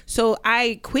 heartbroken. So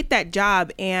I quit that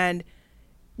job, and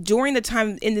during the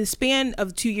time, in the span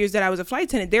of 2 years that I was a flight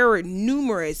attendant, there were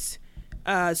numerous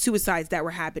suicides that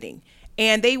were happening.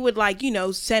 And they would, like, you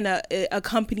know, send a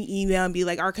company email and be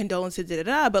like, our condolences,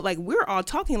 da-da-da. But, like, we're all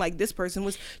talking like this person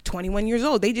was 21 years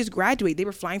old. They just graduated. They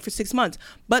were flying for 6 months.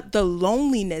 But the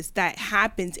loneliness that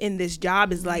happens in this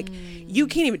job is, like, you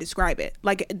can't even describe it.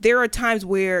 Like, there are times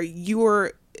where if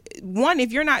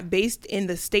you're not based in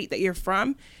the state that you're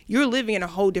from, you're living in a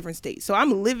whole different state. So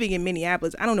I'm living in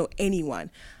Minneapolis. I don't know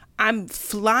anyone. I'm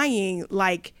flying,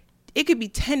 like, it could be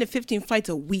 10 to 15 flights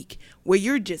a week where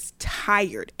you're just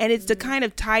tired. And it's the kind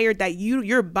of tired that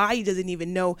your body doesn't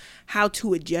even know how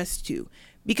to adjust to.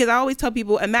 Because I always tell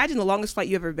people, imagine the longest flight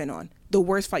you've ever been on, the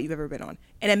worst flight you've ever been on,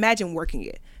 and imagine working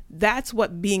it. That's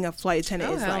what being a flight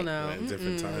attendant is like. No.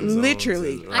 Different time zones.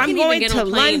 Literally. I I'm going to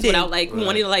London without like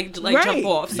wanting to like jump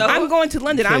off. So I'm going to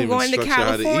London. I'm going to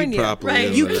California.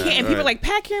 Right. You can't. And people are like,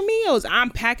 pack your meals. I'm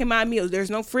packing my meals. There's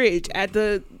no fridge at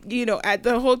the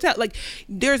hotel. Like,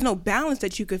 there's no balance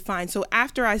that you could find. So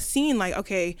after I seen like,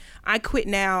 okay, I quit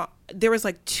now, there was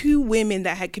like 2 women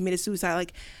that had committed suicide,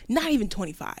 like not even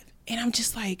 25. And I'm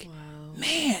just like,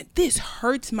 man, this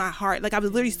hurts my heart. Like, I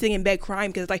was literally sitting in bed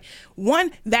crying because, like,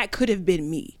 one, that could have been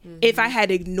me. If I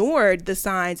had ignored the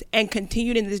signs and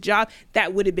continued in this job,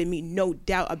 that would have been me, no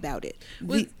doubt about it.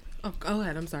 Go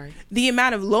ahead. I'm sorry. The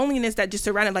amount of loneliness that just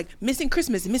surrounded, like, missing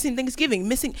Christmas, missing Thanksgiving,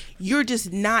 you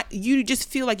just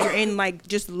feel like you're in, like,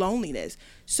 just loneliness.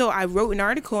 So I wrote an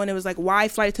article, and it was like, why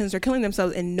flight attendants are killing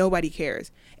themselves and nobody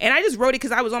cares. And I just wrote it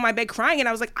because I was on my bed crying, and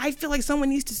I was like, I feel like someone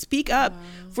needs to speak up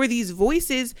for these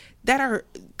voices that are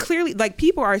clearly, like,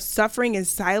 people are suffering in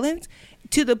silence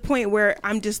to the point where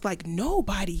I'm just like,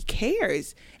 nobody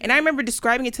cares. And I remember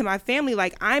describing it to my family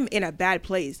like, I'm in a bad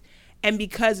place. And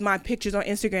because my pictures on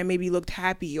Instagram maybe looked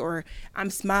happy or I'm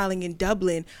smiling in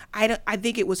Dublin, I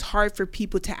think it was hard for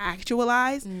people to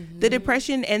actualize the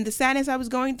depression and the sadness I was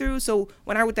going through. So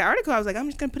when I wrote that article, I was like, I'm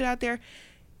just going to put it out there.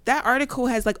 That article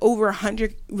has like over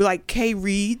 100 like K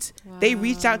reads. Wow. They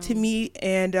reached out to me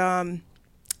and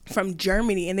from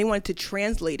Germany, and they wanted to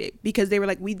translate it because they were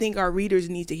like, we think our readers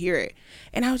need to hear it.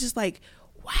 And I was just like,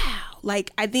 wow.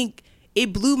 Like, I think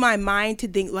it blew my mind to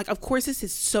think, like, of course this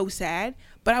is so sad,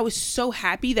 but I was so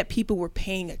happy that people were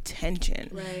paying attention.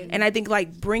 Right. And I think,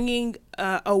 like, bringing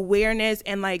awareness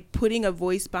and, like, putting a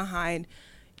voice behind,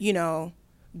 you know,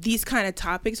 these kind of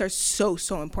topics are so,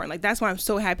 so important. Like, that's why I'm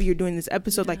so happy you're doing this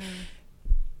episode. Like,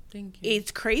 thank you.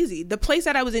 It's crazy. The place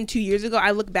that I was in 2 years ago,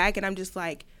 I look back and I'm just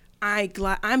like,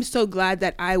 I'm so glad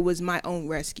that I was my own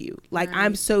rescue. Like,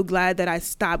 I'm so glad that I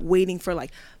stopped waiting for,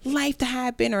 like, life to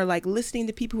happen or, like, listening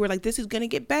to people who are like, this is going to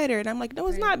get better. And I'm like, no,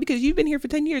 it's not, because you've been here for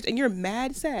 10 years and you're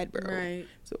mad sad, bro. Right.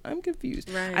 So I'm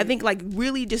confused. Right. I think, like,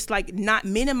 really just, like, not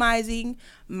minimizing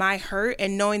my hurt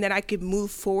and knowing that I could move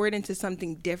forward into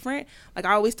something different. Like,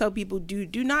 I always tell people,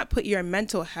 do not put your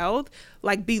mental health,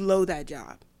 like, below that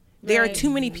job. There are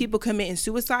too many people committing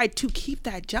suicide to keep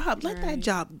that job. Let that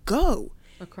job go.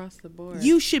 Across the board.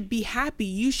 You should be happy.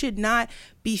 You should not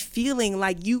be feeling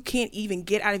like you can't even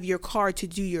get out of your car to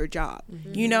do your job.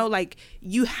 You know, like,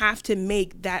 you have to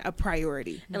make that a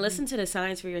priority. And listen to the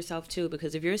signs for yourself too,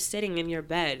 because if you're sitting in your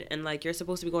bed and, like, you're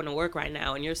supposed to be going to work right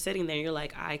now and you're sitting there and you're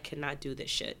like, I cannot do this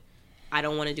shit. I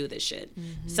don't want to do this shit.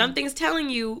 Something's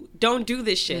telling you, don't do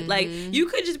this shit. Like, you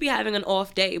could just be having an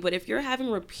off day, but if you're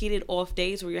having repeated off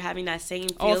days where you're having that same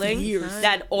feeling,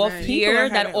 that off year,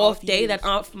 that off day, that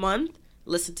off month,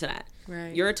 listen to that.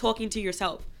 Right. You're talking to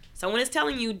yourself. Someone is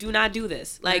telling you, do not do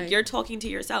this. Like, Right. you're talking to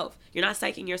yourself. You're not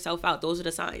psyching yourself out. Those are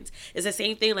the signs. It's the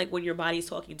same thing like when your body's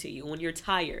talking to you, when you're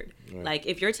tired. Right. Like,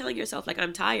 if you're telling yourself, like,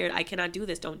 I'm tired, I cannot do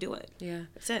this, don't do it. Yeah.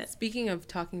 That's it. Speaking of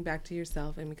talking back to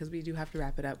yourself, and because we do have to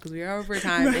wrap it up because we are over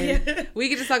time, and we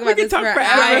could just talk about this for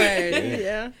hours.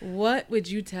 Yeah. What would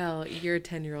you tell your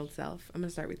 10-year-old self? I'm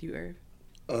gonna start with you, Irv.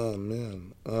 Oh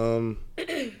man.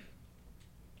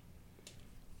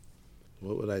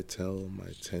 What would I tell my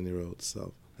 10-year-old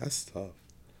self? That's tough.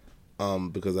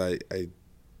 Because I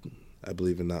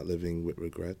believe in not living with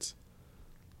regrets.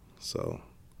 So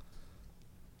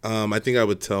I think I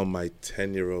would tell my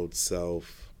 10-year-old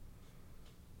self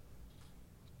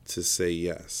to say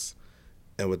yes.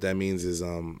 And what that means is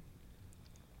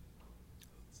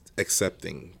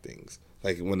accepting things.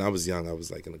 Like when I was young, I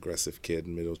was like an aggressive kid,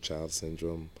 middle child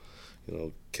syndrome,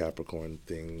 Capricorn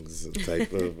things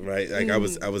type of, right? Like I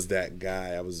was that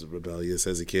guy. I was rebellious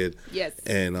as a kid. Yes.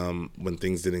 And when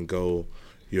things didn't go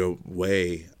your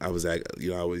way, I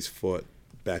always fought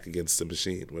back against the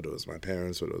machine, whether it was my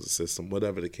parents, whether it was the system,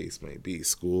 whatever the case may be,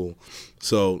 school.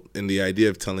 So in the idea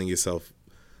of telling yourself,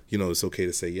 it's okay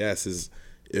to say yes,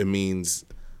 it means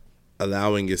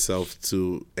allowing yourself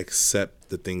to accept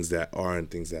the things that are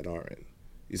and things that aren't.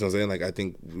 You know what I'm saying? Like, I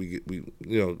think we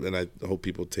and I hope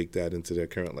people take that into their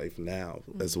current life now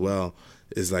as well,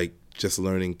 is like just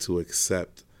learning to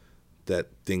accept that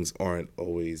things aren't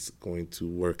always going to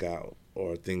work out,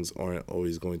 or things aren't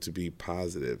always going to be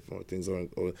positive, or things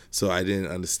aren't. So I didn't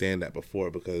understand that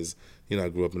before because, I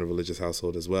grew up in a religious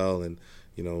household as well. And,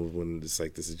 when it's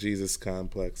like this Jesus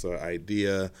complex or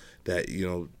idea that,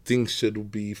 things should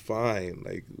be fine.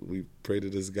 Like we pray to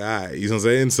this guy, you know what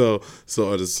I'm saying? So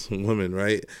or this woman,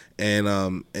 right?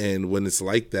 And when it's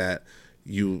like that,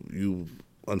 you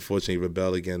unfortunately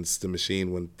rebel against the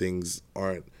machine when things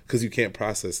aren't, because you can't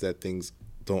process that things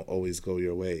don't always go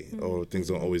your way or things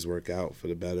don't always work out for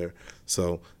the better.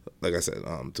 So like I said,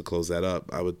 to close that up,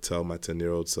 I would tell my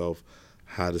 10-year-old self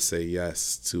how to say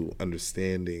yes to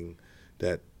understanding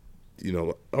that,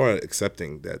 or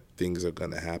accepting that things are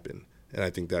going to happen. And I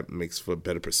think that makes for a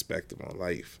better perspective on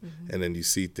life. And then you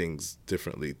see things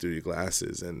differently through your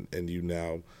glasses, and you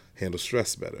now handle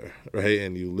stress better, right?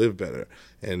 And you live better.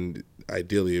 And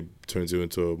ideally, it turns you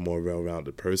into a more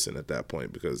well-rounded person at that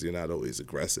point, because you're not always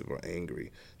aggressive or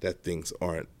angry that things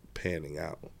aren't panning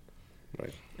out,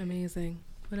 right? Amazing.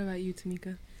 What about you,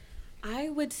 Tamika? I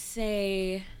would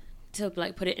say, to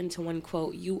like put it into one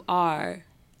quote, you are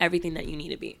everything that you need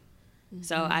to be.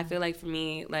 So I feel like for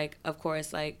me, like, of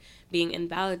course, like being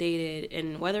invalidated,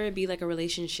 and whether it be like a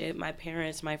relationship, my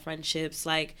parents, my friendships,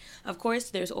 like, of course,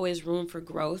 there's always room for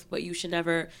growth, but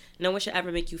no one should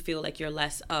ever make you feel like you're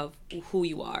less of who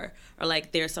you are, or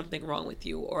like there's something wrong with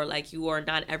you, or like you are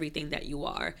not everything that you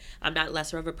are. I'm not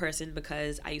lesser of a person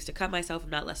because I used to cut myself. I'm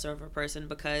not lesser of a person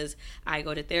because I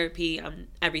go to therapy. I'm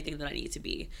everything that I need to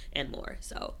be and more.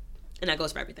 So, and that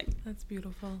goes for everything. That's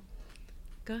beautiful.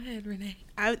 Go ahead, Renee.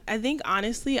 I think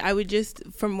honestly, I would just,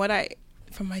 from my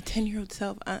 10-year-old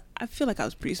self, I feel like I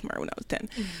was pretty smart when I was 10.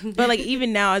 But like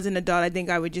even now as an adult, I think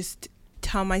I would just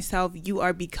tell myself, you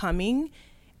are becoming,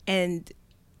 and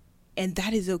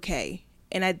that is okay.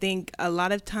 And I think a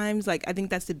lot of times, like, I think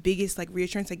that's the biggest like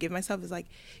reassurance I give myself is like,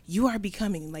 you are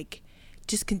becoming, like,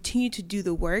 just continue to do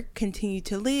the work, continue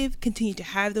to live, continue to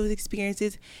have those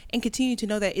experiences, and continue to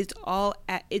know that it's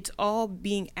all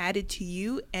being added to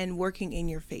you and working in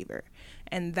your favor.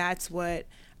 And that's what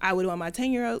I would want my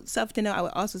 10-year-old self to know. I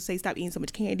would also say stop eating so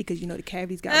much candy because the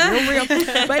cavities got real.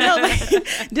 But no,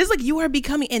 like, just like you are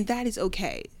becoming, and that is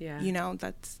okay. Yeah.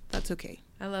 That's okay.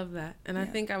 I love that. And I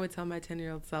think I would tell my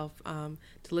 10-year-old self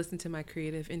to listen to my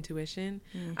creative intuition.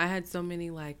 I had so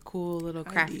many like cool little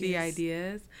crafty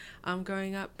ideas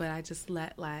growing up, but I just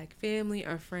let like family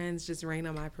or friends just rain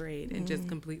on my parade and just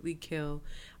completely kill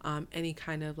any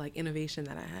kind of like innovation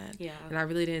that I had. Yeah. And I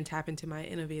really didn't tap into my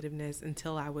innovativeness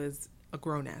until I was a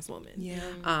grown-ass woman.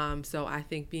 Yeah. So I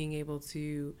think being able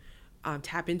to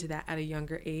tap into that at a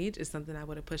younger age is something I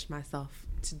would have pushed myself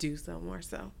to do so more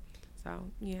so.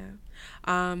 So, yeah.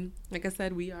 Like I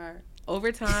said, we are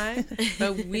over time,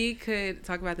 but we could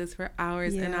talk about this for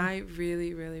hours. Yeah. And I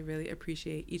really, really, really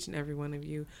appreciate each and every one of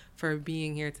you for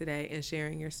being here today and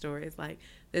sharing your stories. Like,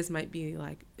 this might be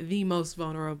like the most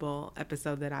vulnerable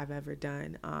episode that I've ever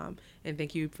done. And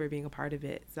thank you for being a part of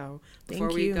it. So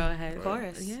before we go ahead, of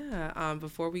course.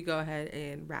 Before we go ahead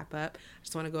and wrap up, I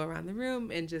just want to go around the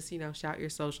room and just, shout your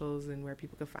socials and where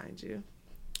people can find you.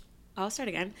 I'll start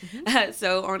again.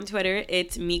 So on Twitter,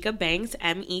 it's Mika Banks,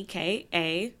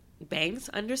 MEKA Banks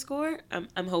 _.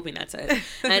 I'm hoping that's it.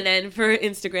 And then for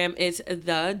Instagram, it's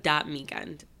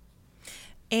the.meekend.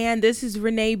 And this is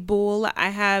Renee Bull. I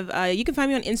have, you can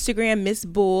find me on Instagram, Miss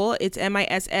Bull. It's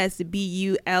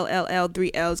MISSBULLL,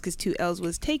 3 L's because 2 L's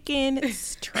was taken.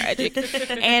 It's tragic.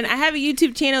 And I have a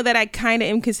YouTube channel that I kind of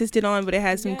am consistent on, but it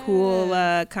has some cool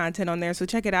content on there. So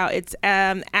check it out. It's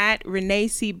at Renee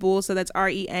C. Bull. So that's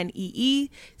RENEECBULL.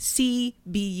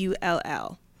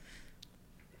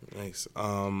 Nice.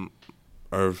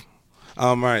 Irv.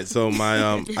 All right. So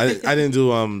my I didn't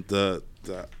do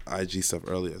the IG stuff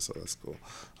earlier, so that's cool.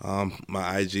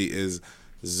 My IG is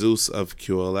Zeus of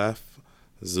QLF.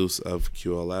 Zeus of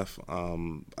QLF.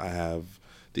 I have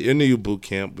the Interview Boot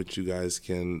Camp, which you guys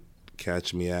can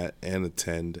catch me at and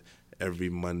attend every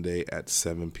Monday at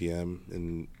 7 p.m.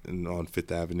 in on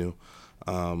Fifth Avenue.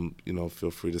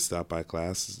 Feel free to stop by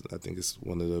class. I think it's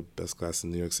one of the best classes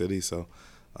in New York City, so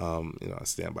I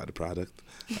stand by the product.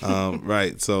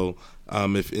 Right. So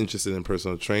if interested in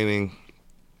personal training,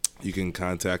 you can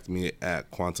contact me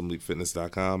at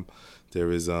quantumleapfitness.com.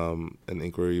 There is an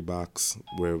inquiry box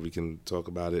where we can talk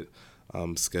about it.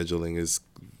 Scheduling is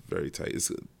very tight.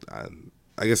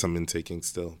 I guess I'm intaking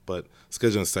still, but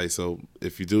scheduling is tight. So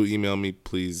if you do email me,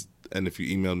 please, and if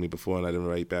you emailed me before and I didn't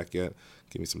write back yet,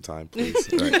 give me some time, please.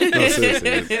 Right. No,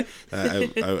 seriously.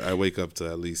 I wake up to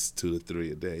at least 2 to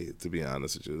 3 a day, to be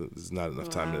honest with you. There's not enough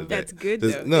time in the day. That's good,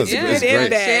 though. No, it's great.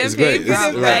 It's great.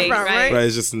 Right.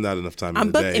 It's just not enough time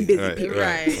in the day. I'm booked and busy.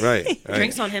 Right.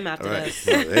 Drinks on him after this.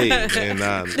 Hey,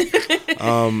 man,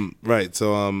 right.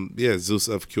 So, Zeus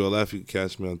of QLF. You can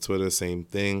catch me on Twitter. Same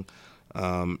thing.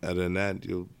 Other than that,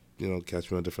 you'll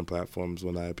catch me on different platforms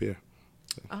when I appear.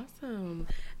 Awesome.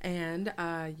 And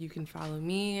you can follow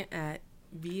me at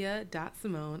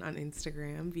via.simone on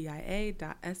Instagram,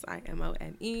 via.simone,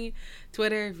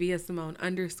 Twitter,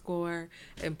 via_Simone_.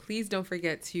 And please don't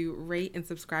forget to rate and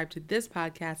subscribe to this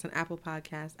podcast on Apple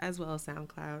Podcasts as well as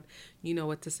SoundCloud. You know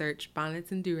what to search,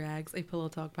 Bonnets and Durags, a Pillow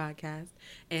Talk podcast.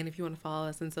 And if you want to follow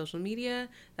us on social media,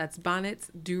 that's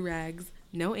Bonnets, Durags,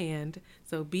 no and.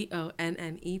 So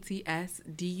BONNETSDURAGS.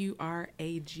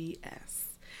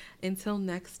 Until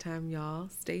next time, y'all,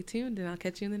 stay tuned and I'll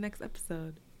catch you in the next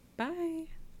episode. Bye.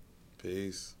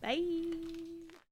 Peace. Bye.